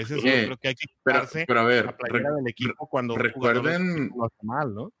 a veces yo creo que hay que quitarse pero a ver, la playera del equipo cuando recuerden lo hace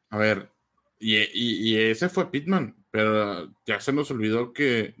mal, ¿no? A ver, y ese fue Pittman, pero ya se nos olvidó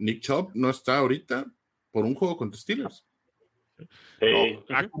que Nick Chubb no está ahorita por un juego contra Steelers.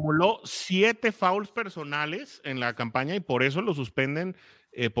 Acumuló 7 fouls personales en la campaña y por eso lo suspenden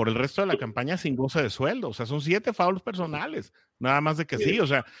por el resto de la campaña sin goce de sueldo. O sea, son 7 fouls personales, nada más de que sí. O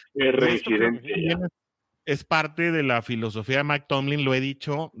sea, es parte de la filosofía de Mike Tomlin, lo he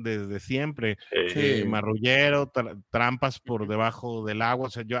dicho desde siempre. Marrullero, trampas por debajo del agua. O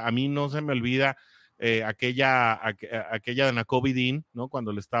sea, a mí no se me olvida aquella de Nakobe Dean, ¿no?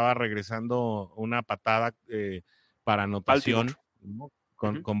 Cuando le estaba regresando una patada para anotación, ¿no?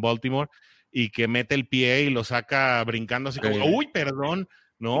 Con Baltimore, y que mete el pie y lo saca brincando así como, uy, perdón.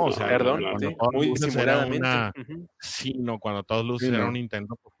 No, o sea, muy disimuladamente. Cuando todos luces era un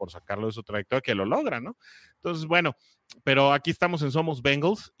intento por sacarlo de su trayectoria, que lo logra, ¿no? Entonces, bueno, pero aquí estamos en Somos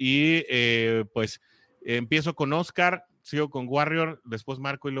Bengals y pues empiezo con Oscar, sigo con Warrior, después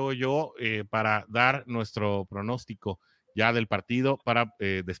Marco y luego yo para dar nuestro pronóstico ya del partido para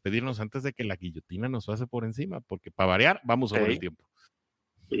despedirnos antes de que la guillotina nos pase por encima, porque para variar vamos sobre el tiempo.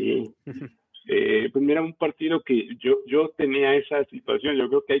 Sí. Pues mira, un partido que yo tenía esa situación. Yo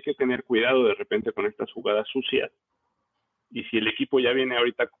creo que hay que tener cuidado de repente con estas jugadas sucias, y si el equipo ya viene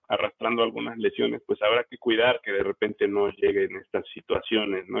ahorita arrastrando algunas lesiones, pues habrá que cuidar que de repente no lleguen estas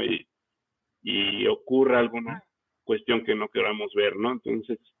situaciones, ¿no? Y ocurra alguna cuestión que no queramos ver, ¿no?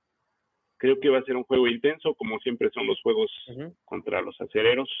 Entonces creo que va a ser un juego intenso, como siempre son los juegos contra los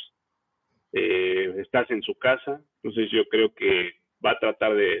acereros. Estás en su casa, entonces yo creo que va a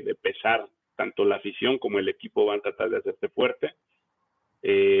tratar de pesar tanto la afición como el equipo, van a tratar de hacerse fuerte.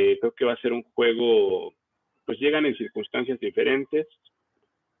 Creo que va a ser un juego, pues llegan en circunstancias diferentes.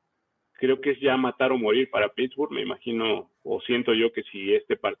 Creo que es ya matar o morir para Pittsburgh. Me imagino, o siento yo, que si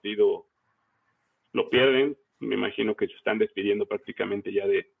este partido lo pierden, me imagino que se están despidiendo prácticamente ya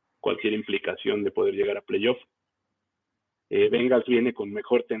de cualquier implicación de poder llegar a playoff. Bengals viene con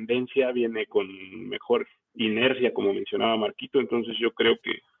mejor tendencia, viene con mejor inercia, como mencionaba Marquito, entonces yo creo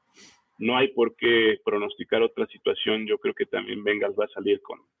que no hay por qué pronosticar otra situación. Yo creo que también Bengals va a salir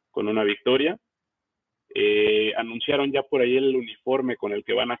con una victoria. Anunciaron ya por ahí el uniforme con el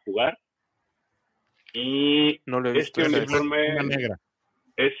que van a jugar, y no lo he visto, este uniforme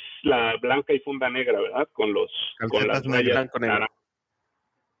es la blanca y funda negra, ¿verdad? Con las rayas naranjas.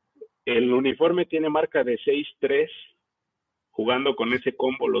 El uniforme tiene marca de 6-3, jugando con ese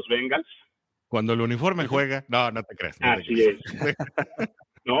combo los Bengals. Cuando el uniforme juega, no te creas. Así es.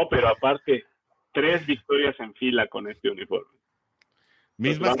 No, pero aparte, 3 victorias en fila con este uniforme.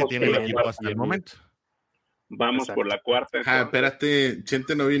 Mismas que tiene el equipo hasta el momento. Vamos por la cuarta. Espérate,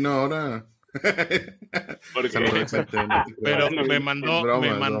 Chente no vino ahora. Pero me mandó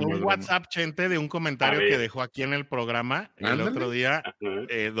un WhatsApp, Chente, de un comentario que dejó aquí en el programa el otro día,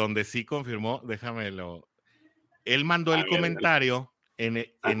 donde sí confirmó, déjamelo. Él mandó el comentario en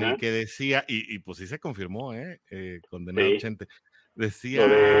el que decía, y pues sí se confirmó, condenado Chente. Decía...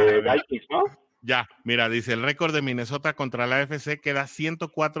 Vikings, ¿no? Ya, mira, dice, el récord de Minnesota contra la AFC queda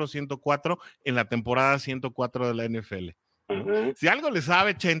 104-104 en la temporada 104 de la NFL. ¿No? Si algo le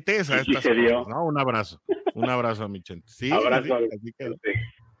sabe Chente es a estas cosas, ¿no? Un abrazo a mi Chente. Sí, abrazo así que...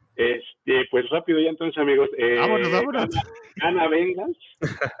 pues rápido ya entonces, amigos. Vámonos. Gana Bengals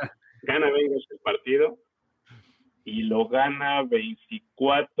el partido. y lo gana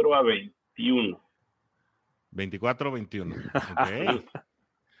 24-21. 24-21. Ok.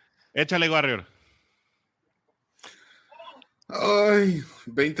 Échale, Warrior. Ay,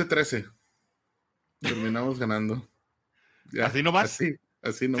 20-13. Terminamos ganando. Ya, ¿Así nomás?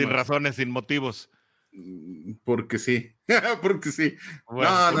 Así nomás. Sin razones, sin motivos. Porque sí. Porque sí.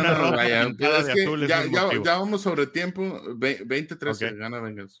 Bueno, no, vaya. Es que azul ya vamos sobre tiempo. 20-13, okay. Gana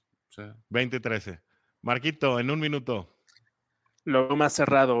Bengals. O sea. 20-13. Marquito, en un minuto. Lo más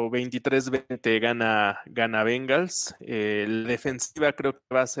cerrado, 23-20 gana Bengals. La defensiva creo que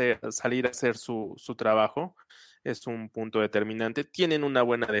va a salir a hacer su trabajo. Es un punto determinante. Tienen una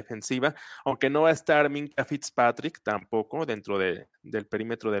buena defensiva, aunque no va a estar Minkah Fitzpatrick tampoco dentro del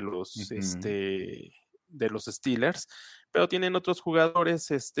perímetro de los, de los Steelers, pero tienen otros jugadores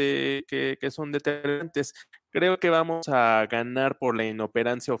que son determinantes. Creo que vamos a ganar por la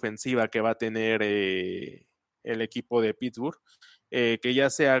inoperancia ofensiva que va a tener el equipo de Pittsburgh, que ya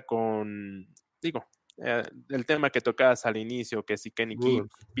sea con, el tema que tocabas al inicio, que si Kenny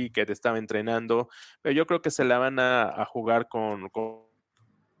Pickett estaba entrenando, pero yo creo que se la van a jugar con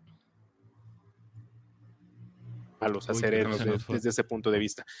a los acereros desde ese punto de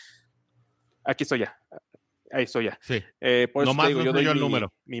vista. Aquí estoy ya. Ahí estoy ya. Sí. Por eso nomás te digo, yo doy el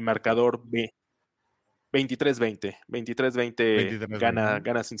número. Mi marcador 23-20. 23-20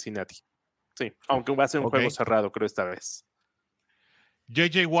 gana Cincinnati. Sí, aunque va a ser un juego cerrado, creo, esta vez.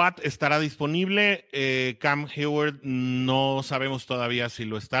 JJ Watt estará disponible. Cam Hayward no sabemos todavía si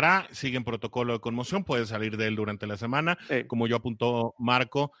lo estará. Sigue en protocolo de conmoción. Puede salir de él durante la semana. Como yo apuntó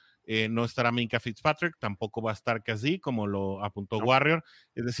Marco, no estará Minkah Fitzpatrick. Tampoco va a estar Kazee, como lo apuntó Warrior.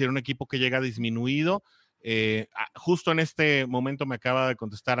 Es decir, un equipo que llega disminuido. Justo en este momento me acaba de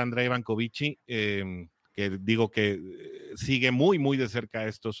contestar Andrei Vankovici, que digo que sigue muy, muy de cerca a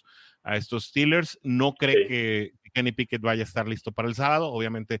estos Steelers. No cree que Kenny Pickett vaya a estar listo para el sábado.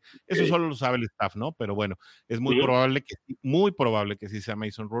 Obviamente, eso solo lo sabe el staff, ¿no? Pero bueno, es muy probable que sí sea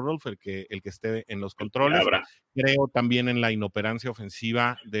Mason Rudolph el que esté en los controles. Creo también en la inoperancia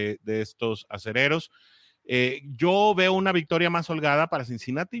ofensiva de estos acereros. Yo veo una victoria más holgada para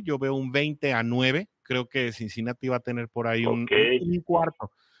Cincinnati. Yo veo un 20-9. Creo que Cincinnati va a tener por ahí un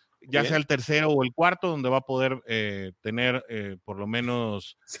cuarto, ya sea el tercero o el cuarto, donde va a poder tener por lo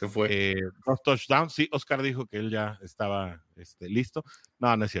menos 2 touchdowns. Sí, Oscar dijo que él ya estaba listo.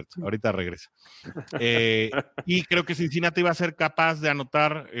 No es cierto, ahorita regresa. Y creo que Cincinnati va a ser capaz de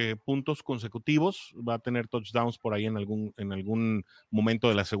anotar puntos consecutivos, va a tener touchdowns por ahí en algún momento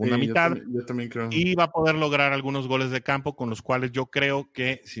de la segunda mitad. Yo también creo. Y va a poder lograr algunos goles de campo, con los cuales yo creo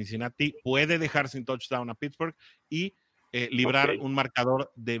que Cincinnati puede dejar sin touchdown a Pittsburgh y librar un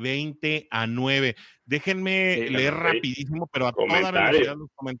marcador de 20-9. Déjenme leer rapidísimo, pero a toda velocidad, los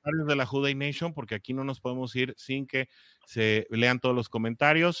comentarios de la Juday Nation, porque aquí no nos podemos ir sin que se lean todos los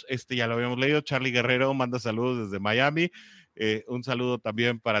comentarios. Ya lo habíamos leído. Charlie Guerrero manda saludos desde Miami. Un saludo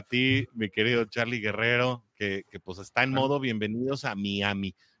también para ti, mi querido Charlie Guerrero, que pues está en modo bienvenidos a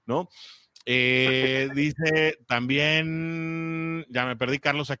Miami, ¿no? Dice también, ya me perdí,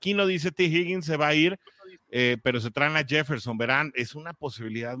 Carlos Aquino dice T. Higgins se va a ir, pero se traen a Jefferson, verán, es una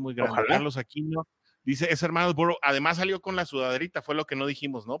posibilidad muy grande. Ojalá. Carlos Aquino dice, es hermano de Burrow, además salió con la sudaderita, fue lo que no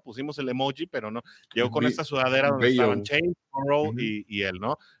dijimos, ¿no? Pusimos el emoji, pero no, llegó con esta sudadera donde estaban Chase, Burrow y él,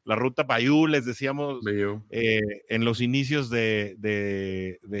 ¿no? La ruta Bayou, les decíamos en los inicios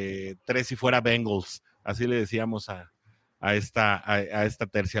de Tres si fuera Bengals, así le decíamos a esta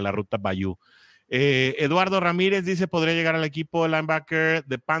tercia, la ruta Bayou. Eduardo Ramírez dice, ¿podría llegar al equipo linebacker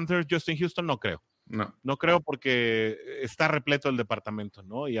de Panthers Justin Houston? No creo. No creo, porque está repleto el departamento,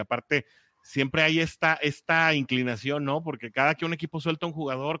 ¿no? Y aparte, siempre hay esta inclinación, ¿no? Porque cada que un equipo suelta un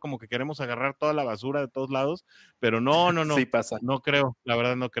jugador, como que queremos agarrar toda la basura de todos lados, pero no. Sí pasa. No creo, la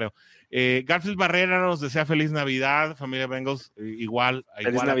verdad no creo. Garfield Barrera nos desea feliz Navidad, familia Bengals, igual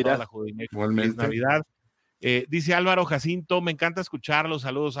Navidad. A toda la juvenil. Feliz Navidad. Dice Álvaro Jacinto, me encanta escucharlo.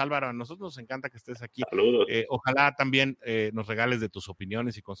 Saludos, Álvaro. A nosotros nos encanta que estés aquí. Saludos. Ojalá también nos regales de tus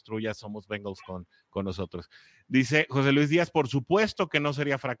opiniones y construyas Somos Bengals con nosotros. Dice José Luis Díaz, por supuesto que no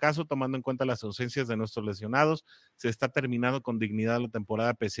sería fracaso, tomando en cuenta las ausencias de nuestros lesionados. Se está terminando con dignidad la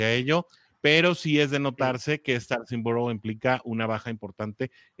temporada pese a ello, pero sí es de notarse que estar sin Burrow implica una baja importante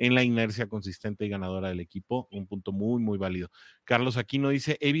en la inercia consistente y ganadora del equipo. Un punto muy, muy válido. Carlos Aquino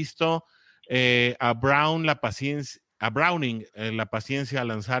dice, he visto a Browning la paciencia a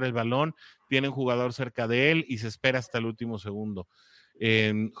lanzar el balón, tiene un jugador cerca de él y se espera hasta el último segundo.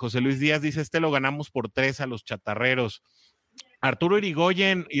 José Luis Díaz dice, lo ganamos por 3 a los chatarreros. Arturo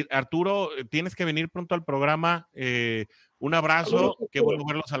Irigoyen, Arturo, tienes que venir pronto al programa Un abrazo, qué bueno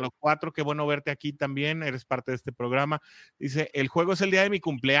verlos a los 4, qué bueno verte aquí también, eres parte de este programa. Dice, el juego es el día de mi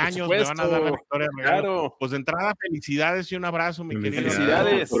cumpleaños, me van a dar la victoria de regalo. Claro. Pues de entrada, felicidades y un abrazo, mi querido.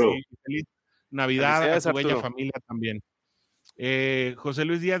 Felicidades. Feliz Navidad a tu bella familia también. José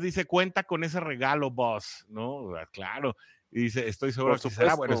Luis Díaz dice, cuenta con ese regalo, boss, ¿no? Claro. Y dice, estoy seguro que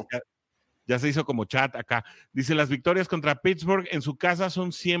será. Bueno, es que ya se hizo como chat acá. Dice, las victorias contra Pittsburgh en su casa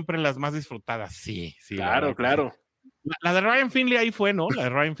son siempre las más disfrutadas. Sí. Claro. La de Ryan Finley ahí fue, ¿no? La de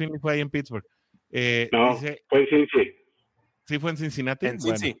Ryan Finley fue ahí en Pittsburgh. No, dice, fue en Cincinnati. ¿Sí fue en Cincinnati? En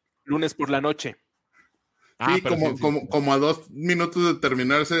Cincinnati, lunes por la noche. Sí, como a 2 minutos de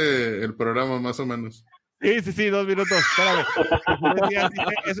terminarse el programa, más o menos. Sí, 2 minutos. Espérame.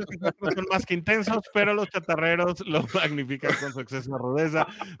 Esos encuentros son más que intensos, pero los chatarreros lo magnifican con su exceso de rudeza.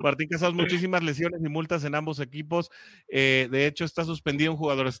 Martín Casas, muchísimas lesiones y multas en ambos equipos. De hecho, está suspendido un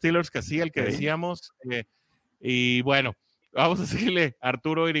jugador Steelers, que sí, el que decíamos. Y bueno, vamos a seguirle.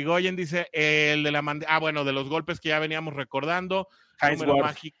 Arturo Irigoyen dice, el de de los golpes que ya veníamos recordando. Número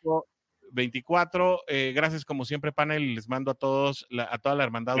mágico 24. Gracias como siempre, panel. Les mando a toda la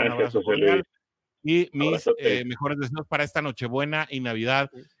hermandad un abrazo cordial. Y mis mejores deseos para esta Nochebuena y Navidad,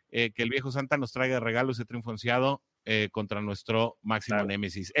 que el viejo Santa nos traiga de regalo ese triunfo ansiado contra nuestro máximo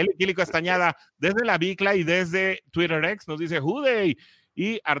némesis. El Kili Castañeda, desde la Bicla y desde Twitter X, nos dice Juday.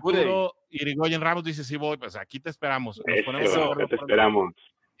 Y Arturo Irigoyen Ramos dice, sí voy, pues aquí te esperamos. Nos ponemos te esperamos.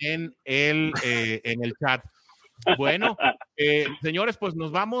 En el chat. Bueno, señores, pues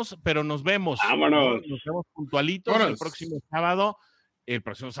nos vamos, pero nos vemos. Vámonos. Nos vemos puntualitos el próximo sábado. El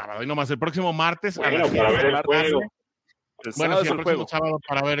próximo martes para ver el juego. El próximo sábado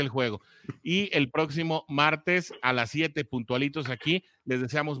para ver el juego. Y el próximo martes a las 7 puntualitos aquí. Les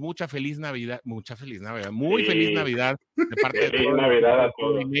deseamos muy feliz Navidad de parte de toda Navidad a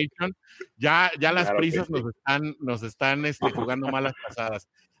todos. Ya las prisas nos están jugando malas pasadas.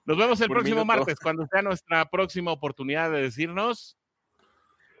 Nos vemos el próximo martes, cuando sea nuestra próxima oportunidad de decirnos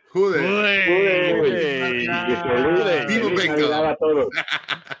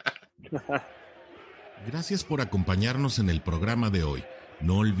Gracias por acompañarnos en el programa de hoy.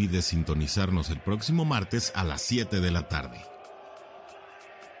 No olvides sintonizarnos el próximo martes a las 7 de la tarde.